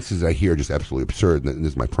the defenses I hear are just absolutely absurd, and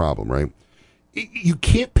this is my problem, right? You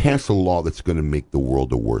can't pass a law that's going to make the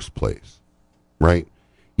world a worse place, right?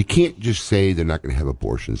 You can't just say they're not going to have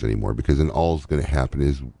abortions anymore because then all that's going to happen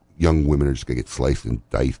is young women are just going to get sliced and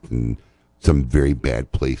diced in some very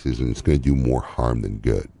bad places, and it's going to do more harm than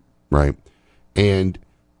good, right? And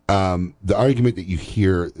the argument that you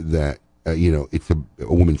hear that it's a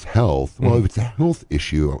woman's health. Well, if it's a health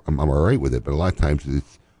issue, I'm all right with it. But a lot of times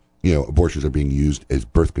it's abortions are being used as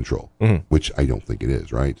birth control, which I don't think it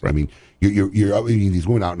is, right? I mean, these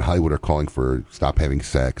women out in Hollywood are calling for stop having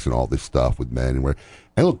sex and all this stuff with men.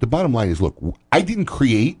 And look, the bottom line is, look, I didn't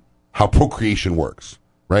create how procreation works,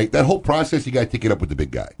 right? That whole process, you got to take it up with the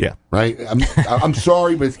big guy, yeah, right? I'm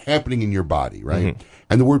sorry, but it's happening in your body, right?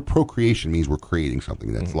 And the word procreation means we're creating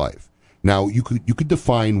something that's life. Now, you could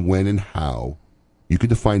define when and how. You could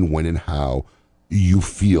define when and how you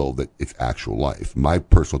feel that it's actual life. My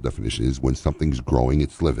personal definition is when something's growing,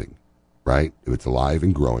 it's living, right? If it's alive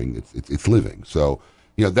and growing, it's living. So,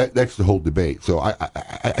 that's the whole debate. So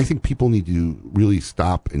I think people need to really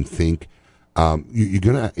stop and think.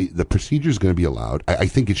 The procedure is going to be allowed. I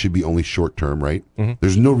think it should be only short term, right? Mhm.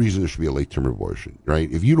 There's no reason there should be a late term abortion,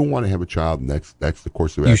 right? If you don't want to have a child, and that's the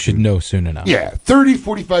course of action. You should know soon enough. Yeah, 30,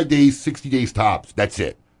 45 days, 60 days tops. That's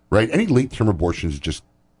it, right? Any late term abortion is just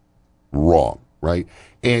wrong, right?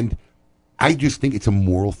 And I just think it's a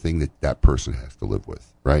moral thing that person has to live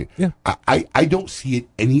with, right? Yeah. I don't see it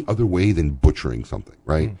any other way than butchering something,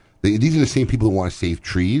 right? These are the same people who want to save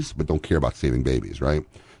trees but don't care about saving babies, right?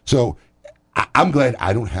 So I'm glad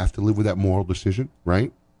I don't have to live with that moral decision,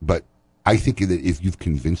 right? But I think that if you've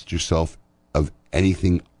convinced yourself of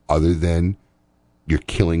anything other than you're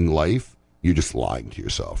killing life, you're just lying to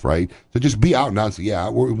yourself, right? So just be out now and say, yeah,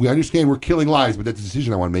 we understand we're killing lives, but that's a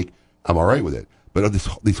decision I want to make. I'm all right with it. But of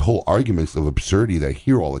these whole arguments of absurdity that I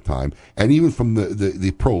hear all the time, and even from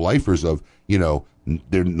the pro-lifers of,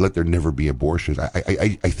 let there never be abortions. I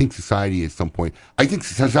think society at some point,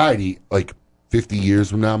 like 50 years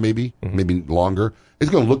from now, maybe longer, is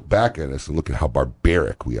going to look back at us and look at how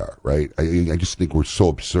barbaric we are, right? I just think we're so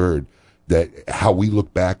absurd that how we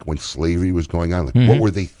look back when slavery was going on, like what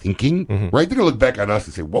were they thinking, right? They're going to look back on us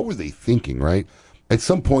and say, what were they thinking, right? At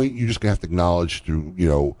some point, you're just going to have to acknowledge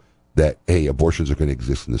through, that, hey, abortions are going to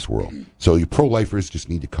exist in this world. So you pro-lifers just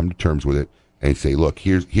need to come to terms with it and say, look,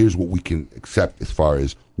 here's what we can accept as far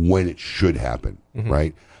as when it should happen,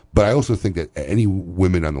 right? But I also think that any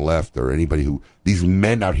women on the left or anybody these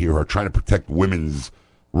men out here who are trying to protect women's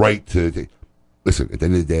right to listen, at the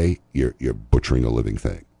end of the day, you're butchering a living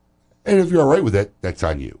thing. And if you're all right with it, that's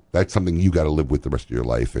on you. That's something you got to live with the rest of your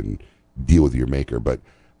life and deal with your maker. But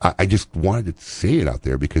I just wanted to say it out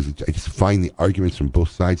there because I just find the arguments from both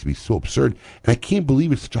sides to be so absurd. And I can't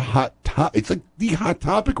believe it's such a hot topic. It's like the hot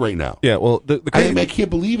topic right now. Yeah, well, I can't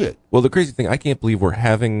believe it. Well, the crazy thing, I can't believe we're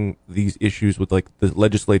having these issues with, like, the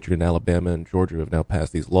legislature in Alabama and Georgia have now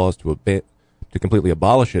passed these laws to completely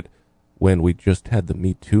abolish it when we just had the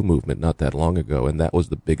Me Too movement not that long ago, and that was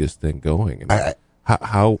the biggest thing going.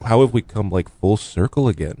 How have we come, like, full circle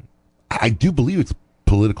again? I do believe it's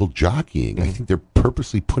political jockeying. I think they're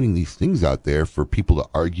purposely putting these things out there for people to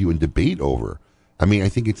argue and debate over. I mean, I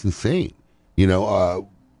think it's insane.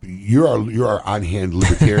 You're our on-hand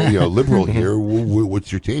libertarian, liberal here.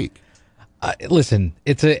 What's your take? Listen,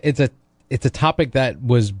 it's a topic that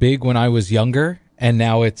was big when I was younger, and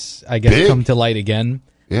now it's, I guess, come to light again.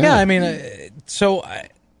 Yeah, I mean, so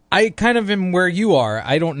I kind of am where you are.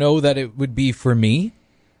 I don't know that it would be for me.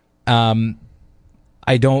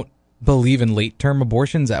 I don't believe in late-term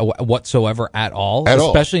abortions whatsoever at all,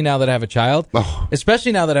 especially now that I have a child.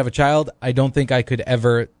 Especially now that I have a child, I don't think I could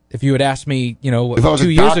ever, if you had asked me, 2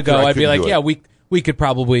 years ago, I'd be like, yeah, we could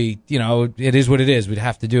probably, it is what it is. We'd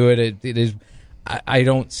have to do it. It is. I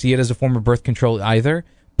don't see it as a form of birth control either.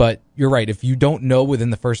 But you're right. If you don't know within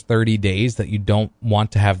the first 30 days that you don't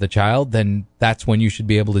want to have the child, then that's when you should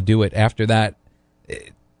be able to do it. After that,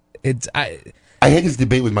 I had this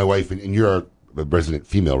debate with my wife, and you're a resident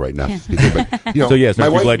female right now. But, so yes,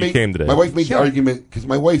 I'm glad you came today. My wife made the argument, because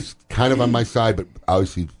my wife's kind of on my side, but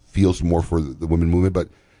obviously feels more for the women movement. But,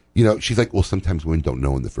 she's like, well, sometimes women don't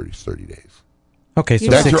know in the first 30 days. Okay,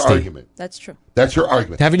 so that's 60. her argument. That's true. That's her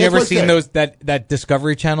argument. Haven't you ever seen that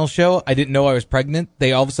Discovery Channel show? I didn't know I was pregnant.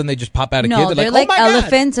 They all of a sudden they just pop out a kid. No, they're like oh my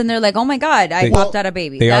elephants, and they're like, oh my God, I popped out a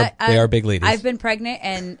baby. They are big ladies. I've been pregnant,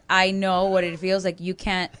 and I know what it feels like. You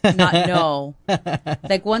can't not know.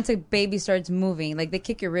 Like once a baby starts moving, like they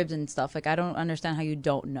kick your ribs and stuff. Like I don't understand how you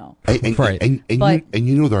don't know. And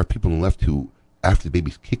there are people on the left who, after the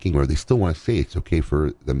baby's kicking, or they still want to say it's okay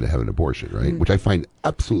for them to have an abortion, right? Which I find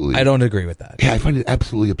absolutely... I don't agree with that. Yeah, I find it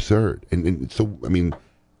absolutely absurd. And so, I mean,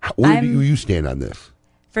 where do you stand on this?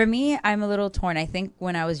 For me, I'm a little torn. I think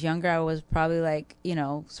when I was younger, I was probably like,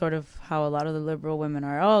 sort of how a lot of the liberal women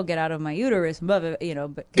are, oh, get out of my uterus, blah, blah,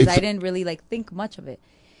 because I didn't really like think much of it.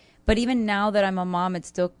 But even now that I'm a mom, it's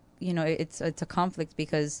still, it's a conflict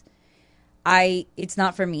because it's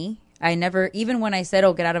not for me. I never, even when I said,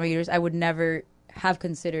 oh, get out of my uterus, I would never have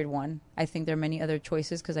considered one. I think there are many other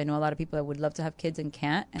choices because I know a lot of people that would love to have kids and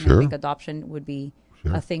can't. And I think adoption would be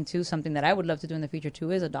a thing too. Something that I would love to do in the future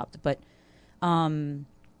too is adopt. But, I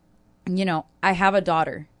have a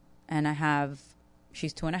daughter and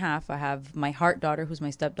she's 2.5. I have my heart daughter, who's my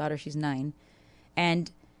stepdaughter. She's 9.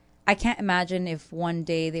 And I can't imagine if one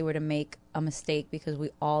day they were to make a mistake, because we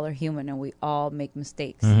all are human and we all make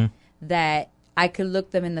mistakes, that I could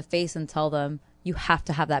look them in the face and tell them, you have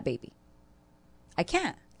to have that baby. I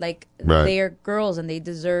can't. Like, they are girls and they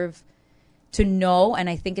deserve to know, and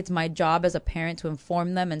I think it's my job as a parent to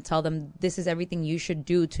inform them and tell them this is everything you should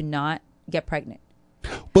do to not get pregnant.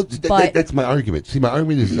 But that's my argument. See, my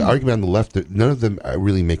argument is the argument on the left that none of them are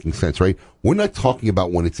really making sense, right? We're not talking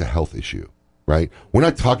about when it's a health issue, right? We're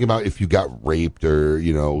not talking about if you got raped or,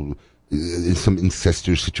 in some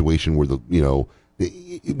incestuous situation where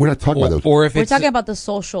we're not talking about those. Or if we're talking about the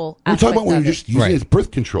social We're aspect talking about when of you're it. just using it as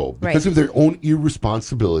birth control because Right. of their own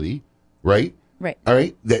irresponsibility, right? Right. All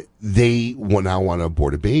right. That they now want to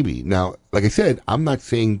abort a baby. Now, like I said, I'm not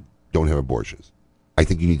saying don't have abortions. I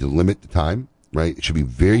think you need to limit the time, right? It should be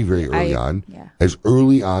very, very early on. Yeah. As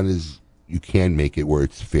early on as you can make it where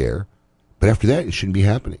it's fair. But after that, it shouldn't be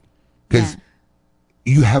happening. Because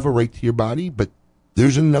you have a right to your body, but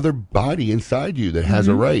there's another body inside you that has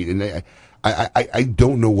a right. And I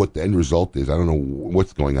don't know what the end result is. I don't know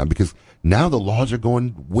what's going on because now the laws are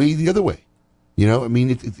going way the other way. I mean,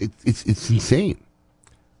 it's insane.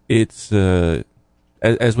 It's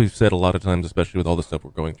as we've said a lot of times, especially with all the stuff we're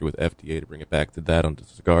going through with FDA, to bring it back to that onto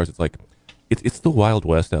cigars. It's like it's the Wild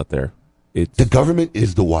West out there. The government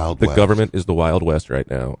is the Wild West. The government is the Wild West right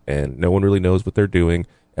now, and no one really knows what they're doing.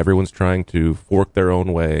 Everyone's trying to fork their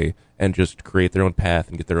own way and just create their own path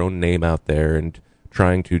and get their own name out there and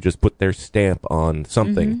trying to just put their stamp on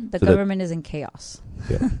something. The so government is in chaos.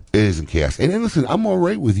 Yeah. It is in chaos. And then listen, I'm all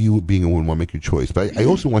right with you being a woman, want to make your choice, but I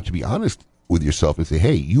also want you to be honest with yourself and say,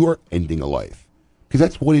 hey, you are ending a life. Because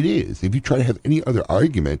that's what it is. If you try to have any other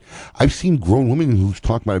argument, I've seen grown women who's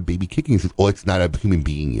talking about a baby kicking and says, oh, it's not a human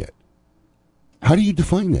being yet. How do you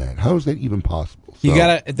define that? How is that even possible? You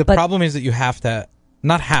gotta. The problem is that you have to,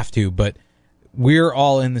 not have to, but we're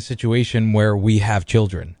all in the situation where we have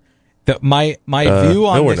children. My view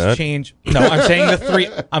on no, we're this not. change. No, I'm saying the three.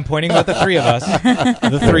 I'm pointing at the three of us.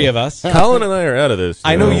 The three of us. Colin and I are out of this.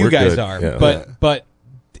 I know you we're guys good. are, Yeah. but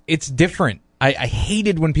it's different. I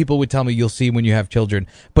hated when people would tell me you'll see when you have children,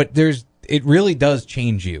 but it really does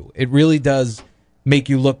change you. It really does make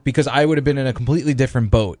you look, because I would have been in a completely different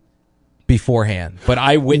boat beforehand, but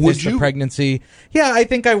I witnessed the pregnancy. Yeah, I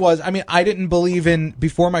think I was. I mean, I didn't believe in,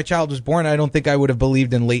 before my child was born, I don't think I would have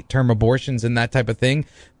believed in late term abortions and that type of thing.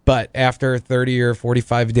 But after 30 or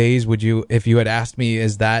 45 days, if you had asked me,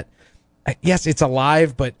 is that, yes, it's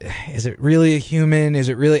alive, but is it really a human? Is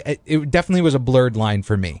it really? It definitely was a blurred line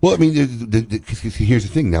for me. Well, I mean, here's the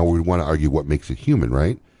thing. Now we want to argue what makes it human,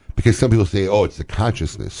 right? Because some people say, oh, it's the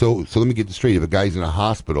consciousness. So let me get this straight. If a guy's in a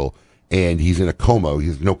hospital and he's in a coma, he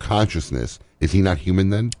has no consciousness, is he not human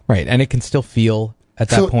then? Right, and it can still feel at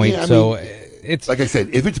that point. Yeah, I so mean, it's like I said,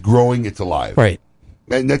 if it's growing, it's alive. Right.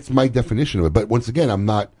 And that's my definition of it. But once again, I'm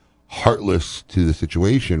not heartless to the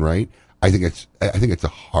situation, right? I think it's a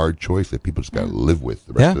hard choice that people just got to live with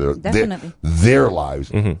the rest of their lives.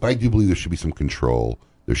 Mm-hmm. But I do believe there should be some control.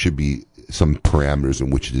 There should be some parameters in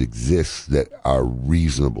which it exists that are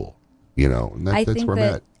reasonable. And that's where I'm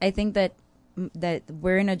at. I think that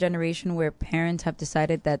we're in a generation where parents have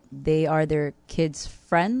decided that they are their kids'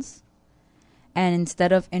 friends, and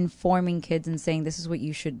instead of informing kids and saying this is what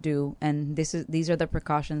you should do and these are the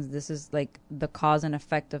precautions, this is like the cause and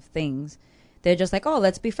effect of things, they're just like, oh,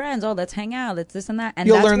 let's be friends, oh, let's hang out, let's this and that. And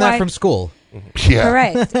you'll that's learn why, that from school. Yeah.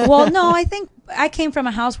 Correct. Well, no, I think I came from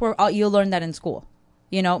a house where you'll learn that in school.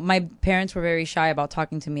 My parents were very shy about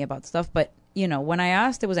talking to me about stuff, but when I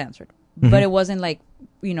asked, it was answered. But it wasn't like,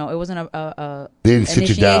 it wasn't a they didn't sit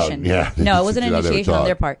you initiation. down. Yeah. No, it wasn't an Sit you down, they would initiation on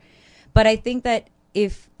their talk. part. But I think that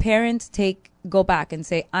if parents go back and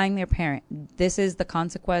say, I'm their parent, this is the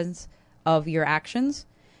consequence of your actions,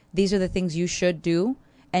 these are the things you should do,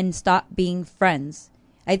 and stop being friends.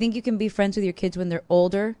 I think you can be friends with your kids when they're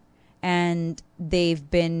older and they've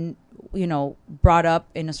been, brought up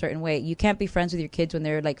in a certain way. You can't be friends with your kids when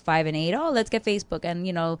they're like 5 and 8. Oh, let's get Facebook and,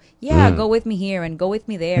 go with me here and go with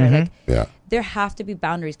me there. Mm-hmm. Like, there have to be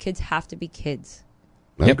boundaries. Kids have to be kids.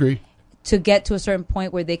 I agree. To get to a certain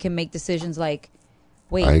point where they can make decisions like,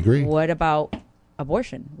 wait, I agree. What about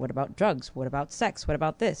abortion? What about drugs? What about sex? What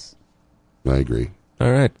about this? I agree.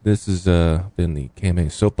 All right, this has been the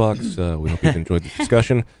KMA Soapbox. We hope you've enjoyed the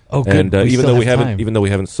discussion. Oh, good. And We even still though have we time.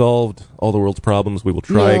 haven't solved all the world's problems, we will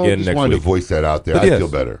try again just next wanted week. to voice that out there. But I yes. feel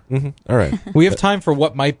better. Mm-hmm. All right, We have time for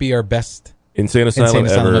what might be our best Insane Asylum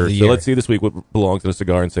Asylum ever. of the So year. let's see this week what belongs in a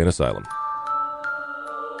cigar Insane Asylum.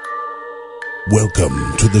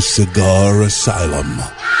 Welcome to the Cigar Asylum,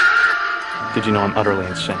 Did you know I'm utterly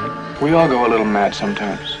insane? We all go a little mad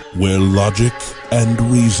sometimes. where logic and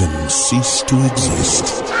reason cease to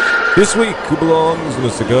exist. This week, who belongs in a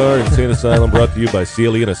cigar Insane Asylum, brought to you by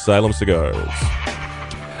CLE and Asylum Cigars.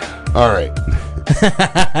 All right.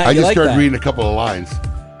 I just like started that. reading a couple of lines.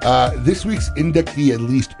 This week's inductee at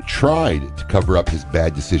least tried to cover up his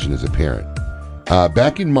bad decision as a parent.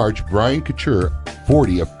 Back in March, Brian Couture,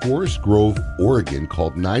 40, of Forest Grove, Oregon,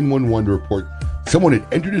 called 911 to report someone had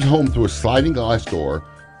entered his home through a sliding glass door,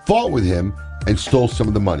 fought with him, and stole some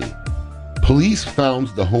of the money. Police found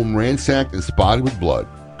the home ransacked and spotted with blood.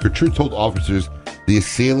 Couture told officers the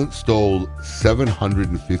assailant stole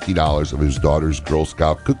 $750 of his daughter's Girl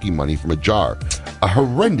Scout cookie money from a jar. A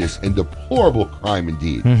horrendous and deplorable crime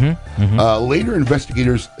indeed. Later,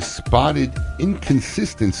 investigators spotted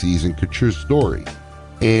inconsistencies in Couture's story,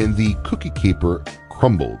 and the cookie caper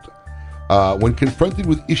crumbled. When confronted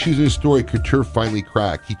with issues in his story, Couture finally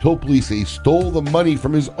cracked. He told police that he stole the money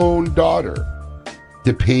from his own daughter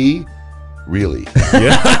to pay, really?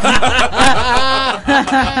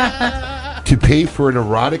 To pay for an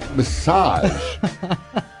erotic massage.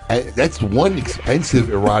 That's one expensive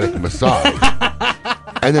erotic massage.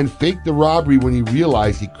 And then faked the robbery when he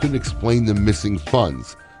realized he couldn't explain the missing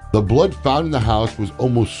funds. The blood found in the house was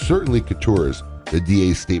almost certainly Couture's, the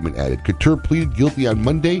DA's statement added. Couture pleaded guilty on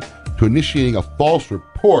Monday to initiating a false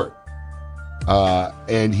report.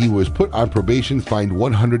 And he was put on probation, fined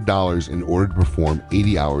 $100 in order to perform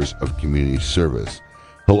 80 hours of community service.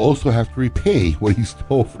 He'll also have to repay what he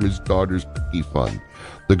stole from his daughter's cookie fund.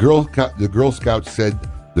 The Girl Scouts said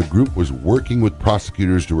the group was working with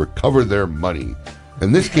prosecutors to recover their money.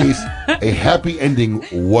 In this case, a happy ending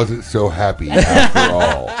wasn't so happy after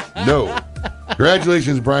all. No.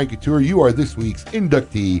 Congratulations, Brian Couture. You are this week's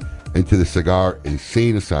inductee into the Cigar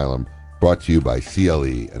Insane Asylum, brought to you by CLE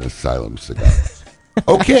and Asylum Cigars.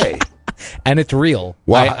 Okay. And it's real.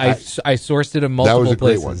 Wow, I sourced it in multiple places.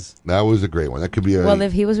 That was a great one. That was a great one. That could be a... Well,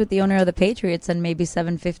 if he was with the owner of the Patriots, then maybe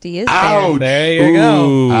 750 is Ouch! There you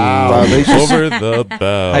go. Over the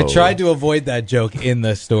bow. I tried to avoid that joke in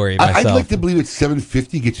the story myself. I'd like to believe that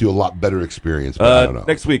 750 gets you a lot better experience, but I don't know.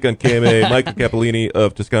 Next week on KMA, Michael Capolini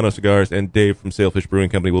of Toscano Cigars and Dave from Sailfish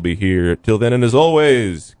Brewing Company will be here. Till then, and as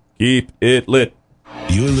always, keep it lit.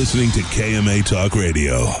 You're listening to KMA Talk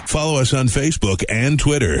Radio. Follow us on Facebook and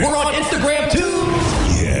Twitter. We're on Instagram too.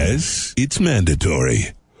 Yes, it's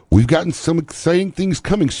mandatory. We've gotten some exciting things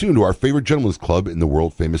coming soon to our favorite gentleman's club in the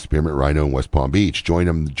world-famous Spearmint Rhino in West Palm Beach. Join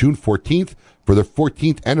them June 14th for their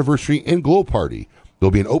 14th anniversary and glow party.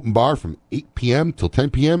 There'll be an open bar from 8 p.m. till 10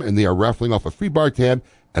 p.m., and they are raffling off a free bar tab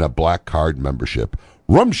and a black card membership.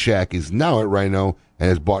 Rum Shack is now at Rhino and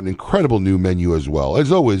has bought an incredible new menu as well. As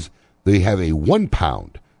always, they have a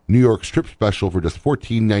 1-pound New York strip special for just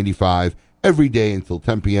 $14.95 every day until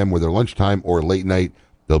 10 p.m., whether lunchtime or late night.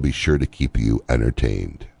 They'll be sure to keep you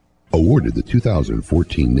entertained. Awarded the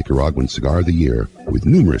 2014 Nicaraguan Cigar of the Year with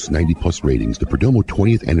numerous 90-plus ratings, the Perdomo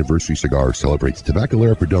 20th Anniversary Cigar celebrates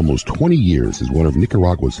Tabacalera Perdomo's 20 years as one of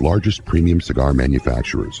Nicaragua's largest premium cigar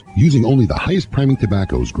manufacturers. Using only the highest priming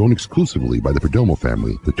tobaccos grown exclusively by the Perdomo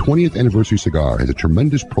family, the 20th Anniversary Cigar has a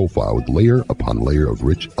tremendous profile with layer upon layer of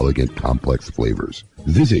rich, elegant, complex flavors.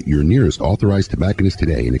 Visit your nearest authorized tobacconist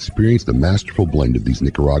today and experience the masterful blend of these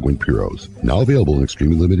Nicaraguan puros. Now available in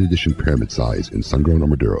extremely limited edition pyramid size in sun-grown or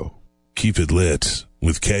Maduro. Keep it lit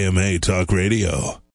with KMA Talk Radio.